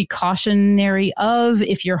thing to be cautionary of,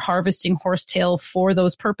 if you're harvesting horsetail for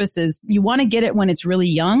those purposes, you want to get it when it's really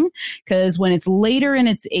young, because when it's later in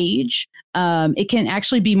its age, it can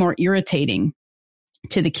actually be more irritating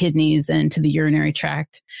to the kidneys and to the urinary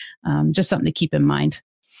tract. Just something to keep in mind.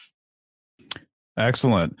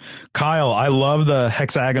 Excellent. Kyle, I love the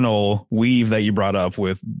hexagonal weave that you brought up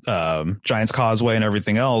with Giant's Causeway and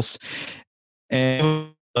everything else.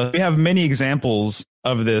 And we have many examples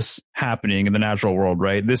of this happening in the natural world,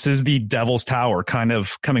 right? This is the Devil's Tower, kind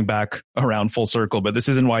of coming back around full circle, but this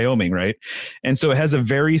is in Wyoming, right? And so it has a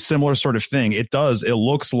very similar sort of thing. It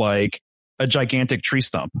looks like a gigantic tree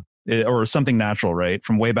stump or something natural, right?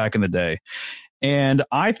 From way back in the day. And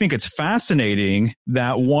I think it's fascinating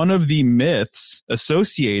that one of the myths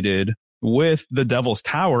associated with the Devil's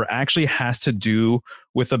Tower actually has to do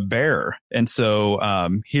with a bear. And so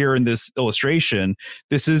here in this illustration,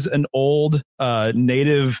 this is an old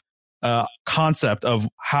native concept of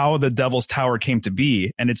how the Devil's Tower came to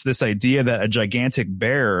be. And it's this idea that a gigantic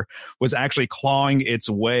bear was actually clawing its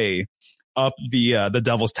way up the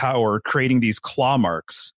Devil's Tower, creating these claw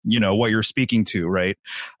marks, what you're speaking to, right?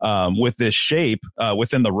 With this shape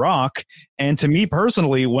within the rock. And to me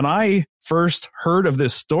personally, when I first heard of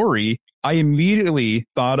this story, I immediately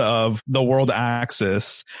thought of the world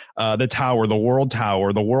axis, the tower, the world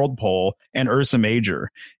tower, the world pole, and Ursa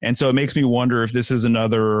Major. And so it makes me wonder if this is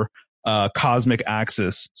another cosmic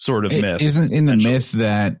axis sort of myth. Isn't in the myth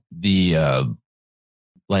that the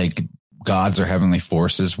gods or heavenly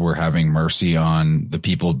forces were having mercy on the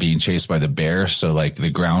people being chased by the bear? So like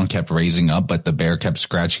the ground kept raising up, but the bear kept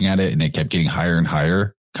scratching at it and it kept getting higher and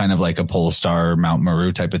higher, kind of like a pole star, Mount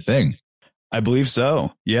Meru type of thing. I believe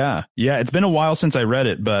so. Yeah. It's been a while since I read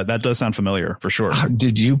it, but that does sound familiar for sure.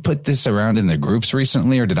 Did you put this around in the groups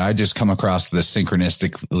recently, or did I just come across this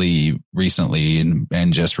synchronistically recently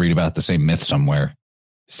and just read about the same myth somewhere?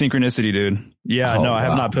 Synchronicity, dude. Yeah, no, I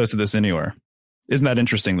have not posted this anywhere. Isn't that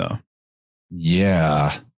interesting though?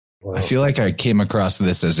 Yeah. Wow. I feel like I came across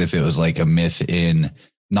this as if it was like a myth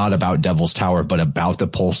not about Devil's Tower, but about the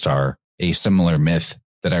pole star, a similar myth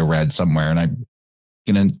that I read somewhere. And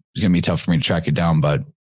it's gonna be tough for me to track it down, but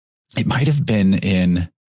it might have been in,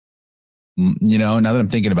 now that I'm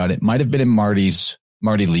thinking about it, might have been in Marty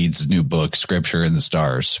Leeds' new book, Scripture and the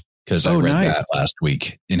Stars, because I read that last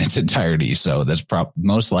week in its entirety. So that's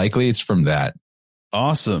most likely it's from that.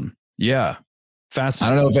 Awesome. Yeah.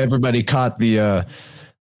 Fascinating. I don't know if everybody caught the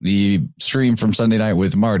stream from Sunday night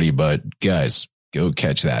with Marty, but guys, go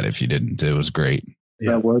catch that if you didn't. It was great.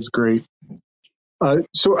 Yeah, it was great.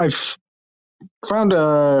 So I've found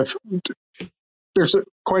there's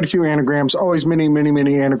quite a few anagrams, always many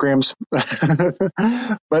anagrams.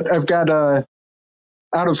 But I've got out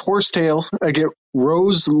of horsetail, I get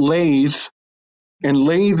rose lathe, and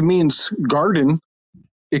lathe means garden.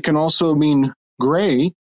 It can also mean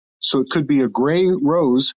gray. So it could be a gray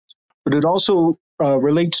rose, but it also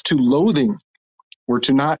relates to loathing or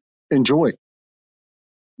to not enjoy.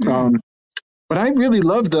 But I really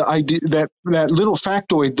love the idea that little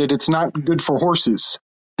factoid that it's not good for horses,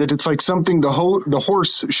 that it's like something the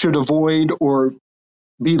horse should avoid or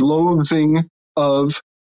be loathing of.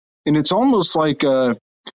 And it's almost like I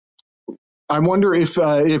wonder if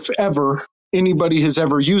ever anybody has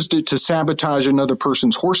ever used it to sabotage another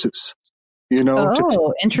person's horses.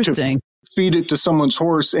 Interesting. To feed it to someone's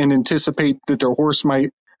horse and anticipate that their horse might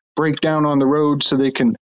break down on the road so they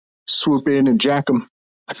can swoop in and jack them.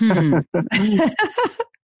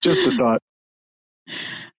 Just a thought.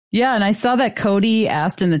 Yeah, and I saw that Cody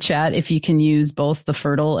asked in the chat if you can use both the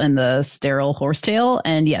fertile and the sterile horsetail,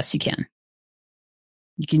 and yes, you can.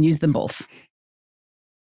 You can use them both.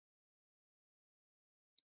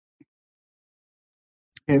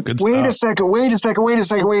 Wait a second.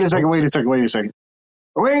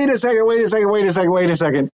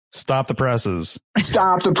 Stop the presses.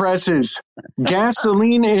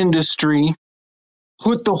 Gasoline industry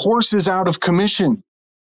put the horses out of commission.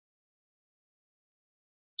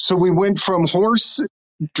 So we went from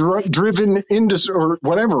horse-driven industry or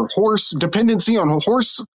whatever, horse dependency on a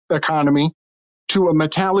horse economy to a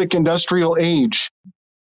metallic industrial age.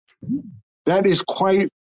 That is quite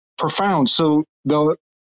profound. So the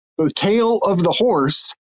tail of the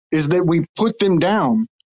horse is that we put them down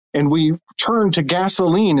and we turn to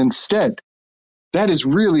gasoline instead. That is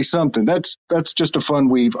really something. That's just a fun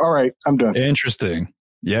weave. All right, I'm done. Interesting.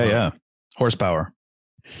 Yeah. Horsepower.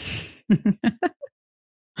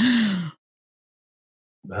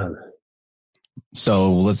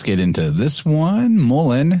 So let's get into this one.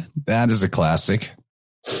 Mullen, that is a classic.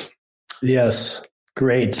 Yes.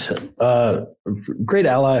 Great. Great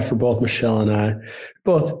ally for both Michelle and I.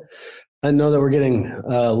 I know that we're getting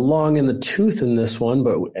long in the tooth in this one,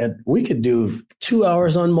 but we could do 2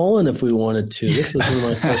 hours on Mullen if we wanted to. This was one of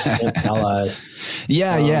my first allies.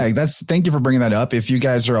 Yeah. Thank you for bringing that up. If you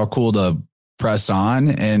guys are all cool to press on,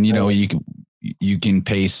 and you can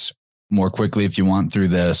pace more quickly if you want through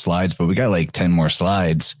the slides, but we got like 10 more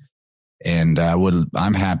slides, and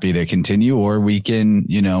I'm happy to continue, or we can,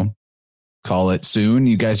 call it soon.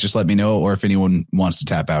 You guys just let me know, or if anyone wants to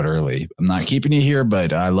tap out early. I'm not keeping you here,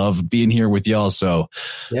 but I love being here with y'all, so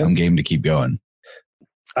I'm game to keep going.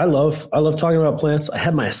 I love talking about plants. I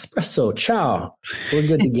had my espresso. Ciao. We're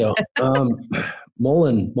good to go.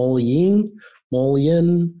 Mullein.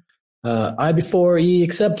 I before E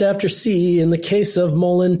except after C. In the case of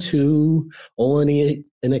mullein 2, only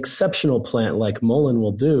an exceptional plant like mullein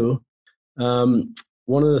will do.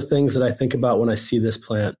 One of the things that I think about when I see this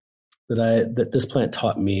plant that this plant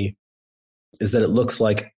taught me is that it looks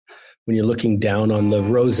like when you're looking down on the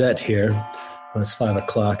rosette here. It's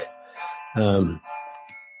 5:00.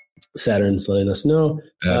 Saturn's letting us know.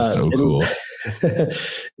 That's so cool.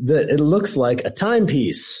 That it looks like a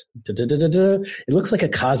timepiece. It looks like a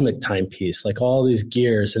cosmic timepiece, like all these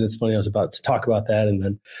gears. And it's funny, I was about to talk about that,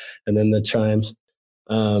 and then the chimes.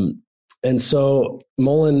 And so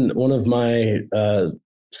mullein, one of my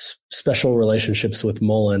special relationships with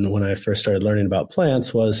mullein when I first started learning about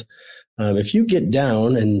plants was, if you get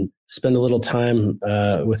down and spend a little time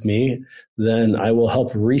with me, then I will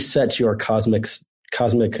help reset your cosmic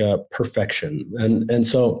perfection. And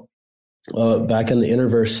so back in the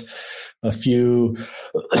Interverse a few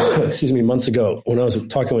months ago, when I was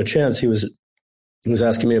talking with Chance, he was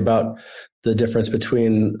asking me about the difference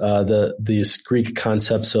between these Greek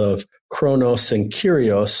concepts of chronos and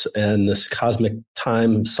kyrios and this cosmic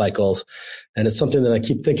time cycles. And it's something that I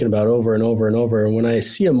keep thinking about over and over and over. And when I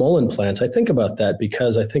see a mullein plant, I think about that,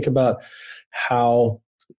 because I think about how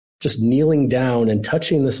just kneeling down and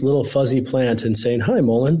touching this little fuzzy plant and saying, "Hi,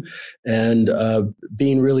 mullein," and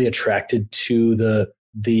being really attracted to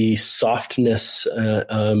the softness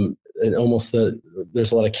and almost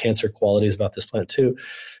there's a lot of Cancer qualities about this plant too,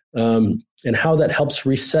 and how that helps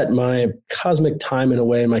reset my cosmic time in a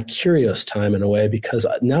way and my curious time in a way, because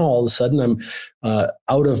now all of a sudden I'm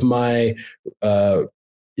out of my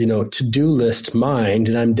to-do list mind,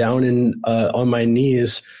 and I'm down on my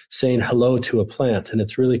knees saying hello to a plant, and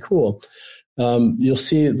it's really cool. You'll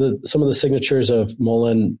see some of the signatures of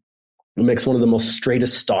mullein. It makes one of the most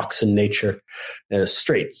straightest stalks in nature. And it's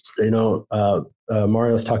straight.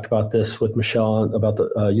 Mario's talked about this with Michelle about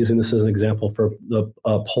using this as an example for the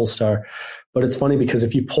Polestar. But it's funny because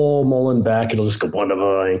if you pull mullein back, it'll just go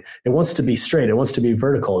boing. It wants to be straight. It wants to be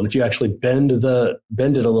vertical. And if you actually bend it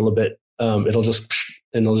a little bit, it'll just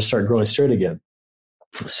start growing straight again.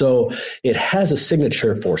 So it has a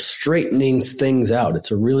signature for straightening things out.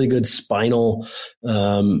 It's a really good spinal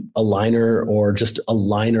aligner, or just a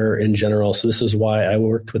liner in general. So this is why I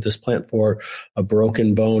worked with this plant for a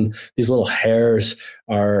broken bone. These little hairs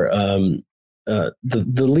are the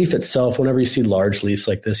leaf itself. Whenever you see large leaves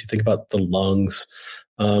like this, you think about the lungs.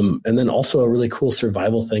 And then also a really cool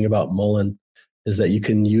survival thing about mullein is that you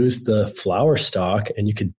can use the flower stalk and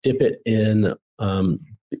you can dip it in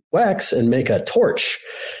wax and make a torch.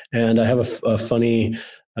 And I have a funny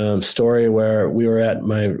story where we were at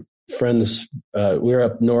my friend's, we were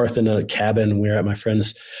up north in a cabin. We were at my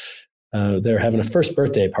friend's, they're having a first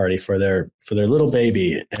birthday party for their little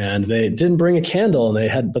baby, and they didn't bring a candle,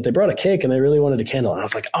 but they brought a cake and they really wanted a candle. And I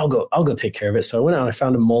was like, I'll go take care of it. So I went out and I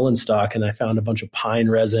found a mullein stalk, and I found a bunch of pine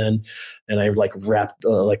resin, and I wrapped,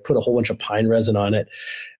 put a whole bunch of pine resin on it.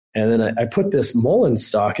 And then I put this mullein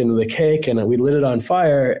stalk into the cake, and we lit it on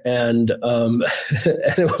fire. And and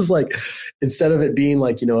it was like, instead of it being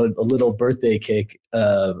like, a little birthday cake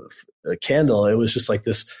candle, it was just like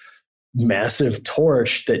this massive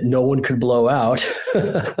torch that no one could blow out,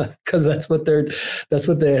 because that's what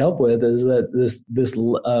they help with, is that this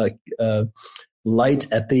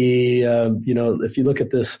light at the if you look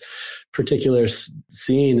at this particular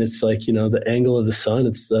scene, it's like the angle of the sun,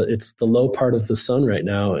 it's the low part of the sun right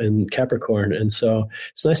now in Capricorn, and so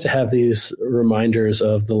it's nice to have these reminders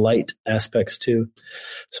of the light aspects too.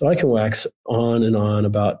 So I can wax on and on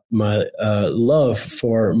about my love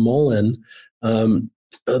for mullein.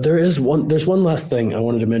 There's one last thing I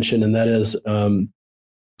wanted to mention, and that is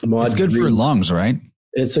it's good for lungs, right?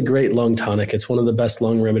 It's a great lung tonic. It's one of the best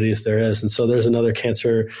lung remedies there is. And so there's another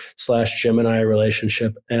Cancer/Gemini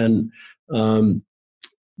relationship. And one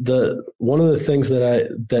of the things that I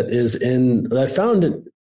found, and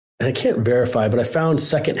I can't verify, but I found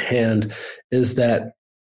secondhand, is that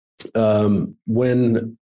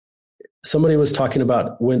when somebody was talking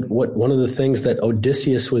about one of the things that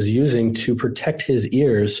Odysseus was using to protect his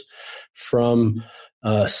ears from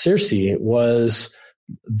Circe was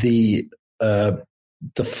the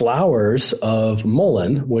flowers of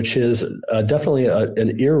mullein, which is definitely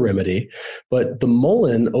an ear remedy. But the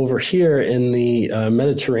mullein over here in the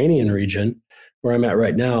Mediterranean region, where I'm at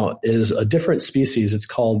right now, is a different species. It's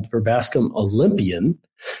called Verbascum olympian.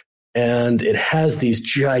 and it has these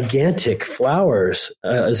gigantic flowers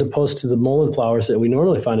as opposed to the mullein flowers that we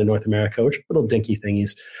normally find in North America, which are little dinky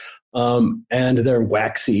thingies. And they're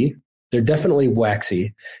waxy. They're definitely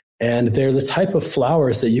waxy. And they're the type of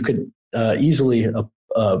flowers that you could easily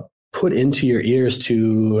put into your ears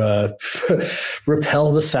to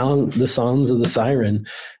repel the songs of the siren.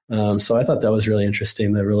 So I thought that was really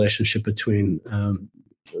interesting, the relationship between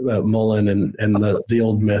mullein and the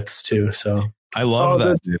old myths too. So I love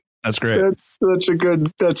that, dude. That's great.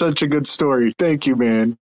 That's such a good story. Thank you,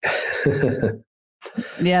 man.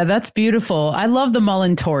 Yeah, that's beautiful. I love the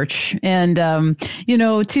mullein torch. And,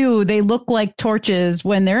 too, they look like torches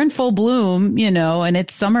when they're in full bloom, and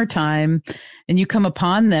it's summertime and you come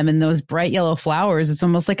upon them in those bright yellow flowers. It's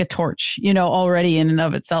almost like a torch, already in and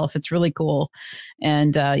of itself. It's really cool.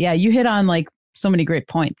 And, you hit on like so many great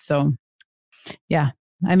points. So, yeah.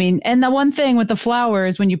 I mean, and the one thing with the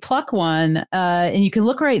flowers, when you pluck one and you can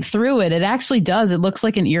look right through it, it actually does. It looks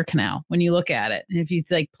like an ear canal when you look at it. And if you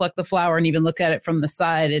like pluck the flower and even look at it from the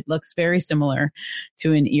side, it looks very similar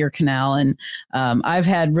to an ear canal. And I've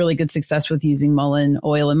had really good success with using mullein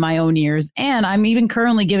oil in my own ears. And I'm even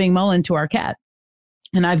currently giving mullein to our cat.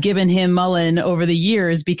 And I've given him mullein over the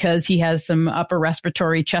years because he has some upper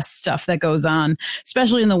respiratory chest stuff that goes on,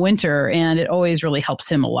 especially in the winter. And it always really helps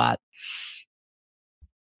him a lot.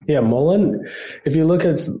 Yeah, mullein. If you look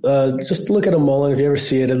at just look at a mullein, if you ever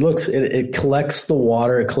see it, it collects the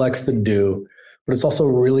water, it collects the dew, but it's also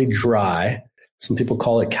really dry. Some people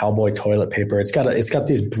call it cowboy toilet paper. It's got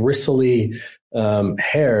these bristly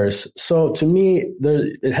hairs. So to me,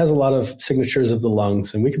 it has a lot of signatures of the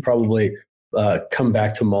lungs, and we could probably come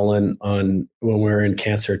back to mullein on when we're in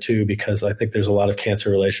cancer too, because I think there's a lot of cancer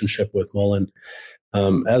relationship with mullein.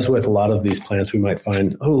 As with a lot of these plants, we might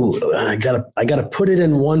find, I gotta put it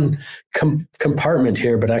in one compartment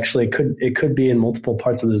here, but actually it could be in multiple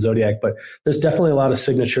parts of the zodiac. But there's definitely a lot of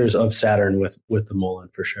signatures of Saturn with the mullein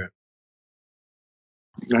for sure.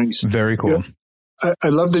 Nice, very cool. Yeah. I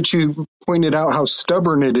love that you pointed out how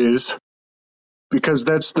stubborn it is, because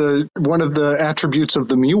that's one of the attributes of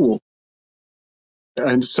the mule.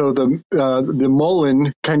 And so the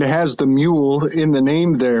mullein kind of has the mule in the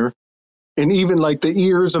name there. And even like the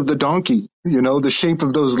ears of the donkey, the shape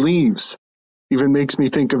of those leaves even makes me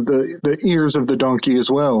think of the ears of the donkey as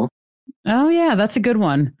well. Oh, yeah, that's a good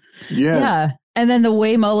one. Yeah. And then the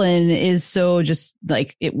way mullein is so just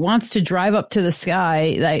like it wants to drive up to the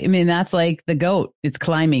sky. That's like the goat. It's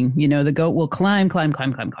climbing. The goat will climb.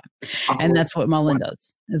 And that's what mullein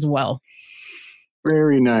does as well.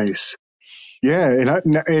 Very nice. Yeah.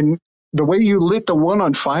 And the way you lit the one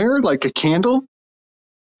on fire like a candle,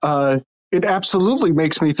 it absolutely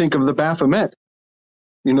makes me think of the Baphomet.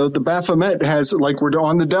 The Baphomet has, like, we're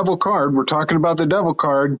on the devil card. We're talking about the devil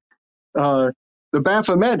card. The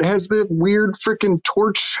Baphomet has the weird freaking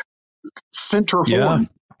torch center horn,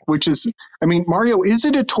 which is, Mario, is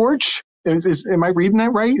it a torch? Am I reading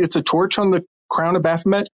that right? It's a torch on the crown of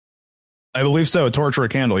Baphomet? I believe so. A torch or a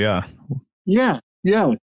candle. Yeah. Yeah.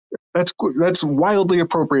 That's wildly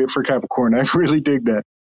appropriate for Capricorn. I really dig that.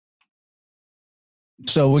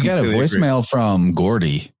 So we got a voicemail from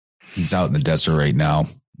Gordy. He's out in the desert right now.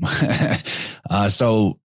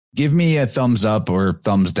 So give me a thumbs up or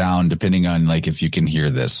thumbs down, depending on like if you can hear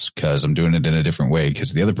this, because I'm doing it in a different way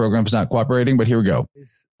because the other program's not cooperating. But here we go.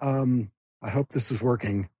 I hope this is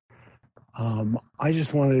working. I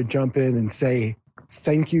just wanted to jump in and say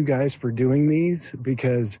thank you guys for doing these,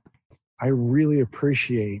 because I really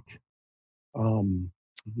appreciate,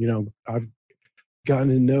 I've gotten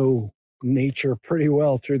to know nature pretty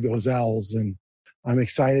well through those owls, and I'm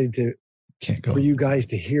excited for you guys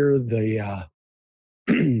to hear the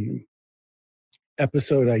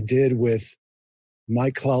episode I did with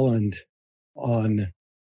Mike Cleland on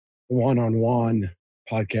One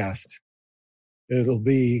podcast. It'll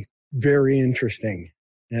be very interesting.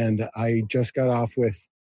 And I just got off with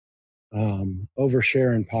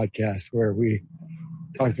Oversharing podcast, where we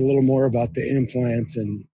talked a little more about the implants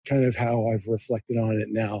and kind of how I've reflected on it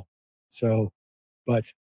now. So, but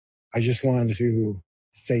I just wanted to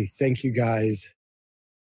say thank you guys,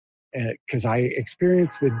 because I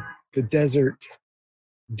experienced the desert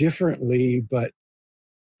differently, but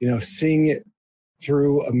seeing it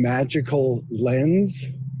through a magical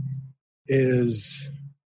lens is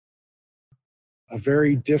a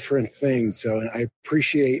very different thing. So I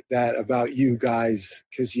appreciate that about you guys,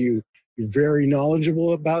 because you're very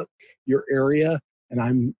knowledgeable about your area,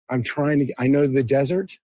 and I'm trying to. I know the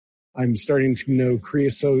desert. I'm starting to know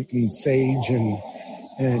creosote and sage and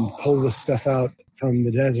pull the stuff out from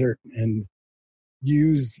the desert and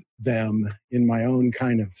use them in my own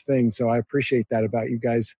kind of thing. So I appreciate that about you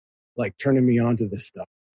guys. like turning me on to this stuff.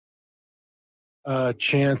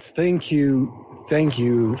 Chance, thank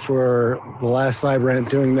you for the last Vibrant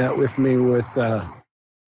doing that with me with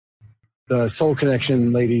the Soul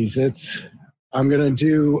Connection ladies. I'm going to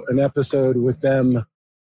do an episode with them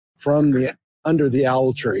from under the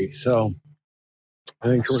owl tree. So I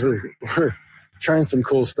think we're trying some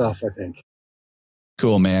cool stuff, I think.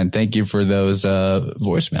 Cool, man. Thank you for those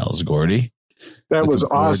voicemails, Gordy. That was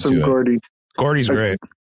awesome, Gordy. Gordy's great.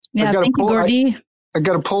 Yeah, thank you, Gordy. I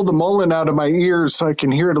got to pull the Mullen out of my ears so I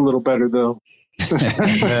can hear it a little better, though.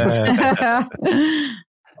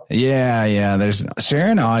 Yeah. There's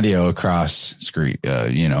sharing audio across screen,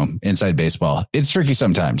 inside baseball. It's tricky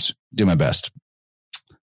sometimes. Do my best.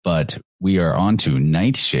 But we are on to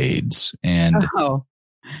nightshades, and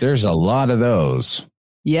there's a lot of those.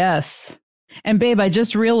 Yes. And babe, I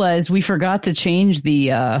just realized we forgot to change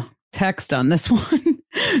the text on this one.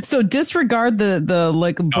 So disregard the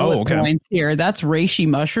like bullet points here. That's reishi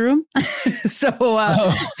mushroom. So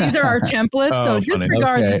these are our templates. So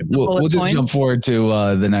disregard the bullet we'll just points. jump forward to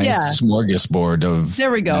the nice smorgasbord of.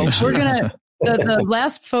 There we go. We're gonna the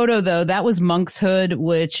last photo though. That was Monk's Hood,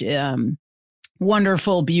 which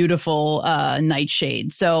wonderful, beautiful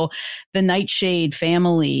nightshade. So the nightshade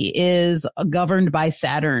family is governed by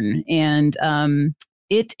Saturn, and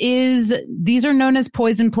these are known as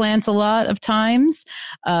poison plants a lot of times.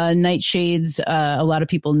 Nightshades, a lot of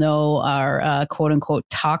people know are quote unquote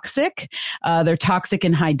toxic. They're toxic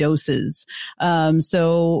in high doses.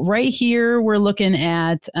 So right here, we're looking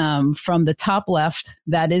at, from the top left,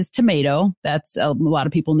 that is tomato. That's a lot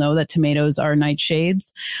of people know that tomatoes are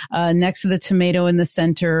nightshades. Next to the tomato in the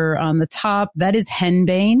center on the top, that is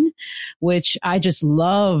henbane, which I just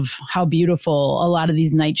love how beautiful a lot of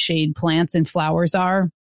these nightshade plants and flowers are.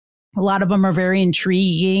 A lot of them are very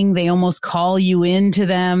intriguing. They almost call you into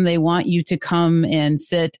them. They want you to come and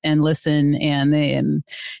sit and listen. And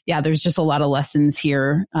there's just a lot of lessons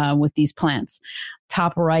here with these plants.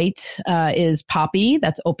 Top right is poppy.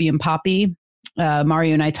 That's opium poppy.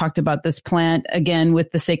 Mario and I talked about this plant again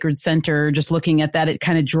with the Sacred Center. Just looking at that, it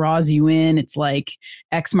kind of draws you in. It's like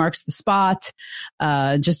X marks the spot.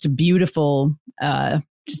 Just a beautiful,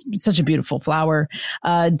 just such a beautiful flower.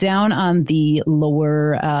 Down on the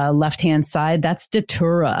lower left-hand side, that's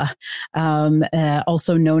Datura,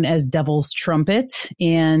 also known as Devil's Trumpet.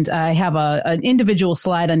 And I have an individual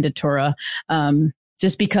slide on Datura,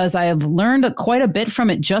 just because I have learned quite a bit from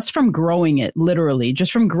it, just from growing it, literally,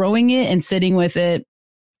 just from growing it and sitting with it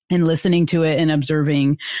and listening to it and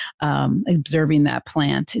observing that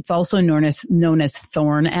plant. It's also known as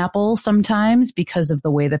thorn apple sometimes because of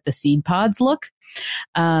the way that the seed pods look.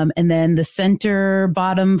 And then the center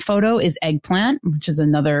bottom photo is eggplant, which is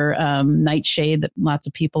another nightshade that lots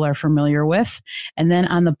of people are familiar with. And then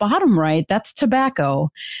on the bottom right, that's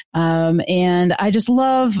tobacco. And I just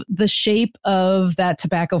love the shape of that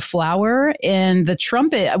tobacco flower and the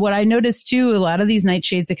trumpet. What I noticed too, a lot of these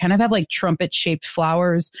nightshades, they kind of have like trumpet shaped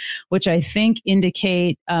flowers, which I think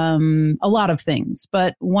indicate a lot of things.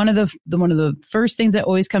 But one of the first things that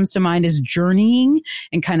always comes to mind is journeying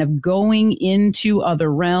and kind of going into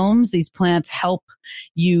other realms. These plants help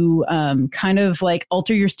you kind of like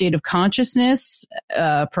alter your state of consciousness,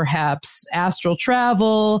 perhaps astral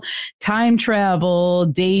travel, time travel,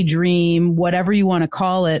 daydream, whatever you want to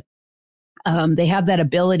call it. They have that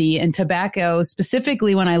ability. And tobacco,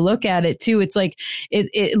 specifically, when I look at it too, it's like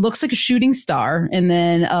it looks like a shooting star. And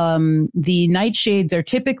then the nightshades are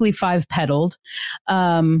typically 5-petaled.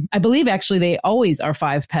 I believe actually they always are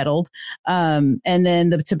 5-petaled. And then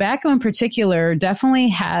the tobacco in particular definitely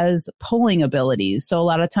has pulling abilities. So a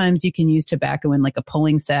lot of times you can use tobacco in like a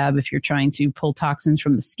pulling salve if you're trying to pull toxins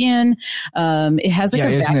from the skin. It has like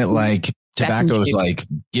isn't it like tobacco is like,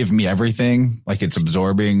 give me everything. Like it's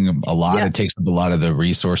absorbing a lot. Yeah. It takes up a lot of the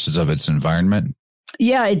resources of its environment.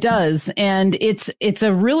 Yeah, it does. And it's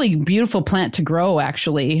a really beautiful plant to grow,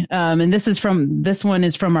 actually. And this one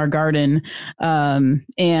is from our garden. And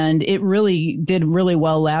it really did really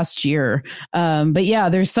well last year. But yeah,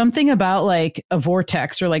 there's something about like a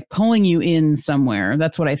vortex or like pulling you in somewhere.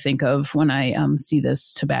 That's what I think of when I see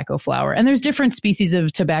this tobacco flower. And there's different species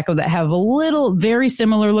of tobacco that have very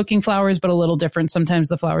similar looking flowers, but a little different. Sometimes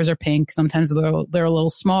the flowers are pink. Sometimes they're a little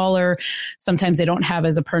smaller. Sometimes they don't have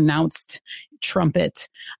as a pronounced trumpet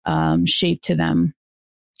shape to them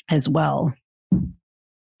as well.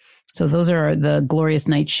 So those are the glorious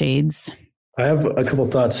nightshades. I have a couple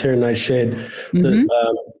thoughts here, nightshade. You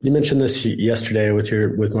mentioned this yesterday with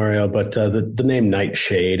Mario, but the name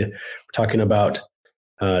nightshade, we're talking about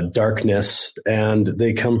darkness, and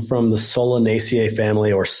they come from the Solanaceae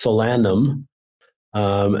family, or Solanum,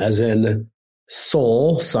 as in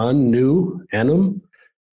Sol, sun, nu, anum.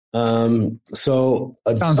 So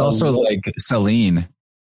sounds also like Selene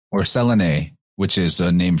or Selene, which is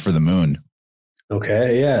a name for the moon.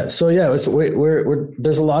 Okay, yeah. So yeah,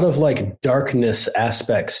 there's a lot of like darkness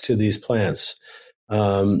aspects to these plants,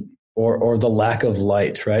 or the lack of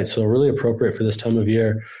light, right? So really appropriate for this time of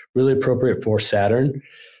year, really appropriate for Saturn.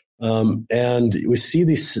 And we see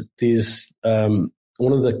these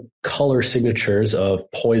one of the color signatures of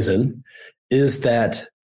poison is that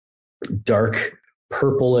dark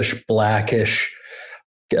purplish, blackish,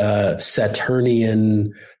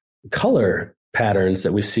 Saturnian color patterns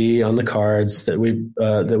that we see on the cards that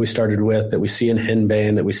we started with, that we see in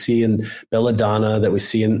henbane, that we see in belladonna, that we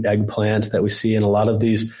see in eggplant, that we see in a lot of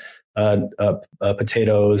these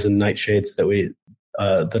potatoes and nightshades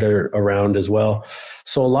that are around as well.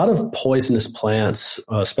 So a lot of poisonous plants,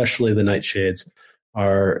 especially the nightshades,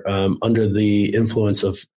 are under the influence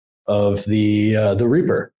of the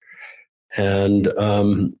Reaper, and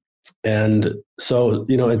so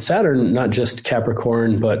in Saturn, not just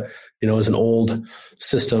Capricorn, but is an old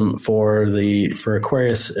system for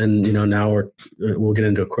Aquarius, and now we'll get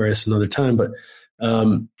into Aquarius another time, but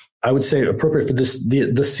I would say appropriate for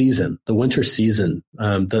the season, the winter season,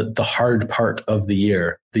 the hard part of the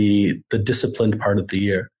year, the disciplined part of the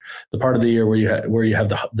year, the part of the year where you have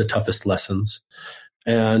the toughest lessons,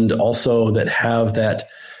 and also that have that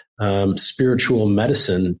spiritual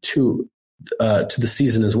medicine to the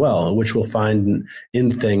season as well, which we'll find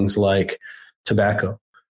in things like tobacco,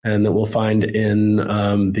 and that we'll find in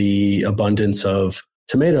the abundance of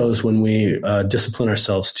tomatoes when we discipline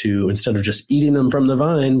ourselves to, instead of just eating them from the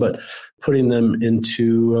vine, but putting them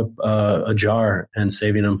into a jar and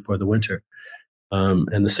saving them for the winter.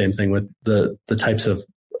 And the same thing with the types of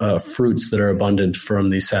fruits that are abundant from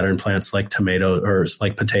these Saturn plants, like tomato or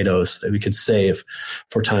like potatoes, that we could save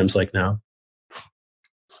for times like now.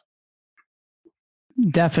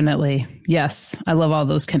 Definitely. Yes. I love all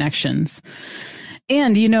those connections.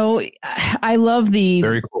 And, I love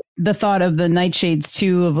Very cool. the thought of the nightshades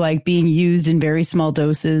too, of like being used in very small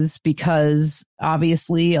doses, because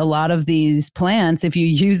obviously a lot of these plants, if you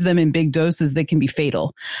use them in big doses, they can be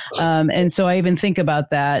fatal. And so I even think about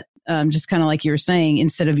that. Just kind of like you were saying,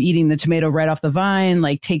 instead of eating the tomato right off the vine,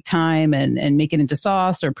 like take time and make it into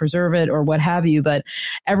sauce or preserve it or what have you. But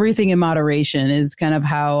everything in moderation is kind of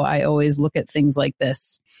how I always look at things like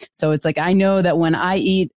this. So it's like, I know that when I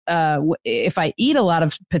eat, if I eat a lot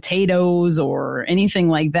of potatoes or anything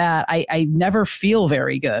like that, I never feel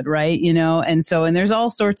very good. Right. And there's all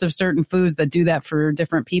sorts of certain foods that do that for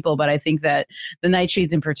different people. But I think that the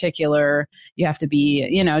nightshades in particular, you have to be,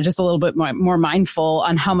 just a little bit more mindful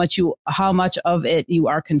on how much of it you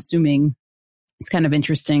are consuming. It's kind of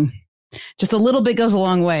interesting. Just a little bit goes a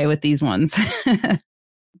long way with these ones.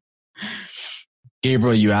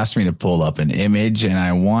 Gabriel, you asked me to pull up an image, and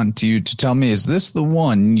I want you to tell me, is this the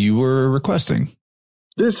one you were requesting?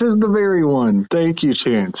 This is the very one. Thank you,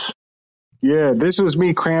 Chance. Yeah, this was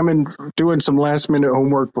me cramming, doing some last-minute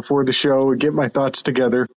homework before the show, get my thoughts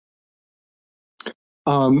together.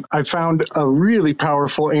 I found a really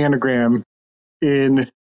powerful anagram in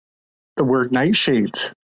the word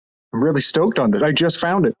nightshades. I'm really stoked on this. I just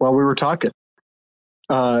found it while we were talking.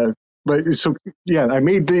 But so, yeah, I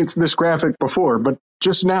made this graphic before, but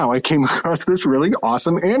just now I came across this really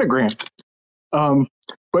awesome anagram.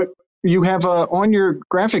 But you have on your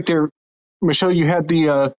graphic there, Michelle, you had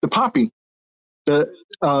the poppy,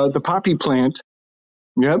 the poppy plant.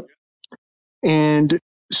 Yep. And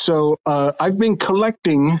so I've been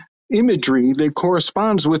collecting imagery that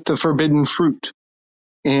corresponds with the forbidden fruit.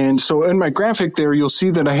 And so in my graphic there, you'll see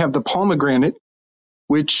that I have the pomegranate,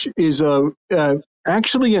 which is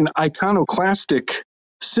actually an iconoclastic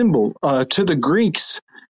symbol. To the Greeks,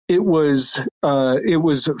 it was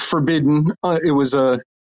forbidden. It was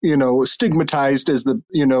stigmatized as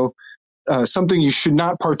something you should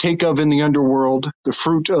not partake of in the underworld, the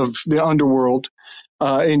fruit of the underworld.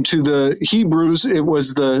 And to the Hebrews, it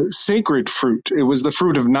was the sacred fruit. It was the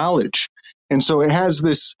fruit of knowledge. And so it has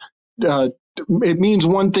this, it means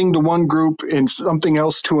one thing to one group and something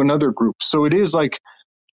else to another group. So it is like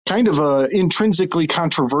kind of intrinsically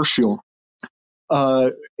controversial.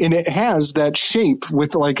 And it has that shape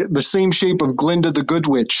with like the same shape of Glinda the Good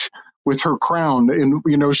Witch with her crown. And,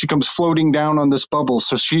 she comes floating down on this bubble.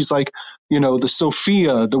 So she's like, the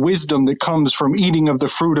Sophia, the wisdom that comes from eating of the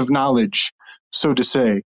fruit of knowledge, so to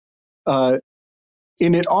say.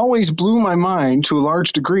 And it always blew my mind to a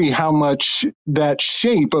large degree how much that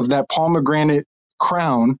shape of that pomegranate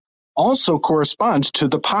crown also corresponds to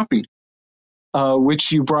the poppy,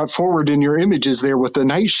 which you brought forward in your images there with the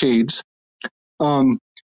nightshades.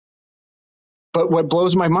 But what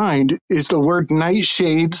blows my mind is the word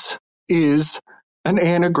nightshades is an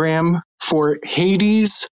anagram for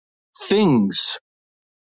Hades things.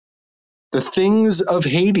 The things of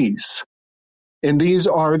Hades. And these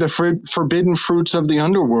are the forbidden fruits of the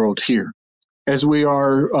underworld here. As we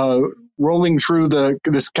are rolling through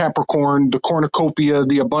this Capricorn, the cornucopia,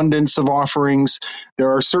 the abundance of offerings,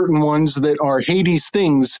 there are certain ones that are Hades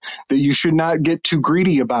things that you should not get too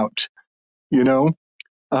greedy about, you know?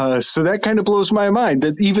 So that kind of blows my mind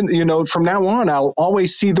that even, you know, from now on, I'll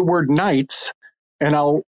always see the word nights and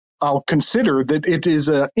I'll consider that it is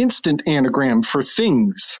an instant anagram for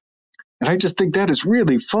things. And I just think that is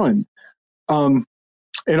really fun.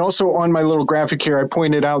 And also on my little graphic here, I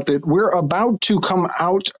pointed out that we're about to come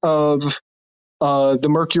out of the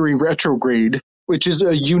Mercury retrograde, which is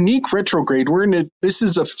a unique retrograde. This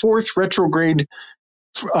is a fourth retrograde.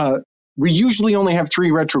 We usually only have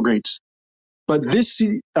 3 retrogrades, but this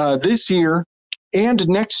year and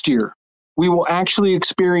next year, we will actually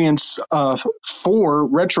experience 4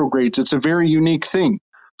 retrogrades. It's a very unique thing.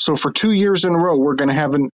 So for 2 years in a row, we're going to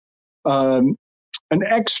have an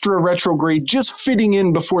extra retrograde just fitting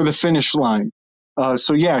in before the finish line.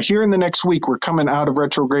 So yeah, here in the next week, we're coming out of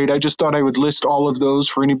retrograde. I just thought I would list all of those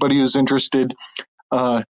for anybody who's interested.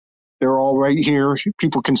 They're all right here.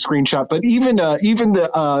 People can screenshot, but even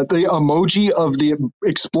the emoji of the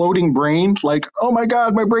exploding brain, like, oh my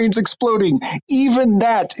God, my brain's exploding. Even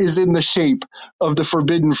that is in the shape of the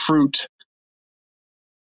forbidden fruit.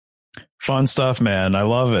 Fun stuff, man. I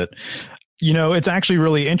love it. You know, it's actually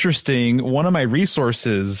really interesting. One of my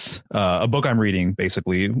resources, a book I'm reading,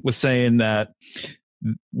 basically, was saying that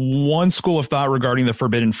one school of thought regarding the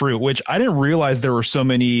forbidden fruit, which I didn't realize there were so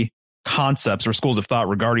many concepts or schools of thought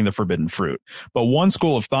regarding the forbidden fruit. But one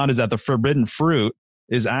school of thought is that the forbidden fruit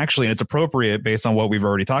is actually, and it's appropriate based on what we've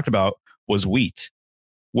already talked about, was wheat,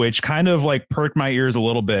 which kind of like perked my ears a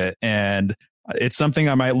little bit. And it's something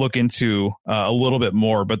I might look into a little bit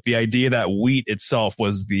more, but the idea that wheat itself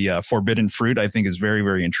was the forbidden fruit, I think is very,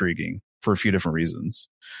 very intriguing for a few different reasons.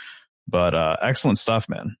 But excellent stuff,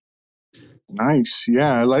 man. Nice.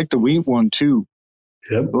 Yeah, I like the wheat one too.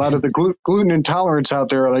 Yep. A lot of the gluten intolerance out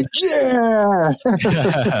there are like, yeah.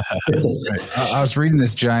 I was reading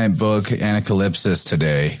this giant book, Anacalypsis,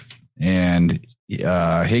 today, and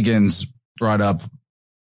Higgins brought up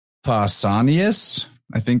Pausanias.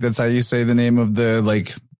 I think that's how you say the name of the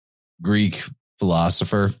like Greek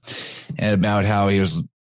philosopher, and about how there's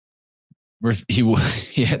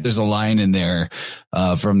a line in there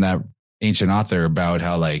from that ancient author about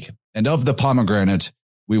how like, and of the pomegranate,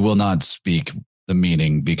 we will not speak the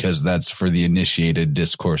meaning because that's for the initiated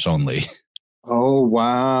discourse only. Oh,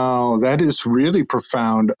 wow. That is really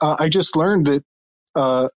profound. I just learned that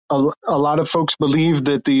a lot of folks believe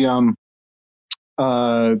that the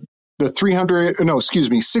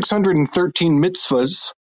 613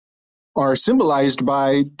 mitzvahs are symbolized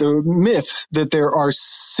by the myth that there are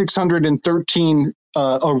 613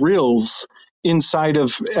 arils inside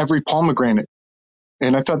of every pomegranate.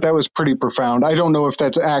 And I thought that was pretty profound. I don't know if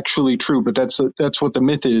that's actually true, but that's what the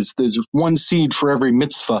myth is. There's one seed for every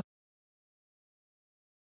mitzvah.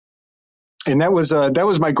 And that was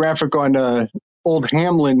my graphic on old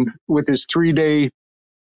Hamlin with his 3-day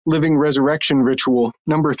living resurrection ritual.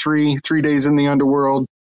 Number 3 days in the underworld.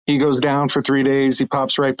 He goes down for 3 days. He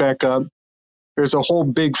pops right back up. There's a whole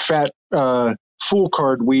big fat fool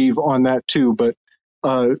card weave on that too. But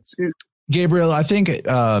Gabriel, I think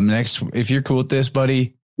next, if you're cool with this,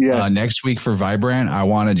 buddy, next week for Vibrant, I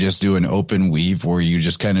want to just do an open weave where you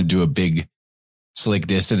just kind of do a big slick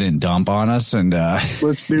dissident dump on us, and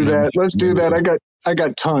let's do that. Let's do that. I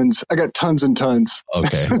got tons. I got tons and tons.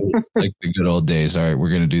 Okay, like the good old days. All right,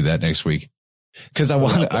 we're gonna do that next week because I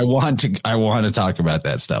want to talk about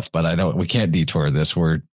that stuff, but we can't detour this.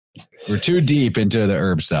 We're too deep into the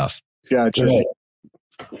herb stuff. Gotcha. Right.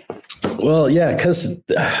 Well, yeah, because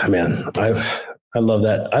man, I love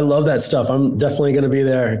that. I love that stuff. I'm definitely going to be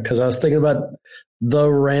there because I was thinking about the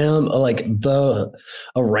RAM, like a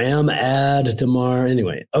RAM ad tomorrow.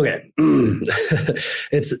 Anyway, okay,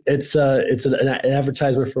 it's an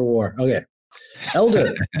advertisement for war. Okay,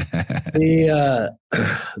 Elder, the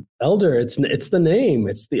Elder. It's the name.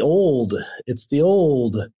 It's the old.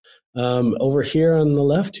 Over here on the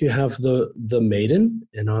left, you have the maiden,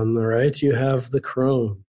 and on the right, you have the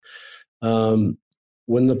crone.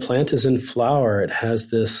 When the plant is in flower, it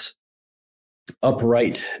has this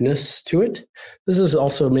uprightness to it. This is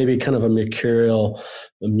also maybe kind of a mercurial,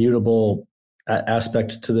 immutable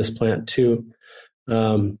aspect to this plant too.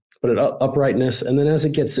 But an uprightness, and then as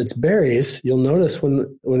it gets its berries, you'll notice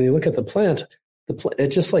when you look at the plant, it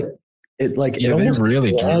just like it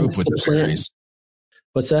really droop with the berries.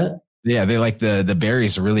 What's that? Yeah, they like the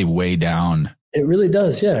berries really weigh down. It really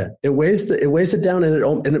does. Yeah, it weighs it down,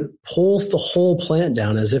 and it pulls the whole plant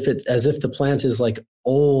down as if the plant is like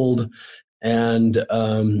old and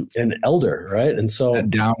an elder, right? And so that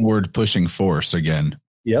downward pushing force again.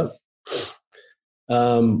 Yep.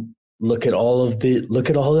 Look at all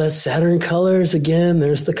that Saturn colors again.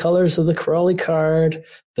 There's the colors of the Crawley card.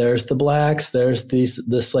 There's the blacks. There's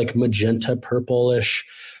this like magenta purplish.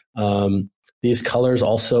 These colors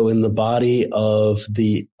also in the body of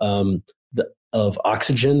of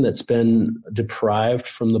oxygen that's been deprived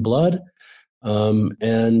from the blood.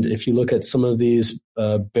 And if you look at some of these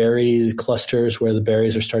berry clusters where the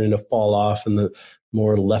berries are starting to fall off and the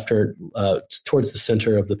more left or towards the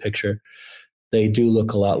center of the picture, they do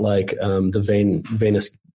look a lot like the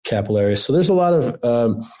venous capillaries. So there's a lot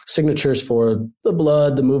of signatures for the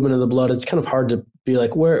blood, the movement of the blood. It's kind of hard to be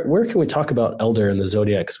like, where can we talk about elder in the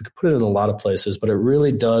zodiac? Because we could put it in a lot of places, but it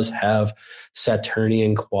really does have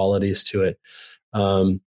Saturnian qualities to it.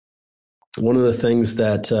 One of the things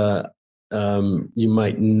that you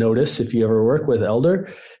might notice if you ever work with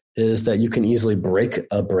elder is that you can easily break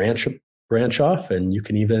a branch off, and you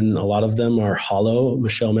can even, a lot of them are hollow.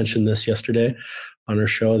 Michelle mentioned this yesterday on her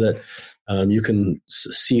show, that you can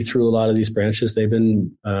see through a lot of these branches. They've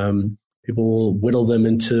been, people will whittle them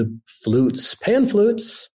into flutes, pan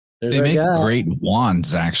flutes. They make great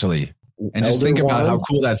wands, actually. And just think about how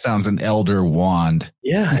cool that sounds, an elder wand.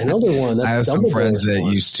 Yeah, an elder wand. That's I have some friends that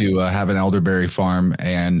used to have an elderberry farm,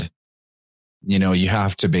 and, you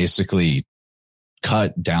have to basically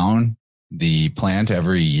cut down the plant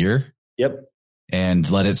every year. Yep. And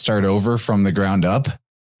let it start over from the ground up.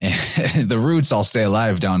 And the roots all stay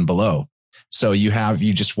alive down below. So you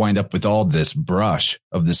just wind up with all this brush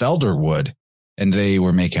of this elder wood, and they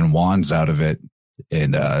were making wands out of it.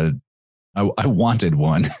 And I wanted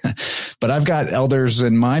one, but I've got elders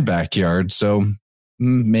in my backyard. So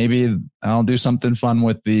maybe I'll do something fun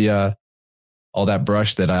with the all that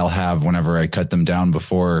brush that I'll have whenever I cut them down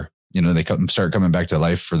before, they start coming back to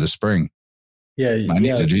life for the spring. Yeah, I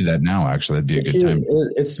need to do that now. Actually, it'd be a good time.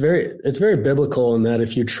 It's very biblical in that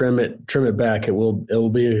if you trim it back, it will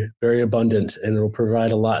be very abundant, and it will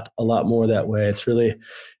provide a lot more that way. It's really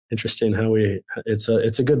interesting how it's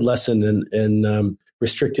a good lesson in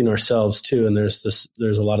restricting ourselves too. And there's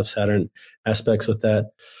a lot of Saturn aspects with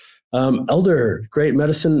that. Elder, great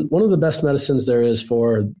medicine. One of the best medicines there is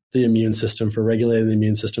for the immune system, for regulating the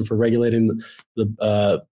immune system, for regulating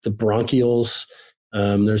the bronchioles.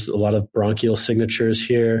 There's a lot of bronchial signatures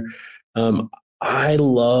here. I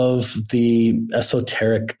love the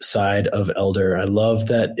esoteric side of elder. I love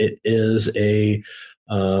that it is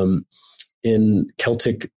in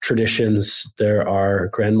Celtic traditions, there are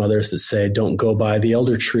grandmothers that say, don't go by the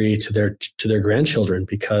elder tree to their grandchildren,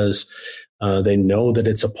 because they know that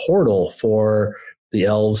it's a portal for the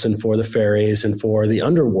elves and for the fairies and for the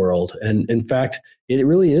underworld. And in fact, it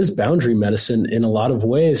really is boundary medicine in a lot of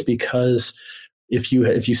ways, because if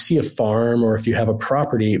you see a farm or if you have a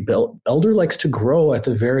property, elder likes to grow at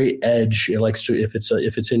the very edge. It likes to, if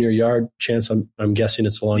it's in your yard, chance I'm guessing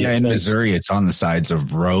it's along. Yeah, in Missouri, it's on the sides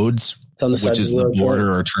of roads. It's on the sides, which is the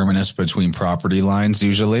border or terminus between property lines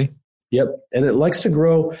usually. Yep, and it likes to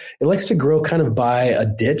grow. It likes to grow kind of by a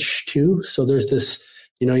ditch too. So there's this,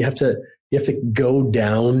 you have to go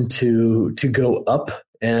down to go up,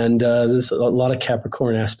 and there's a lot of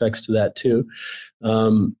Capricorn aspects to that too.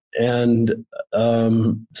 So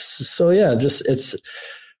yeah, just it's,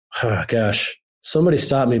 oh gosh, somebody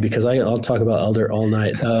stop me, because I'll talk about elder all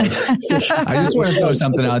night. I just want to throw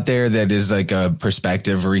something out there that is like a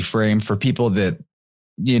perspective reframe for people that,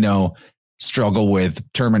 struggle with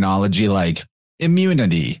terminology like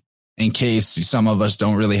immunity, in case some of us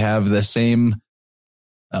don't really have the same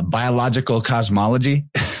biological cosmology.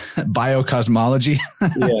 Biocosmology.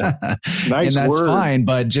 Yeah. Nice and that's word. fine,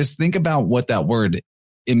 but just think about what that word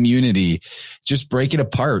immunity, just break it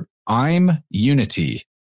apart. I'm unity,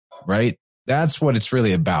 right? That's what it's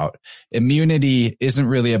really about. Immunity isn't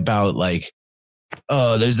really about like,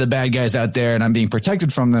 oh, there's the bad guys out there and I'm being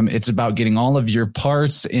protected from them. It's about getting all of your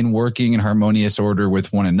parts in working in harmonious order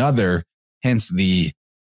with one another. Hence the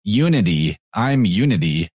unity. I'm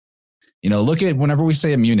unity. Look at, whenever we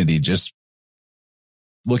say immunity, just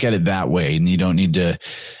look at it that way. And you don't need to,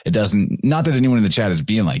 not that anyone in the chat is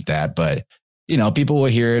being like that, but people will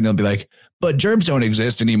hear it and they'll be like, but germs don't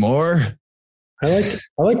exist anymore. I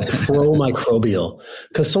like pro-microbial,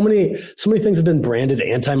 because so many things have been branded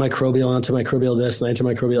antimicrobial this and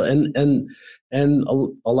antimicrobial, and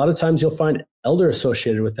a lot of times you'll find elder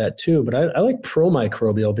associated with that too. But I like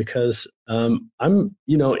pro-microbial because I'm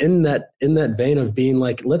in that vein of being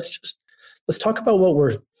like, let's let's talk about what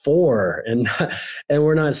we're for, and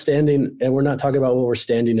we're not talking about what we're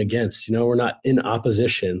standing against. We're not in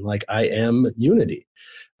opposition. Like, I am unity.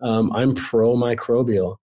 I'm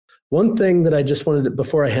pro-microbial. One thing that I just wanted to,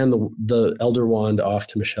 before I hand the Elder Wand off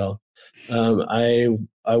to Michelle, I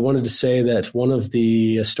wanted to say that one of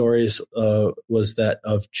the stories was that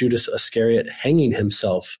of Judas Iscariot hanging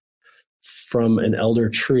himself from an elder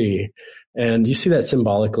tree, and you see that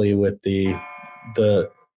symbolically with the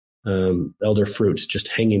elder fruits just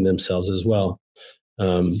hanging themselves as well.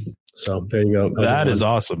 So there you go. That is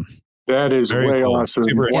awesome. That is Very way cool. awesome.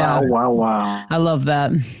 Super Wow. I love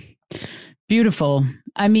that. Beautiful.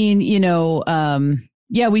 I mean,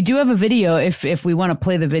 yeah, we do have a video if we want to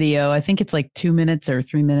play the video. I think it's like 2 minutes or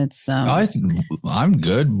 3 minutes. I'm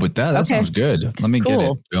good with that. That sounds good. Let me get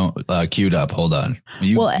it queued up. Hold on.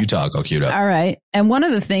 You talk. I'll queue it up. All right. And one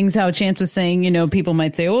of the things how Chance was saying, people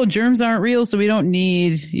might say, oh, germs aren't real, so we don't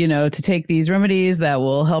need, to take these remedies that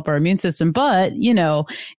will help our immune system. But,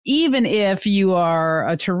 even if you are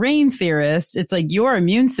a terrain theorist, it's like your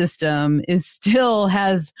immune system still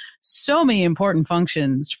has so many important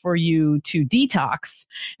functions for you to detox.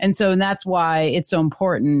 And that's why it's so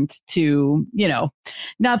important to,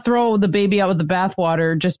 not throw the baby out with the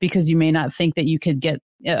bathwater just because you may not think that you could get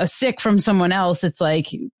sick from someone else. It's like,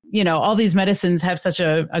 all these medicines have such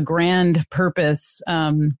a grand purpose,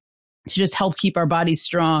 to just help keep our bodies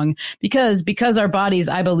strong because our bodies,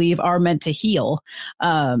 I believe, are meant to heal.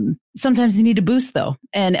 Sometimes you need a boost though.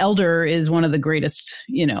 And elder is one of the greatest,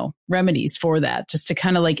 remedies for that, just to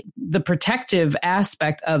kind of like the protective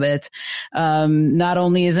aspect of it. Not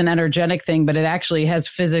only is an energetic thing, but it actually has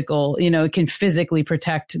physical, it can physically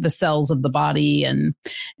protect the cells of the body and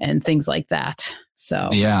things like that. So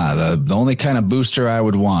yeah, the only kind of booster I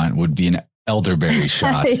would want would be an elderberry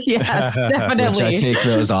shot. Yes, definitely. Which I take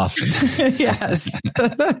those often. Yes.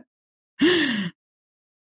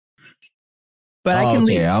 But I can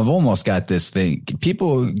leave. I've almost got this thing.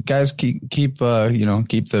 Guys, keep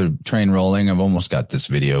the train rolling. I've almost got this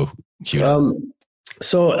video queued up.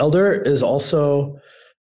 So elder is also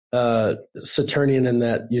Saturnian in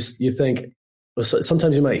that you think,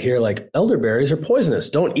 sometimes you might hear like elderberries are poisonous.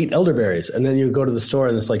 Don't eat elderberries. And then you go to the store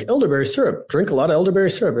and it's like elderberry syrup. Drink a lot of elderberry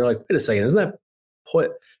syrup. You're like, wait a second, isn't that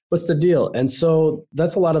what's the deal? And so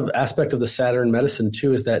that's a lot of aspect of the Saturn medicine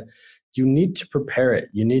too, is that you need to prepare it.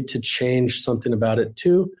 You need to change something about it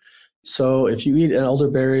too. So if you eat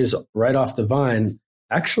elderberries right off the vine,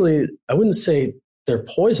 actually, I wouldn't say they're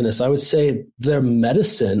poisonous. I would say their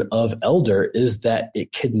medicine of elder is that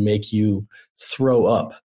it could make you throw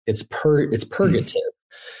up. It's purgative.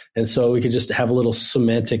 And so we could just have a little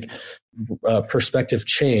semantic perspective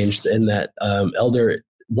change in that elder,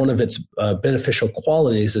 one of its beneficial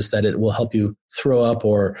qualities is that it will help you throw up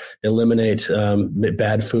or eliminate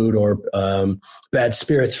bad food or bad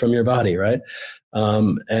spirits from your body, right?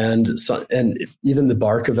 And even the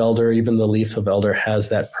bark of elder, even the leaf of elder has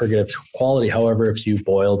that purgative quality. However, if you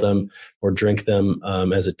boil them or drink them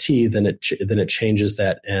as a tea, then it changes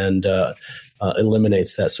that and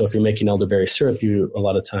eliminates that. So if you're making elderberry syrup, a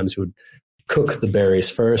lot of times you would cook the berries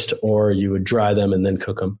first, or you would dry them and then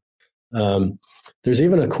cook them. There's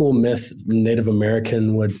even a cool myth: Native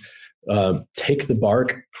American would take the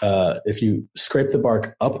bark if you scrape the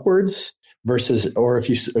bark upwards. Or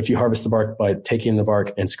if you harvest the bark by taking the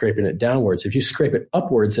bark and scraping it downwards. If you scrape it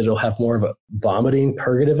upwards, it'll have more of a vomiting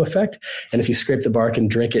purgative effect. And if you scrape the bark and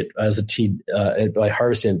drink it as a tea by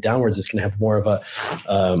harvesting it downwards, it's going to have more of a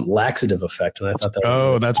laxative effect. And I thought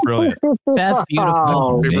that that's brilliant. That's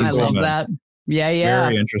beautiful. I love that. Yeah.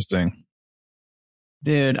 Very interesting.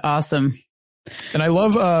 Dude, awesome. And I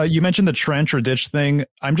love you mentioned the trench or ditch thing.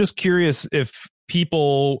 I'm just curious if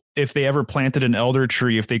they ever planted an elder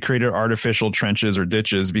tree, if they created artificial trenches or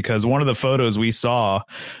ditches, because one of the photos we saw,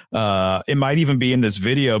 it might even be in this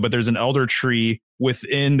video, but there's an elder tree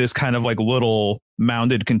within this kind of like little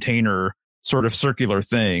mounded container sort of circular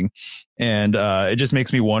thing. And it just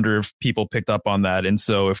makes me wonder if people picked up on that. And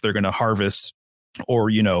so if they're going to harvest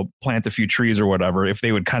or, plant a few trees or whatever, if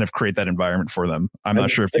they would kind of create that environment for them. I'm not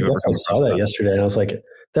sure if you ever saw that yesterday. And I was like,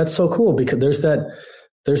 that's so cool, because there's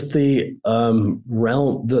the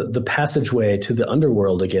realm, the passageway to the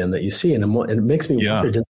underworld again that you see. And it makes me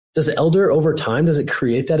wonder, does elder over time, does it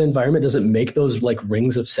create that environment? Does it make those like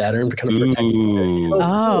rings of Saturn to kind of protect?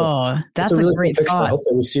 Oh, that's a really great picture. thought. I hope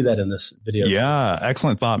that we see that in this video. Yeah.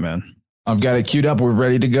 Excellent thought, man. I've got it queued up. We're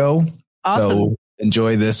ready to go. Awesome. So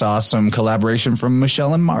enjoy this awesome collaboration from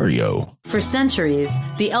Michelle and Mario. For centuries,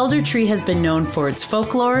 the elder tree has been known for its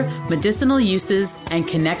folklore, medicinal uses, and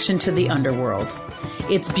connection to the underworld.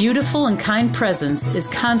 Its beautiful and kind presence is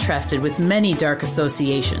contrasted with many dark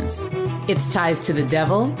associations. Its ties to the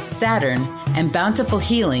devil, Saturn, and bountiful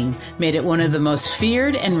healing made it one of the most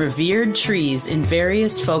feared and revered trees in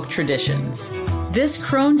various folk traditions. This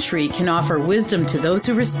crone tree can offer wisdom to those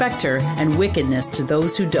who respect her and wickedness to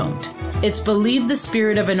those who don't. It's believed the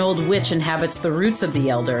spirit of an old witch inhabits the roots of the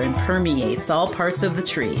elder and permeates all parts of the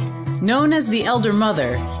tree. Known as the Elder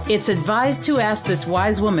Mother, it's advised to ask this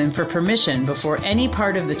wise woman for permission before any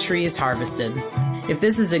part of the tree is harvested. If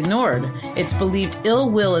this is ignored, it's believed ill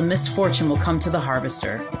will and misfortune will come to the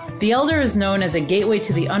harvester. The elder is known as a gateway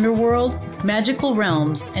to the underworld, magical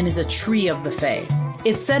realms, and is a tree of the fae.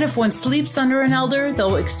 It's said if one sleeps under an elder,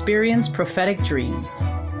 they'll experience prophetic dreams.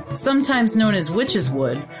 Sometimes known as witch's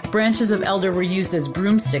wood, branches of elder were used as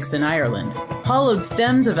broomsticks in Ireland. Hollowed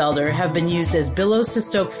stems of elder have been used as billows to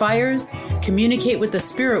stoke fires, communicate with the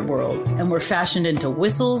spirit world, and were fashioned into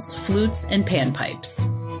whistles, flutes, and panpipes.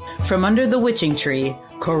 From under the witching tree,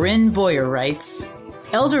 Corinne Boyer writes,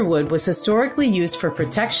 Elderwood was historically used for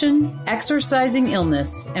protection, exorcising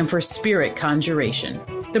illness, and for spirit conjuration.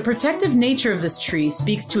 The protective nature of this tree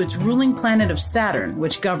speaks to its ruling planet of Saturn,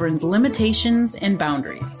 which governs limitations and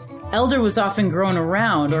boundaries. Elder was often grown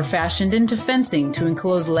around or fashioned into fencing to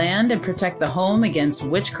enclose land and protect the home against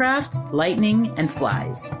witchcraft, lightning, and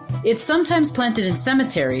flies. It's sometimes planted in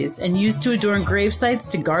cemeteries and used to adorn grave sites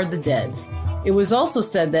to guard the dead. It was also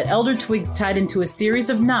said that elder twigs tied into a series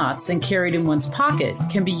of knots and carried in one's pocket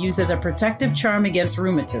can be used as a protective charm against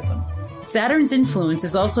rheumatism. Saturn's influence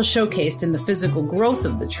is also showcased in the physical growth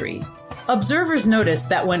of the tree. Observers notice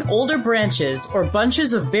that when older branches or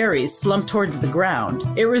bunches of berries slump towards the ground,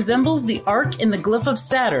 it resembles the arc in the glyph of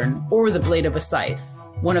Saturn or the blade of a scythe,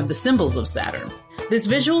 one of the symbols of Saturn. This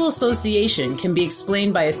visual association can be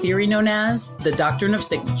explained by a theory known as the doctrine of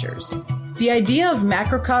signatures. The idea of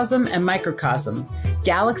macrocosm and microcosm,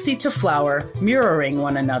 galaxy to flower, mirroring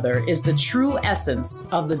one another, is the true essence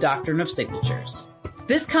of the doctrine of signatures.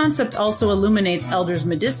 This concept also illuminates elder's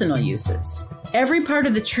medicinal uses. Every part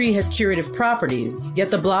of the tree has curative properties, yet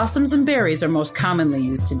the blossoms and berries are most commonly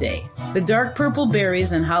used today. The dark purple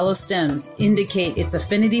berries and hollow stems indicate its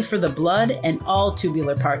affinity for the blood and all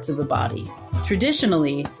tubular parts of the body.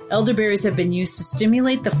 Traditionally, elderberries have been used to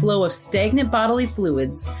stimulate the flow of stagnant bodily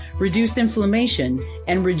fluids, reduce inflammation,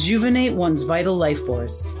 and rejuvenate one's vital life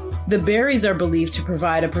force. The berries are believed to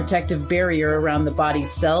provide a protective barrier around the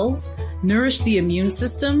body's cells, nourish the immune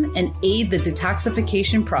system, and aid the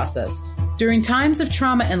detoxification process. During times of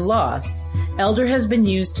trauma and loss, elder has been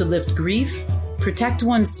used to lift grief, protect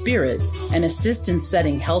one's spirit, and assist in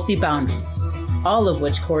setting healthy boundaries, all of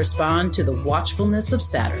which correspond to the watchfulness of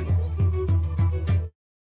Saturn.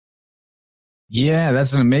 Yeah,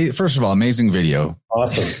 that's an amazing, first of all, amazing video.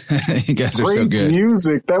 Awesome. You guys are Great so good.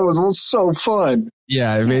 music. That was so fun.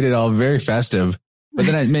 Yeah, it made it all very festive. But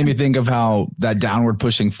then it made me think of how that downward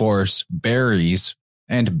pushing force buries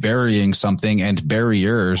and burying something and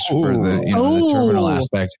barriers for the, the terminal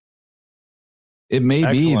aspect. It may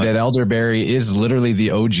be that elderberry is literally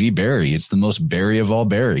the OG berry. It's the most berry of all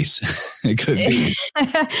berries. It could be.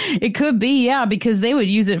 It could be, yeah, because they would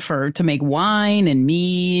use it to make wine and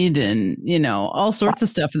mead and, all sorts of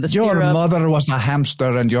stuff. The your syrup. mother was a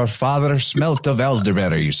hamster and your father smelt of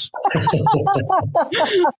elderberries.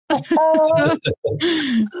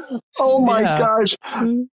 Oh my gosh.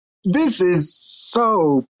 This is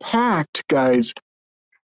so packed, guys.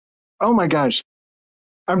 Oh my gosh.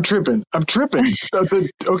 I'm tripping.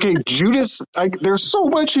 Okay, Judas. There's so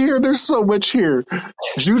much here.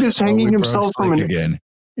 Judas hanging himself from an again.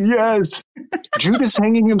 Yes, Judas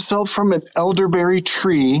hanging himself from an elderberry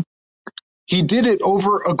tree. He did it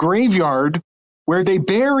over a graveyard where they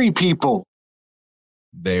bury people.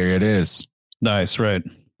 There it is. Nice, right?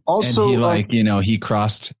 Also, and he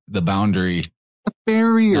crossed the boundary. The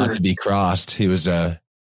barrier not to be crossed. He was a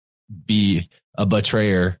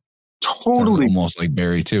betrayer. Totally, almost like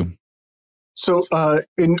Barry too. So,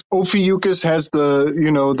 in Ophiuchus has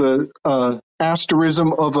the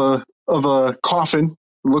asterism of a coffin.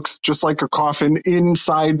 Looks just like a coffin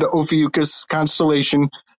inside the Ophiuchus constellation.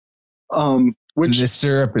 Which this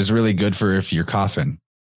syrup is really good for if you're coughing.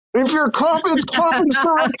 If you're coughing, it's coffin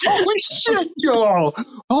syrup. Holy shit, y'all!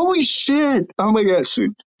 Holy shit! Oh my gosh!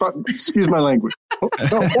 Excuse my language.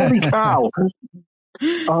 Holy cow!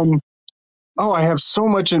 Oh, I have so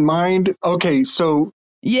much in mind. Okay, so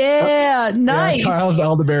Yeah, nice. Yeah, Kyle's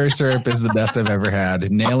elderberry syrup is the best I've ever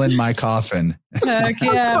had. Nailing my coffin. Heck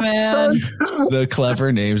yeah, man. The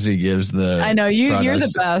clever names he gives the I know you're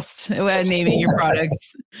the products. best at naming your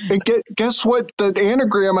products. And guess what? The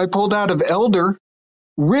anagram I pulled out of elder,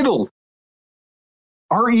 riddle.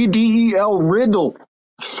 REDEL, riddle.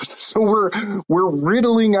 So we're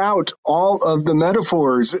riddling out all of the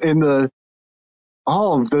metaphors and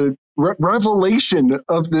all of the revelation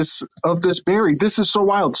of this berry. This is so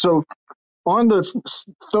wild. So on the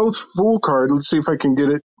Thoth Fool card, let's see if I can get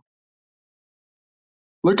it.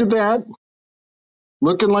 Look at that.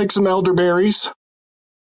 Looking like some elderberries.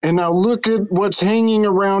 And now look at what's hanging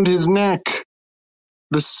around his neck.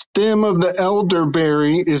 The stem of the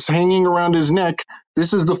elderberry is hanging around his neck.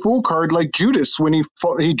 This is the Fool card, like Judas when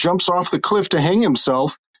he jumps off the cliff to hang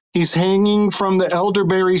himself. He's hanging from the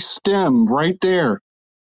elderberry stem right there.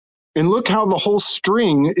 And look how the whole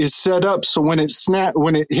string is set up so when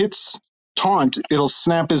it hits taunt, it'll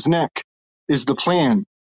snap his neck is the plan.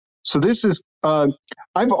 So this is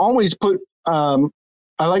I've always put I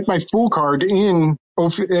like my Fool card in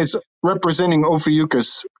as representing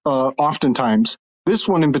Ophiuchus oftentimes. This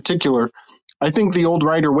one in particular, I think the old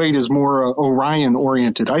Rider-Waite is more Orion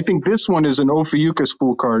oriented. I think this one is an Ophiuchus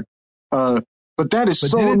Fool card. But that is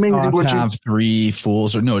so amazing. What you have 3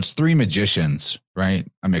 fools, or no, it's 3 magicians, right?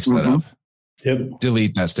 I mixed that up. Yep.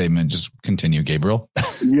 Delete that statement. Just continue, Gabriel.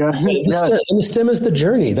 Yeah. And the stem is the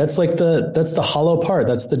journey. That's like that's the hollow part.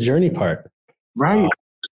 That's the journey part. Right. Wow.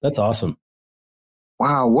 That's awesome.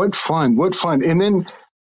 Wow. What fun. What fun. And then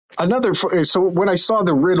so when I saw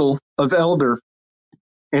the riddle of Elder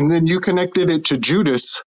and then you connected it to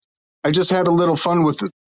Judas, I just had a little fun with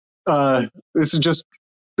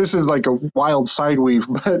this is like a wild side weave,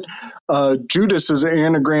 but Judas is an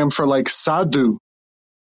anagram for like sadhu.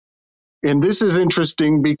 And this is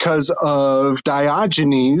interesting because of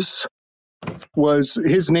Diogenes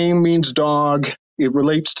his name means dog. It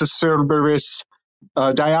relates to Cerberus.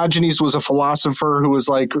 Diogenes was a philosopher who was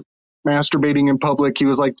like masturbating in public. He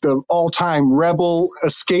was like the all-time rebel,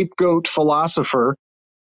 scapegoat philosopher.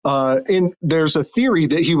 And there's a theory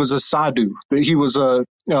that he was a sadhu, that he was a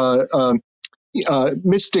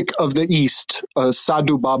mystic of the East,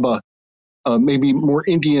 Sadhu Baba, maybe more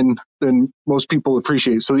Indian than most people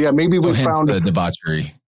appreciate. So yeah, maybe we found the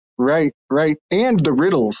debauchery. Right. And the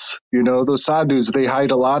riddles, those sadhus, they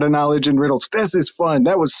hide a lot of knowledge in riddles. This is fun.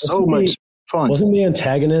 That was so much fun. Wasn't the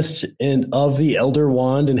antagonist of the Elder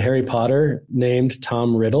Wand in Harry Potter named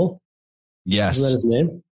Tom Riddle? Yes. Isn't that his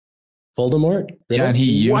name? Voldemort? Riddle? Yeah, and he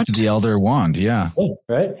used the Elder Wand. Yeah. Oh,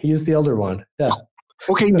 right. He used the Elder Wand. Yeah.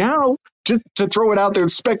 Okay, now, just to throw it out there,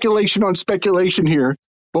 speculation on speculation here.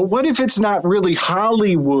 But what if it's not really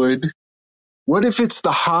Hollywood? What if it's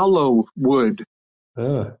the hollow wood?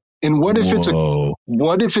 And what if it's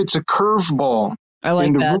a curveball? I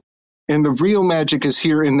like that. And the real magic is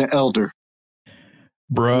here in the Elder.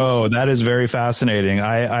 Bro, that is very fascinating.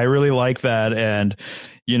 I really like that. And,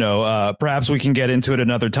 perhaps we can get into it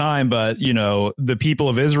another time, but, the people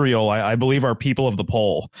of Israel, I believe, are people of the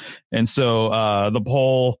pole. And so the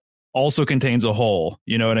pole also contains a hole.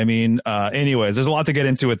 You know what I mean? Anyways, there's a lot to get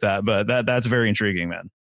into with that, but that's very intriguing,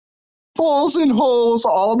 man. Poles and holes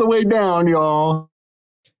all the way down, y'all.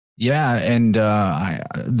 Yeah, and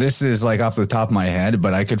this is like off the top of my head,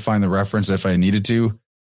 but I could find the reference if I needed to.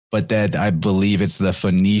 But that I believe it's the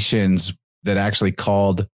Phoenicians that actually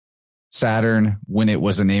called Saturn, when it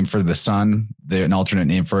was a name for the sun, an alternate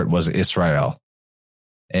name for it was Israel.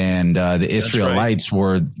 And the Israelites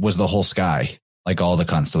was the whole sky, like all the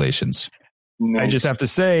constellations. Nice. I just have to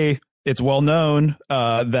say, it's well known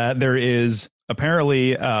that there is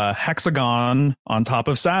apparently a hexagon on top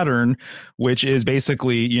of Saturn, which is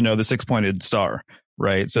basically, the 6-pointed star,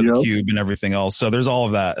 right? So the cube and everything else. So there's all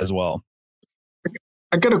of that as well.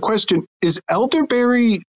 I got a question. Is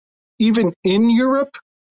elderberry even in Europe?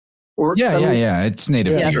 Or yeah. It's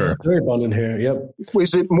native to Europe. Very abundant here. Yep.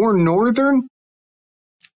 Is it more northern?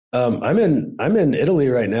 I'm in Italy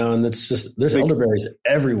right now, and there's elderberries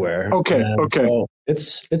everywhere. Okay. So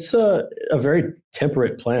it's a very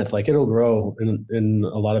temperate plant. Like it'll grow in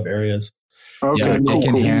a lot of areas. Okay, yeah, it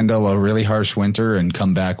can handle a really harsh winter and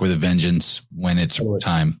come back with a vengeance when it's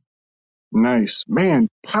time. Nice, man.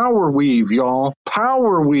 Power weave, y'all.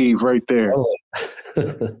 Power weave right there.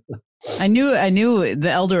 I knew the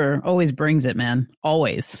Elder always brings it, man.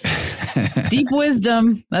 Always. Deep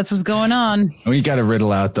wisdom. That's what's going on. We got to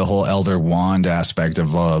riddle out the whole Elder Wand aspect of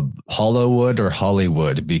Hollywood or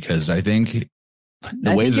Hollywood, because I think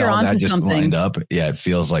the way that all that just lined up, it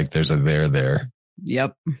feels like there's a there.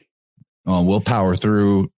 Yep. We'll power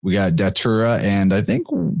through. We got Datura, and I think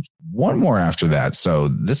one more after that. So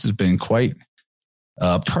this has been quite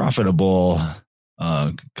a profitable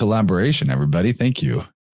collaboration, everybody. Thank you.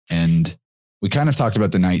 And we kind of talked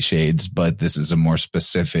about the nightshades, but this is a more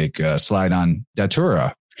specific slide on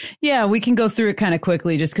Datura. Yeah, we can go through it kind of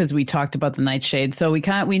quickly just because we talked about the nightshade. So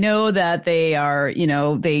we know that they are,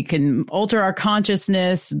 they can alter our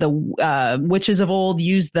consciousness. The witches of old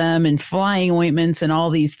used them in flying ointments and all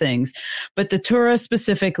these things. But Datura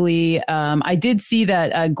specifically, I did see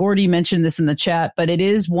that Gordy mentioned this in the chat, but it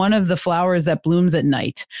is one of the flowers that blooms at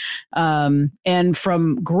night. And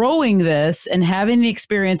from growing this and having the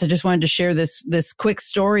experience, I just wanted to share this quick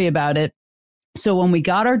story about it. So when we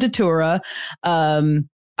got our Datura,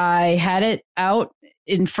 I had it out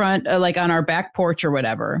in front, like on our back porch or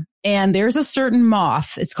whatever. And there's a certain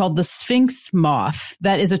moth. It's called the Sphinx moth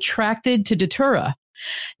that is attracted to Datura.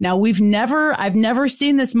 Now I've never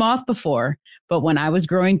seen this moth before, but when I was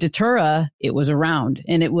growing Datura, it was around,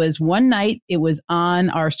 and it was one night, it was on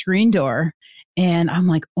our screen door. And I'm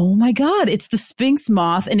like, oh my God, it's the Sphinx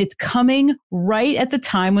moth, and it's coming right at the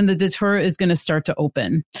time when the Datura is going to start to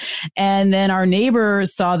open. And then our neighbor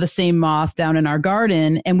saw the same moth down in our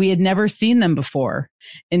garden, and we had never seen them before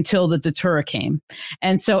until the Datura came.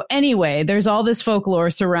 And so anyway, there's all this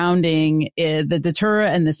folklore surrounding the Datura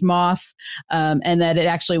and this moth, and that it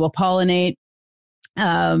actually will pollinate.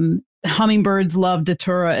 Hummingbirds love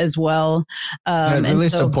Datura as well. It really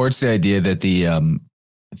supports the idea that the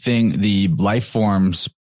life forms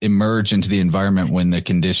emerge into the environment when the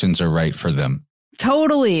conditions are right for them.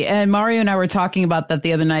 Totally. And Mario and I were talking about that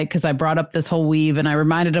the other night because I brought up this whole weave and I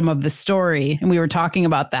reminded him of this story. And we were talking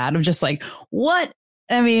about that. I'm just like, what?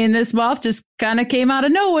 I mean, this moth just kind of came out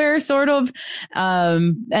of nowhere, sort of.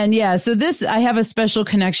 And yeah, so I have a special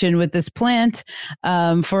connection with this plant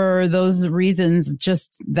for those reasons.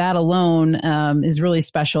 Just that alone is really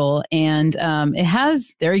special. And it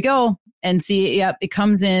has, there you go. And see, yep, it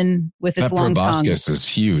comes in with its long tongue. That proboscis is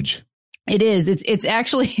huge. It is. It's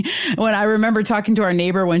actually, when I remember talking to our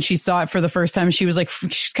neighbor when she saw it for the first time, she was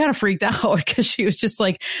kind of freaked out because she was just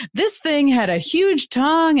like, this thing had a huge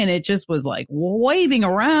tongue and it just was like waving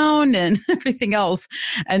around and everything else.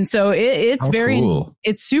 And so it's very cool.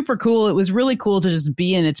 It's super cool. It was really cool to just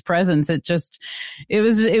be in its presence. It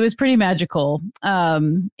was pretty magical.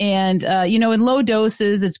 In low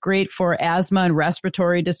doses, it's great for asthma and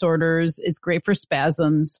respiratory disorders. It's great for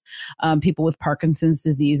spasms, people with Parkinson's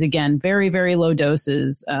disease. Again, very, very low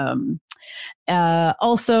doses. Also,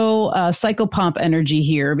 psychopomp energy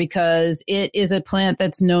here because it is a plant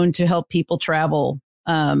that's known to help people travel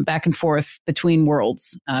back and forth between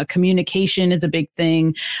worlds. Communication is a big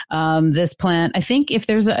thing. This plant, I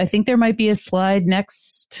think there might be a slide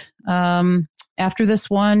next after this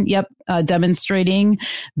one. Yep. Demonstrating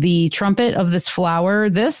the trumpet of this flower.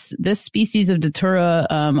 This species of Datura,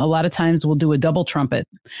 a lot of times will do a double trumpet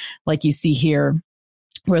like you see here,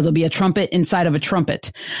 where there'll be a trumpet inside of a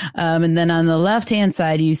trumpet. And then on the left-hand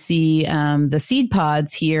side, you see the seed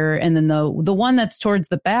pods here. And then the one that's towards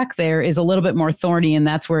the back there is a little bit more thorny, and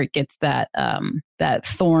that's where it gets that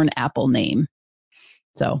thorn apple name.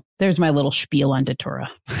 So there's my little spiel on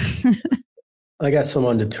Datura. I got some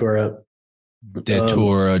on Datura.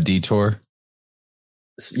 Detour.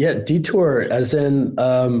 Yeah, detour, as in...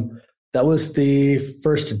 that was the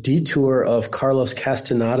first detour of Carlos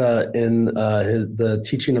Castaneda in the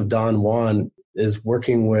teaching of Don Juan, is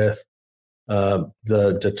working with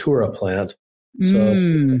the Datura plant. So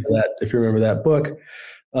if you remember that book,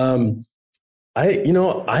 I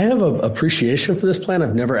have an appreciation for this plant.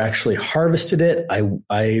 I've never actually harvested it.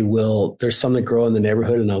 I will. There's some that grow in the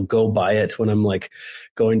neighborhood, and I'll go buy it when I'm like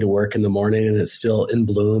going to work in the morning, and it's still in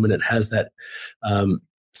bloom, and it has that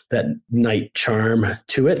night charm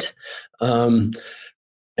to it.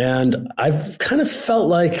 And I've kind of felt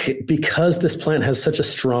like, because this plant has such a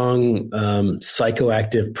strong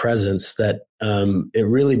psychoactive presence, that it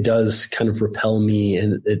really does kind of repel me,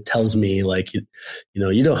 and it tells me like,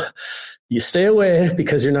 you stay away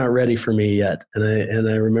because you're not ready for me yet. And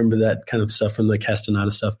I remember that kind of stuff from the Castaneda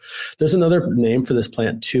stuff. There's another name for this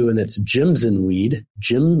plant too, and it's Jimson weed.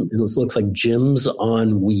 It looks like Jim's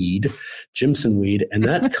on weed, Jimson weed. And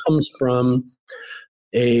that comes from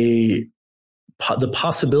the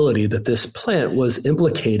possibility that this plant was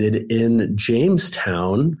implicated in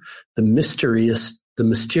Jamestown, the mysterious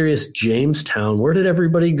Jamestown. Where did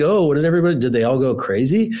everybody go? Did they all go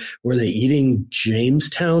crazy? Were they eating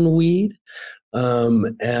Jamestown weed?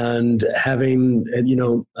 And having,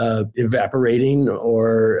 evaporating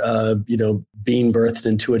or, being birthed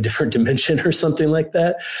into a different dimension or something like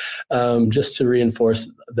that. Just to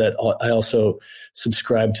reinforce that I also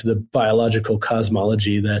subscribe to the biological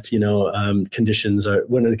cosmology that,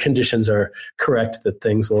 when the conditions are correct, that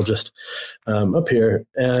things will just appear.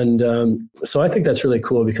 And so I think that's really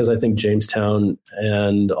cool, because I think Jamestown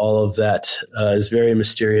and all of that is very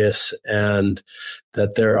mysterious, and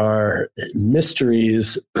that there are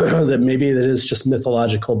mysteries that maybe that is just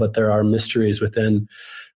mythological, but there are mysteries within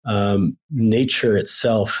nature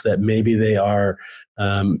itself that maybe they are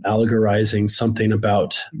allegorizing something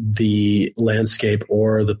about the landscape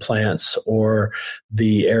or the plants or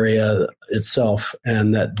the area itself,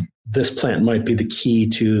 and that this plant might be the key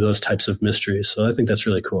to those types of mysteries. So I think that's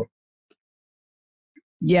really cool.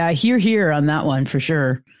 Yeah, here on that one for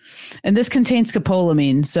sure. And this contains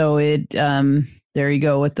scopolamine, so it there you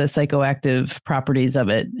go with the psychoactive properties of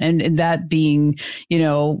it, and that being,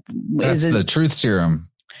 that's the truth serum.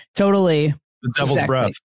 Totally, the devil's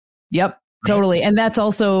breath. Yep. Totally. And that's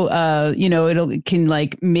also, it can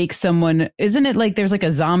like make someone, isn't it like there's like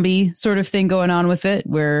a zombie sort of thing going on with it,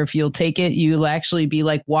 where if you'll take it, you'll actually be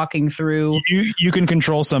like walking through. You can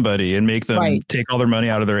control somebody and make them take all their money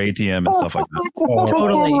out of their ATM and stuff like that.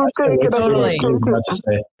 Totally.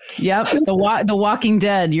 Yep. The Walking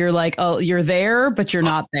Dead, you're like, oh, you're there, but you're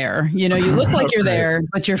not there. You look like you're there,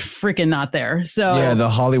 but you're freaking not there. So yeah, the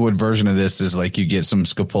Hollywood version of this is like you get some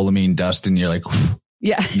scopolamine dust and you're like,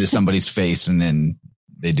 into somebody's face, and then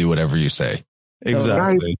they do whatever you say.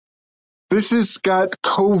 Exactly. Guys, this has got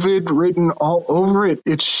COVID written all over it.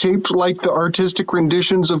 It's shaped like the artistic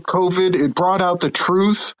renditions of COVID. It brought out the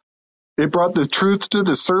truth. It brought the truth to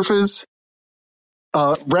the surface.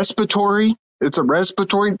 Respiratory. It's a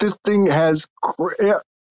respiratory. This thing has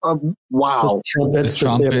wow. The trumpets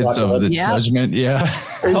of the judgment. Yeah.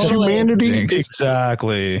 And humanity.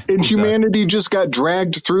 Exactly. And humanity just got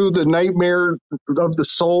dragged through the nightmare of the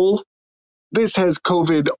soul. This has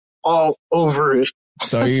COVID all over it.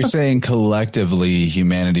 So you're saying collectively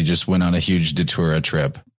humanity just went on a huge Datura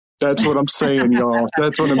trip. That's what I'm saying, y'all.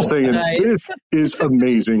 That's what I'm saying. Nice. This is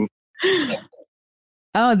amazing.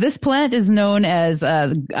 Oh, this plant is known as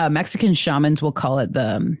Mexican shamans will call it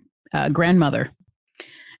the grandmother.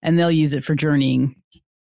 And they'll use it for journeying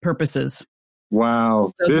purposes.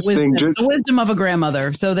 Wow. So the wisdom of a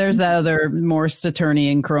grandmother. So there's that other more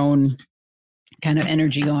Saturnian crone kind of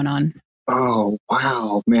energy going on. Oh,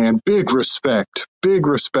 wow, man. Big respect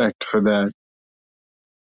for that.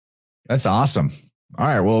 That's awesome. All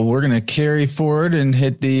right. Well, we're going to carry forward and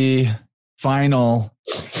hit the final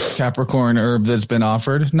Capricorn herb that's been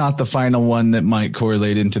offered. Not the final one that might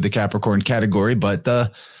correlate into the Capricorn category, but for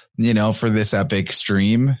this epic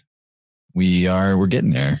stream, we're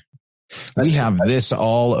getting there. We have this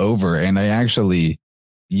all over, and I actually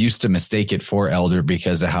used to mistake it for elder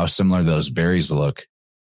because of how similar those berries look.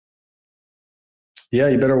 Yeah,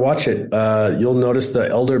 you better watch it. You'll notice the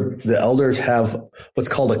elders have what's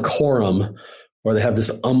called a corm, or they have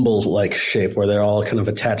this umbel-like shape where they're all kind of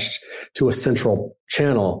attached to a central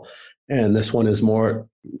channel. And this one is more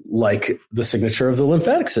like the signature of the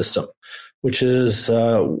lymphatic system, which is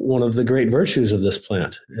one of the great virtues of this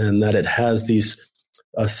plant, and that it has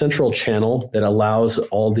a central channel that allows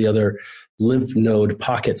all the other lymph node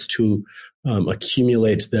pockets to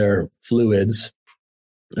accumulate their fluids.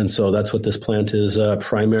 And so that's what this plant is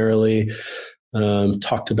primarily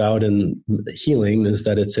talked about in healing, is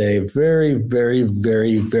that it's a very, very,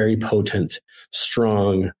 very, very potent,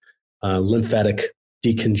 strong lymphatic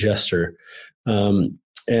decongester. So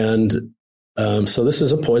this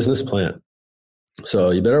is a poisonous plant. So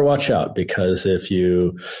you better watch out, because if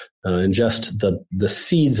you ingest the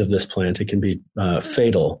seeds of this plant, it can be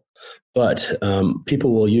fatal. But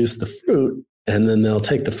people will use the fruit, and then they'll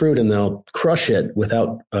take the fruit and they'll crush it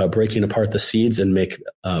without breaking apart the seeds and make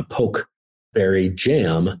pokeberry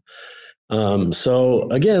jam. So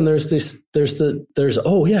again, and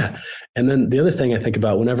then the other thing I think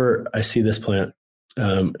about whenever I see this plant,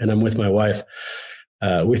 and I'm with my wife,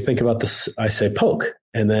 we think about this. I say poke,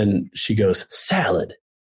 and then she goes salad,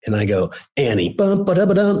 and I go Annie, bum ba da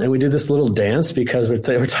ba dum, and we do this little dance because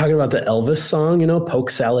we're talking about the Elvis song, poke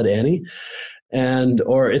salad Annie,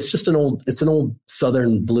 or it's just an old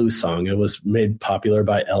Southern blues song. It was made popular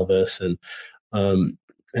by Elvis,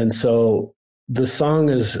 and so the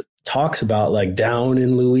song talks about like down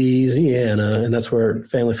in Louisiana, and that's where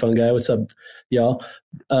Family Fun Guy. What's up, y'all?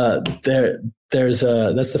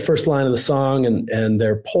 That's the first line of the song, and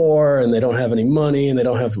they're poor and they don't have any money and they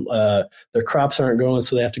don't have their crops aren't growing,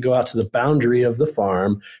 so they have to go out to the boundary of the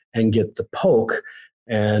farm and get the poke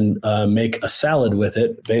and make a salad with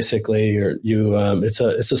it. Basically, it's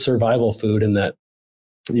a survival food in that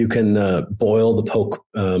you can boil the poke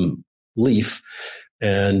leaf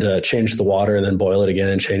and change the water, and then boil it again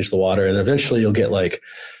and change the water. And eventually you'll get like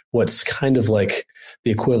what's kind of like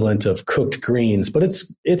the equivalent of cooked greens, but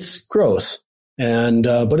it's gross. And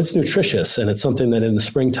but it's nutritious, and it's something that in the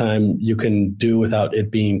springtime you can do without it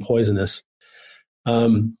being poisonous.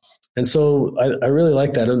 And so I really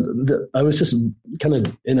like that. And I was just kind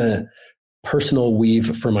of in a personal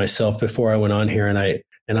weave for myself before I went on here, and I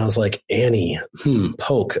was like, Annie,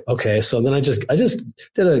 poke. Okay, so then I just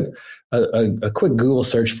did a quick Google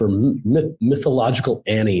search for mythological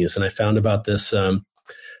Annies, and I found about this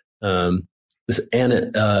this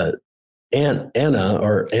Anna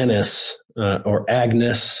or Annis or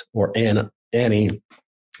Agnes or Annie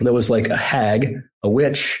that was like a hag, a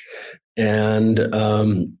witch, and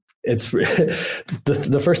it's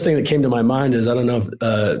the first thing that came to my mind is, I don't know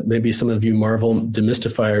if maybe some of you Marvel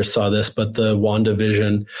demystifiers saw this, but the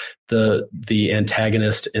WandaVision, the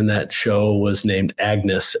antagonist in that show was named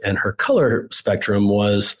Agnes, and her color spectrum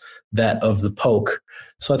was that of the poke.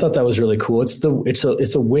 So I thought that was really cool. It's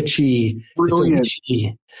a witchy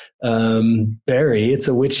berry. It's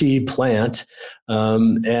a witchy plant,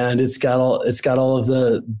 and it's got all of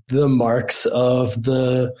the marks of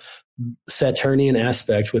the Saturnian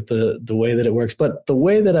aspect with the way that it works. But the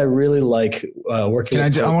way that I really like working. I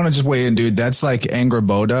want to just weigh in, dude. That's like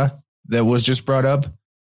Angraboda that was just brought up,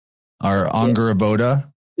 or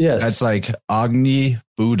Angraboda. Yes, that's like Agni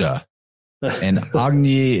Buddha, and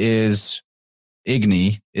Agni is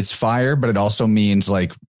Igni. It's fire, but it also means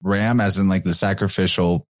like ram, as in like the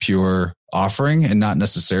sacrificial pure offering, and not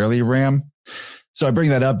necessarily ram. So I bring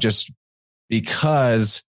that up just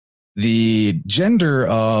because the gender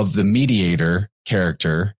of the mediator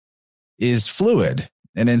character is fluid.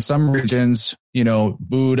 And in some regions,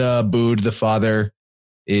 Buddha, the father,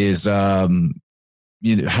 is, has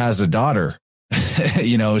a daughter.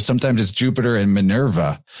 Sometimes it's Jupiter and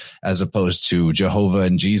Minerva as opposed to Jehovah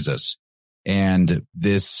and Jesus. And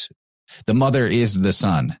the mother is the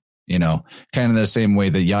son, kind of the same way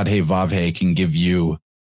that Yad-He Vav-He can give you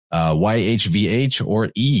YHVH or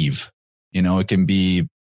Eve. It can be,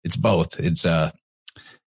 it's both. It's so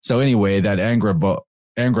anyway, that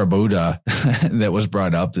Angraboda that was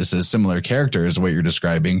brought up, this is similar character as what you're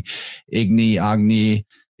describing. Igni, Agni,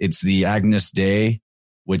 it's the Agnus Dei,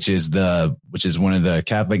 which is one of the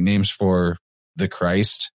Catholic names for the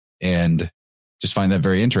Christ, and just find that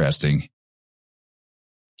very interesting.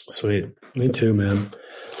 Sweet. Me too, man.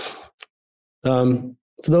 For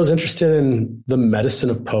those interested in the medicine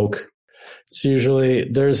of poke, it's usually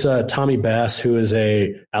there's Tommy Bass, who is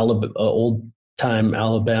a old time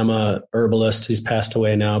Alabama herbalist. He's passed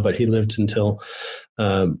away now, but he lived until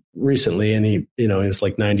recently, and he was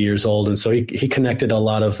like 90 years old, and so he connected a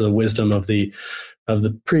lot of the wisdom of the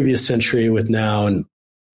previous century with now, and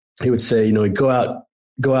he would say,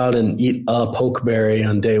 go out and eat a pokeberry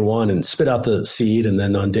on day 1 and spit out the seed. And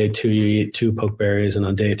then on day 2, you eat 2 pokeberries. And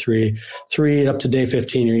on day 3 up to day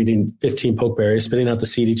 15, you're eating 15 pokeberries, spitting out the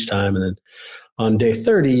seed each time. And then on day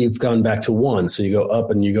 30, you've gone back to 1. So you go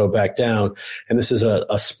up and you go back down. And this is a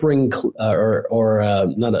spring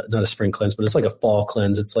not a spring cleanse, but it's like a fall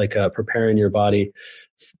cleanse. It's like preparing your body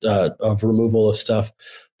of removal of stuff.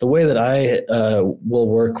 The way that I will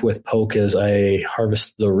work with poke is I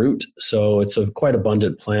harvest the root. So it's a quite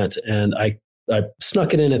abundant plant. And I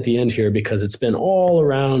snuck it in at the end here because it's been all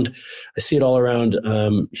around. I see it all around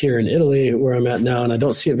here in Italy where I'm at now. And I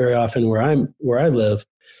don't see it very often where I live.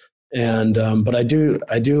 And but I do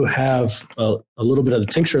have a little bit of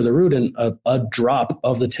the tincture of the root, and a drop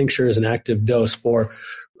of the tincture is an active dose for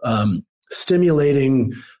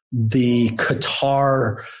stimulating the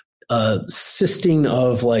catarrh, cysting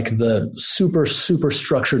of like the super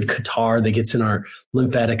structured catarrh that gets in our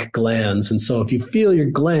lymphatic glands. And so if you feel your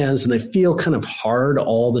glands and they feel kind of hard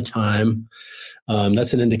all the time,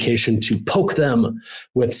 that's an indication to poke them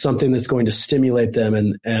with something that's going to stimulate them.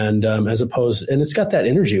 And as opposed, and it's got that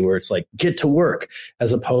energy where it's like, get to work,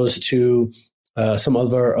 as opposed to some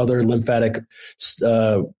of our other lymphatic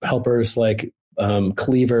helpers like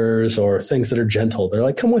cleavers or things that are gentle. They're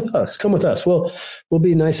like, come with us. We'll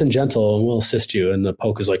be nice and gentle and we'll assist you. And the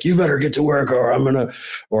poke is like, you better get to work or I'm going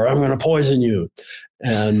to poison you.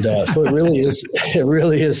 And so it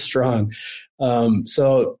really is strong.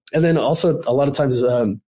 So, and then also a lot of times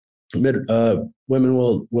women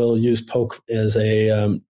will use poke as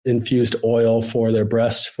a infused oil for their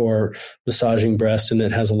breast, for massaging breast. And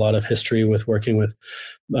it has a lot of history with working with,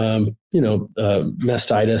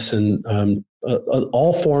 mastitis and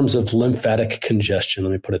all forms of lymphatic congestion.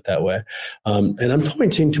 Let me put it that way. And I'm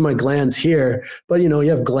pointing to my glands here, but you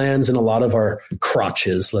have glands in a lot of our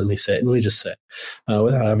crotches. Let me just say,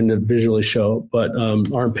 without having to visually show, but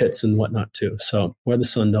armpits and whatnot too. So where the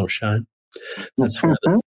sun don't shine. That's where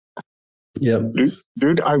yeah,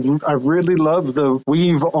 dude, I really love the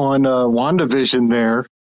weave on WandaVision there.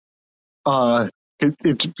 I'm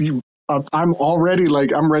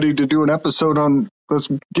already I'm ready to do an episode on. Let's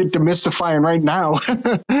get demystifying right now.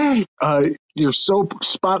 You're so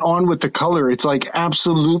spot on with the color. It's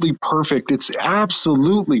absolutely perfect. It's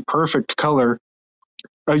absolutely perfect color.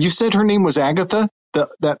 You said her name was Agatha,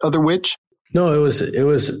 that other witch? No, it was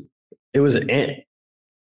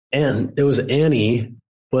Annie.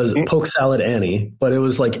 Was Poke Salad Annie, but it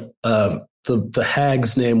was the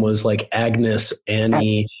hag's name was Agnes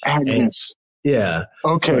Annie. Agnes. Yeah.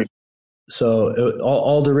 Okay. So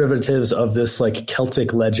all derivatives of this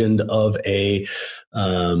Celtic legend of a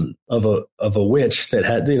witch that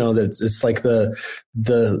had it's like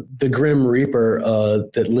the Grim Reaper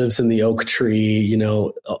that lives in the oak tree.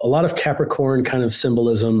 A lot of Capricorn kind of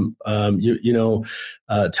symbolism.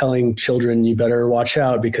 Telling children you better watch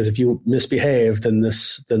out because if you misbehave, then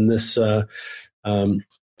this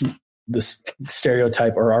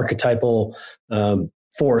stereotype or archetypal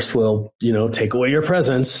force will take away your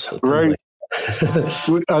presence. Right.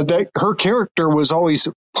 Her character was always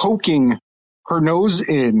poking her nose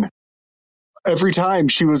in every time.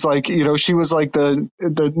 She was she was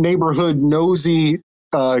the neighborhood nosy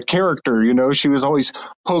character. She was always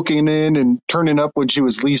poking in and turning up when she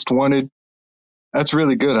was least wanted. That's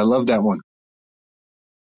really good. I love that one.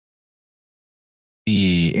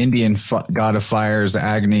 The Indian god of fires,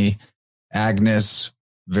 Agnes,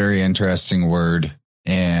 very interesting word.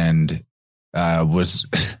 And was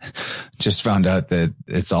just found out that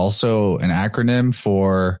it's also an acronym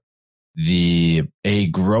for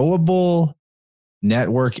a growable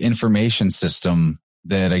network information system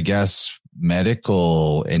that I guess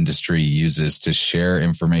medical industry uses to share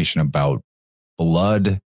information about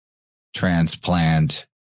blood transplant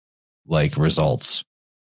results,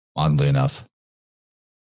 oddly enough.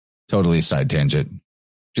 Totally side tangent.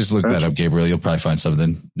 Just look that up, Gabriel. You'll probably find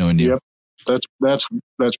something knowing you. Yep. That's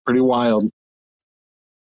pretty wild.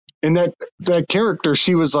 And that character,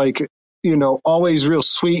 she was always real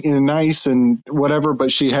sweet and nice and whatever,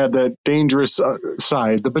 but she had that dangerous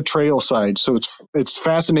side, the betrayal side. So it's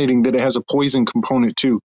fascinating that it has a poison component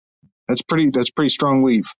too. That's pretty strong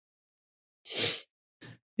weave.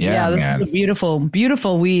 Yeah, this is a beautiful,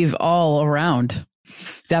 beautiful weave all around.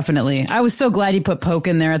 Definitely. I was so glad you put Poke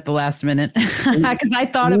in there at the last minute because I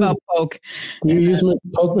thought about Poke. Do you use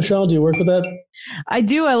Poke, Michelle? Do you work with that? I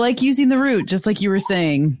do. I like using the root, just like you were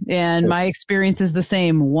saying. And my experience is the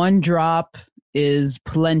same. One drop is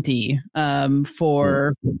plenty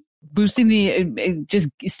for boosting just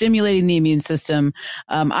stimulating the immune system.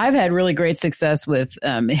 I've had really great success with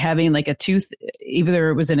having a tooth, either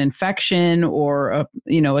it was an infection or a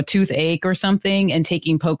toothache or something, and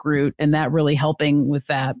taking Poke root and that really helping with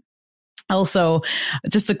that. Also,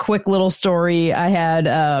 just a quick little story. I had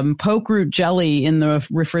Poke root jelly in the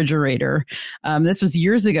refrigerator. This was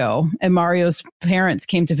years ago, and Mario's parents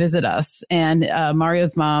came to visit us. And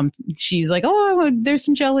Mario's mom, she's like, "Oh, there's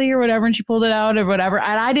some jelly or whatever," and she pulled it out or whatever.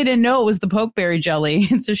 And I didn't know it was the pokeberry jelly,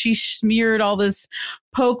 and so she smeared all this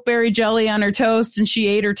pokeberry jelly on her toast, and she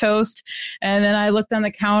ate her toast. And then I looked on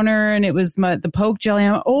the counter, and it was the Poke jelly.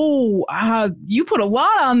 I'm like, you put a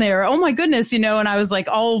lot on there. Oh my goodness, and I was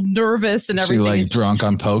all nervous and everything. She drunk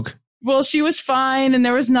on Poke? Well, she was fine and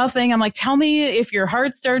there was nothing. I'm like, tell me if your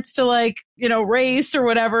heart starts to race or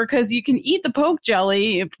whatever, because you can eat the Poke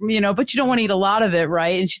jelly, but you don't want to eat a lot of it,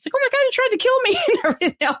 right? And she's like, oh my God, he tried to kill me and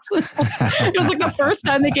everything else. It was the first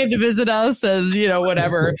time they came to visit us and,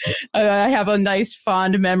 whatever. I have a nice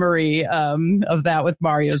fond memory of that with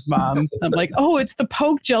Mario's mom. I'm like, oh, it's the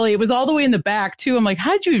Poke jelly. It was all the way in the back too. I'm like,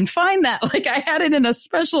 how did you even find that? I had it in a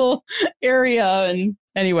special area. And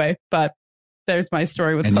anyway, but there's my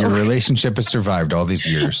story with and Poke. Your relationship has survived all these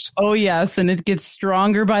years. Oh yes, and it gets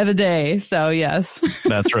stronger by the day. So yes,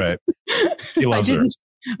 that's right. He loves her.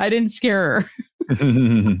 I didn't scare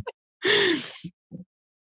her.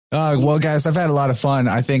 Well, guys, I've had a lot of fun.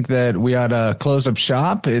 I think that we ought to close up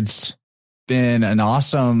shop. It's been an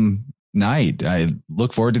awesome night. I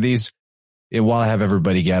look forward to these while I have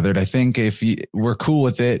everybody gathered. I think we're cool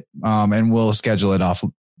with it, and we'll schedule it off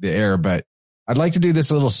the air, but I'd like to do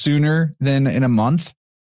this a little sooner than in a month.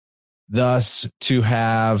 thus to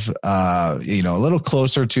have, a little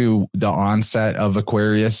closer to the onset of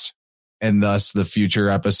Aquarius, and thus the future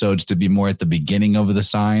episodes to be more at the beginning of the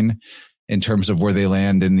sign in terms of where they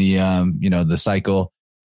land in the, the cycle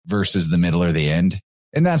versus the middle or the end.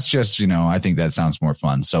 And that's just, I think that sounds more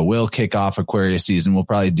fun. So we'll kick off Aquarius season. We'll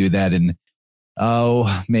probably do that in,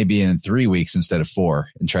 maybe in 3 weeks instead of 4,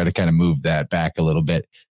 and try to kind of move that back a little bit.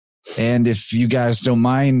 And if you guys don't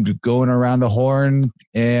mind going around the horn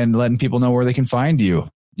and letting people know where they can find you,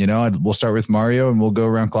 we'll start with Mario and we'll go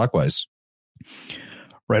around clockwise.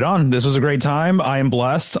 Right on. This was a great time. I am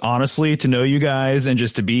blessed, honestly, to know you guys and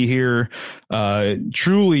just to be here.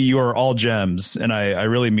 Truly, you are all gems, and I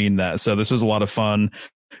really mean that. So this was a lot of fun.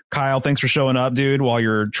 Kyle, thanks for showing up, dude, while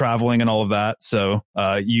you're traveling and all of that. So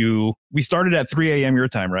we started at 3 a.m. your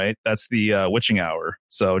time, right? That's the witching hour.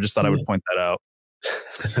 So just thought I would point that out.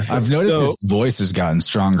 I've noticed his voice has gotten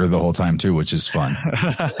stronger the whole time too, which is fun.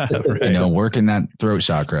 Right. Working that throat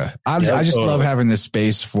chakra. I just love having this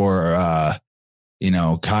space for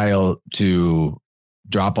Kyle to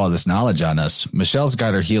drop all this knowledge on us. Michelle's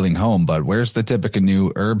got her healing home, but where's the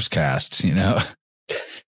Tippecanoe Herbs cast?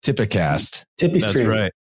 Tippecast. Tippy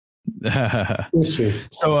Stream. That's right.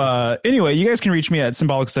 So anyway, you guys can reach me at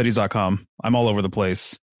symbolicstudies.com. I'm all over the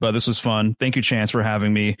place, but this was fun. Thank you, Chance, for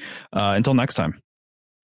having me. Until next time.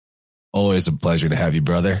 Always a pleasure to have you,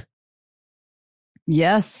 brother.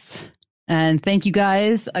 Yes. And thank you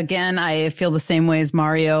guys. Again, I feel the same way as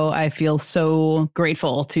Mario. I feel so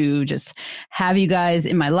grateful to just have you guys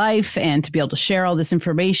in my life and to be able to share all this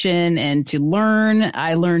information and to learn.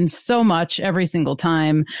 I learn so much every single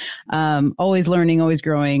time. Always learning, always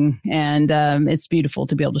growing. And it's beautiful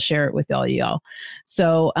to be able to share it with all y'all.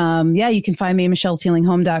 So you can find me at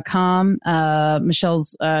michelleshealinghome.com,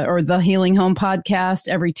 Michelle's or the Healing Home podcast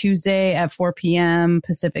every Tuesday at 4 p.m.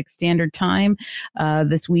 Pacific Standard Time.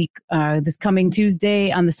 This coming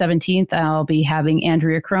Tuesday on the 17th, I'll be having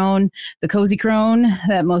Andrea Crone, the Cozy Crone,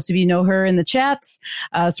 that most of you know her in the chats.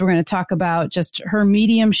 So we're going to talk about just her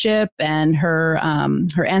mediumship and her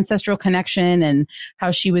ancestral connection and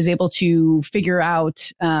how she was able to figure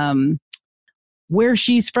out where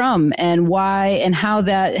she's from and why and how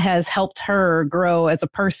that has helped her grow as a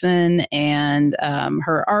person and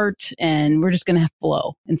her art. And we're just going to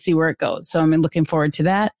flow and see where it goes. So I'm looking forward to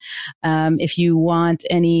that. If you want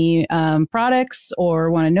any products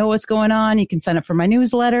or want to know what's going on, you can sign up for my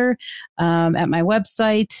newsletter at my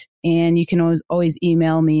website. And you can always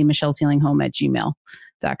email me,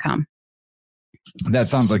 michelleshealinghome@gmail.com. That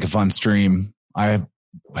sounds like a fun stream. I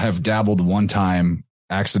have dabbled one time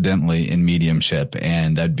accidentally in mediumship,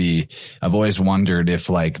 and I've always wondered if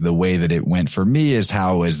the way that it went for me is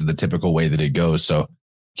the typical way that it goes. So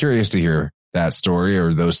curious to hear that story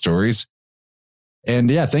or those stories.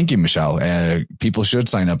 And yeah, thank you, Michelle. People should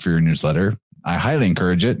sign up for your newsletter. I highly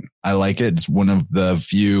encourage it. I like it. It's one of the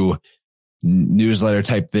few newsletter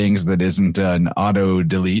type things that isn't an auto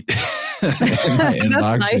delete in my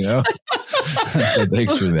inbox. Nice. So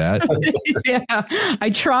thanks for that. Yeah, I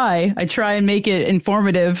try and make it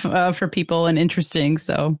informative for people and interesting.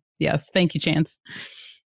 So yes, thank you, Chance.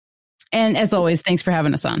 And as always, thanks for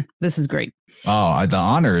having us on. This is great. Oh, the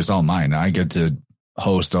honor is all mine. I get to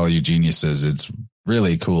host all you geniuses. It's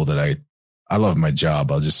really cool that I love my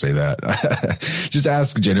job. I'll just say that. Just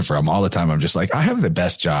ask Jennifer. All the time. I'm just like, I have the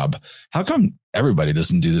best job. How come everybody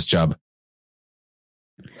doesn't do this job?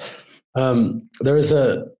 There was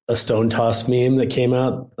a stone toss meme that came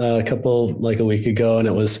out a week ago, and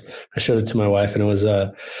I showed it to my wife, and it was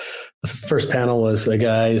the first panel was a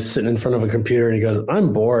guy sitting in front of a computer and he goes,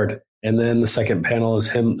 "I'm bored." And then the second panel is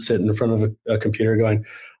him sitting in front of a computer going,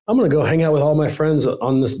 "I'm going to go hang out with all my friends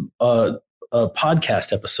on this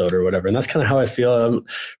podcast episode," or whatever. And that's kind of how I feel. I'm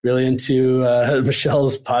really into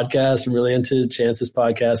Michelle's podcast. I'm really into Chance's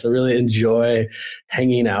podcast. I really enjoy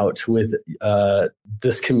hanging out with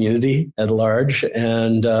this community at large,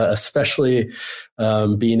 and especially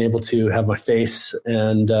being able to have my face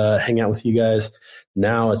and hang out with you guys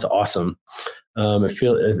now. It's awesome.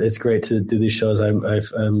 It's great to do these shows.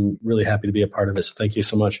 I'm really happy to be a part of it. So thank you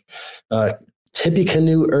so much.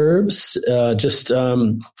 Tippecanoe Herbs.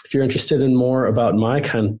 If you're interested in more about my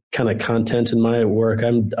kind of content and my work,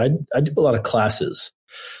 I do a lot of classes.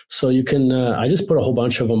 So you can, I just put a whole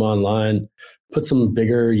bunch of them online, put some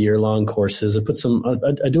bigger year-long courses. I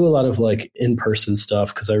do a lot of in-person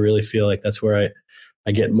stuff because I really feel like that's where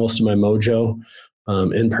I get most of my mojo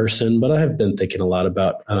in person. But I have been thinking a lot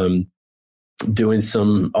about doing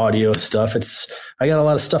some audio stuff. I got a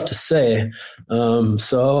lot of stuff to say.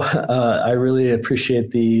 So I really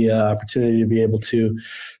appreciate the opportunity to be able to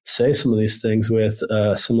say some of these things with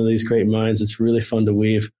some of these great minds. It's really fun to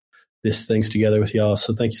weave these things together with y'all.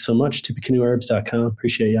 So thank you so much. TippecanoeHerbs.com.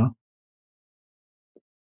 Appreciate y'all.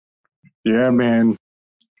 Yeah, man.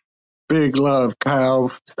 Big love,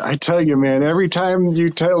 Kyle. I tell you, man, every time you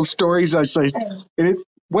tell stories, I say,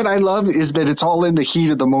 what I love is that it's all in the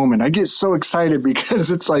heat of the moment. I get so excited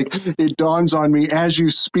because it's like it dawns on me as you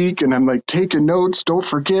speak, and I'm like taking notes. Don't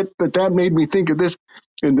forget that made me think of this.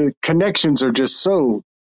 And the connections are just so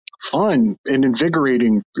fun and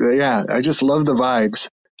invigorating. Yeah, I just love the vibes.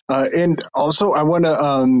 And also, I want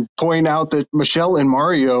to point out that Michelle and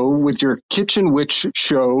Mario with your Kitchen Witch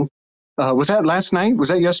show, was that last night? Was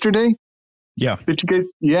that yesterday? Yeah. Did you get?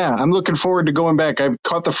 Yeah, I'm looking forward to going back. I've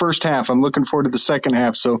caught the first half. I'm looking forward to the second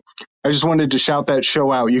half. So I just wanted to shout that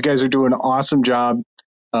show out. You guys are doing an awesome job.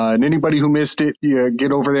 And anybody who missed it,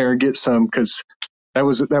 get over there and get some, because that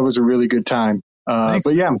was a really good time.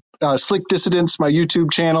 But yeah, Slick Dissidents, my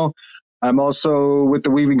YouTube channel. I'm also with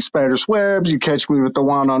the Weaving Spiders Webs. You catch me with the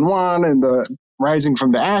One-on-One and the Rising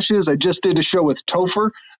from the Ashes. I just did a show with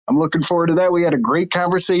Topher. I'm looking forward to that. We had a great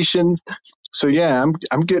conversation. So yeah,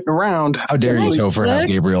 I'm getting around. How dare you, Topher, have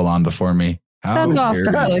Gabriel on before me? That's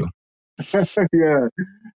awesome.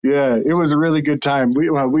 Yeah, it was a really good time.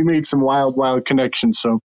 We made some wild connections.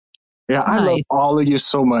 So yeah, nice. I love all of you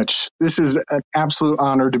so much. This is an absolute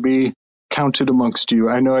honor to be counted amongst you.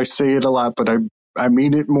 I know I say it a lot, but I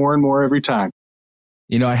mean it more and more every time.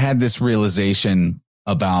 You know, I had this realization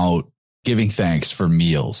about giving thanks for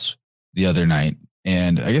meals the other night,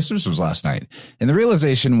 and I guess this was last night. And the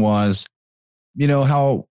realization was, you know,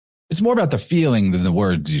 how it's more about the feeling than the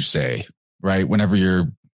words you say, right? Whenever you're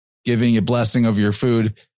giving a blessing of your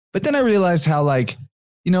food. But then I realized how, like,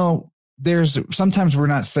 you know, there's sometimes we're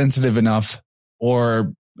not sensitive enough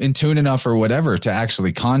or in tune enough or whatever to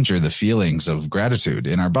actually conjure the feelings of gratitude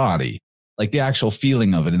in our body, like the actual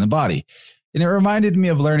feeling of it in the body. And it reminded me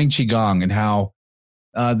of learning Qigong and how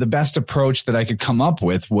the best approach that I could come up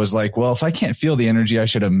with was like, well, if I can't feel the energy, I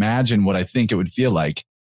should imagine what I think it would feel like.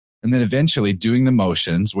 And then eventually doing the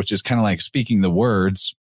motions, which is kind of like speaking the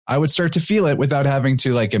words, I would start to feel it without having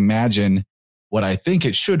to like imagine what I think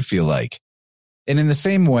it should feel like. And in the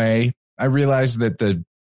same way, I realized that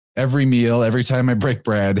every meal, every time I break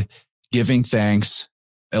bread, giving thanks,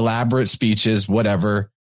 elaborate speeches,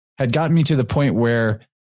 whatever, had gotten me to the point where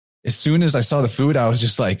as soon as I saw the food, I was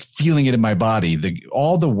just like feeling it in my body.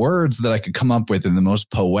 All the words that I could come up with in the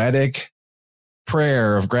most poetic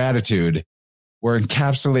prayer of gratitude were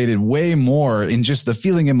encapsulated way more in just the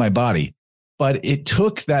feeling in my body. But it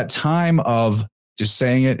took that time of just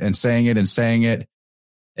saying it and saying it and saying it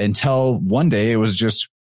until one day it was just,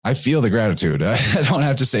 I feel the gratitude. I don't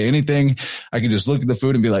have to say anything. I can just look at the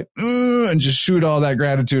food and be like, and just shoot all that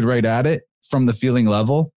gratitude right at it from the feeling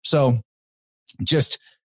level. So just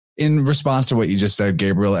in response to what you just said,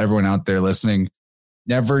 Gabriel, everyone out there listening,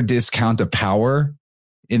 never discount the power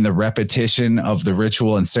in the repetition of the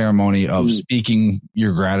ritual and ceremony of speaking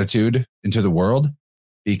your gratitude into the world,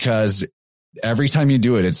 because every time you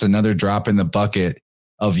do it, it's another drop in the bucket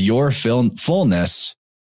of your fullness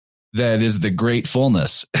that is the great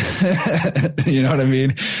fullness. You know what I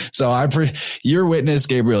mean? So your witness,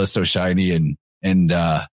 Gabriel, is so shiny and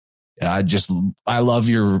I love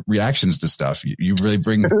your reactions to stuff. You really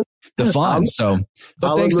bring the fun. So,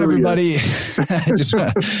 but thanks everybody.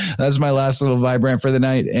 That's my last little vibrant for the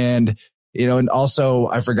night. And, you know, and also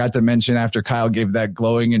I forgot to mention after Kyle gave that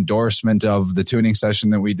glowing endorsement of the tuning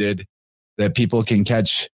session that we did, that people can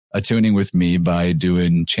catch a tuning with me by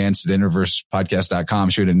doing chance@innerversepodcast.com,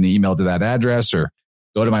 shoot an email to that address or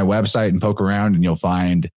go to my website and poke around and you'll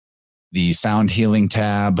find the sound healing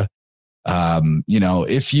tab. You know,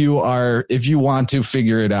 if you want to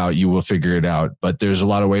figure it out, you will figure it out, but there's a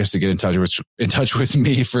lot of ways to get in touch with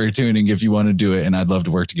me for tuning if you want to do it. And I'd love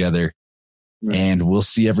to work together. Nice. And we'll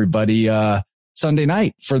see everybody, Sunday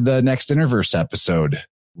night for the next Innerverse episode.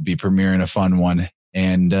 We'll be premiering a fun one.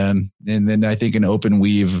 And then I think an open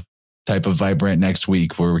weave type of vibrant next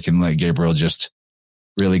week where we can let Gabriel just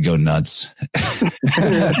really go nuts. Nice.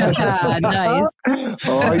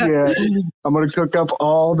 Oh yeah. I'm going to cook up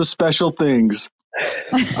all the special things.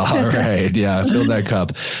 All right. Yeah. Fill that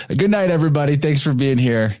cup. Good night, everybody. Thanks for being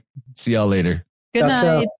here. See y'all later. Good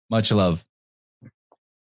night. Much love.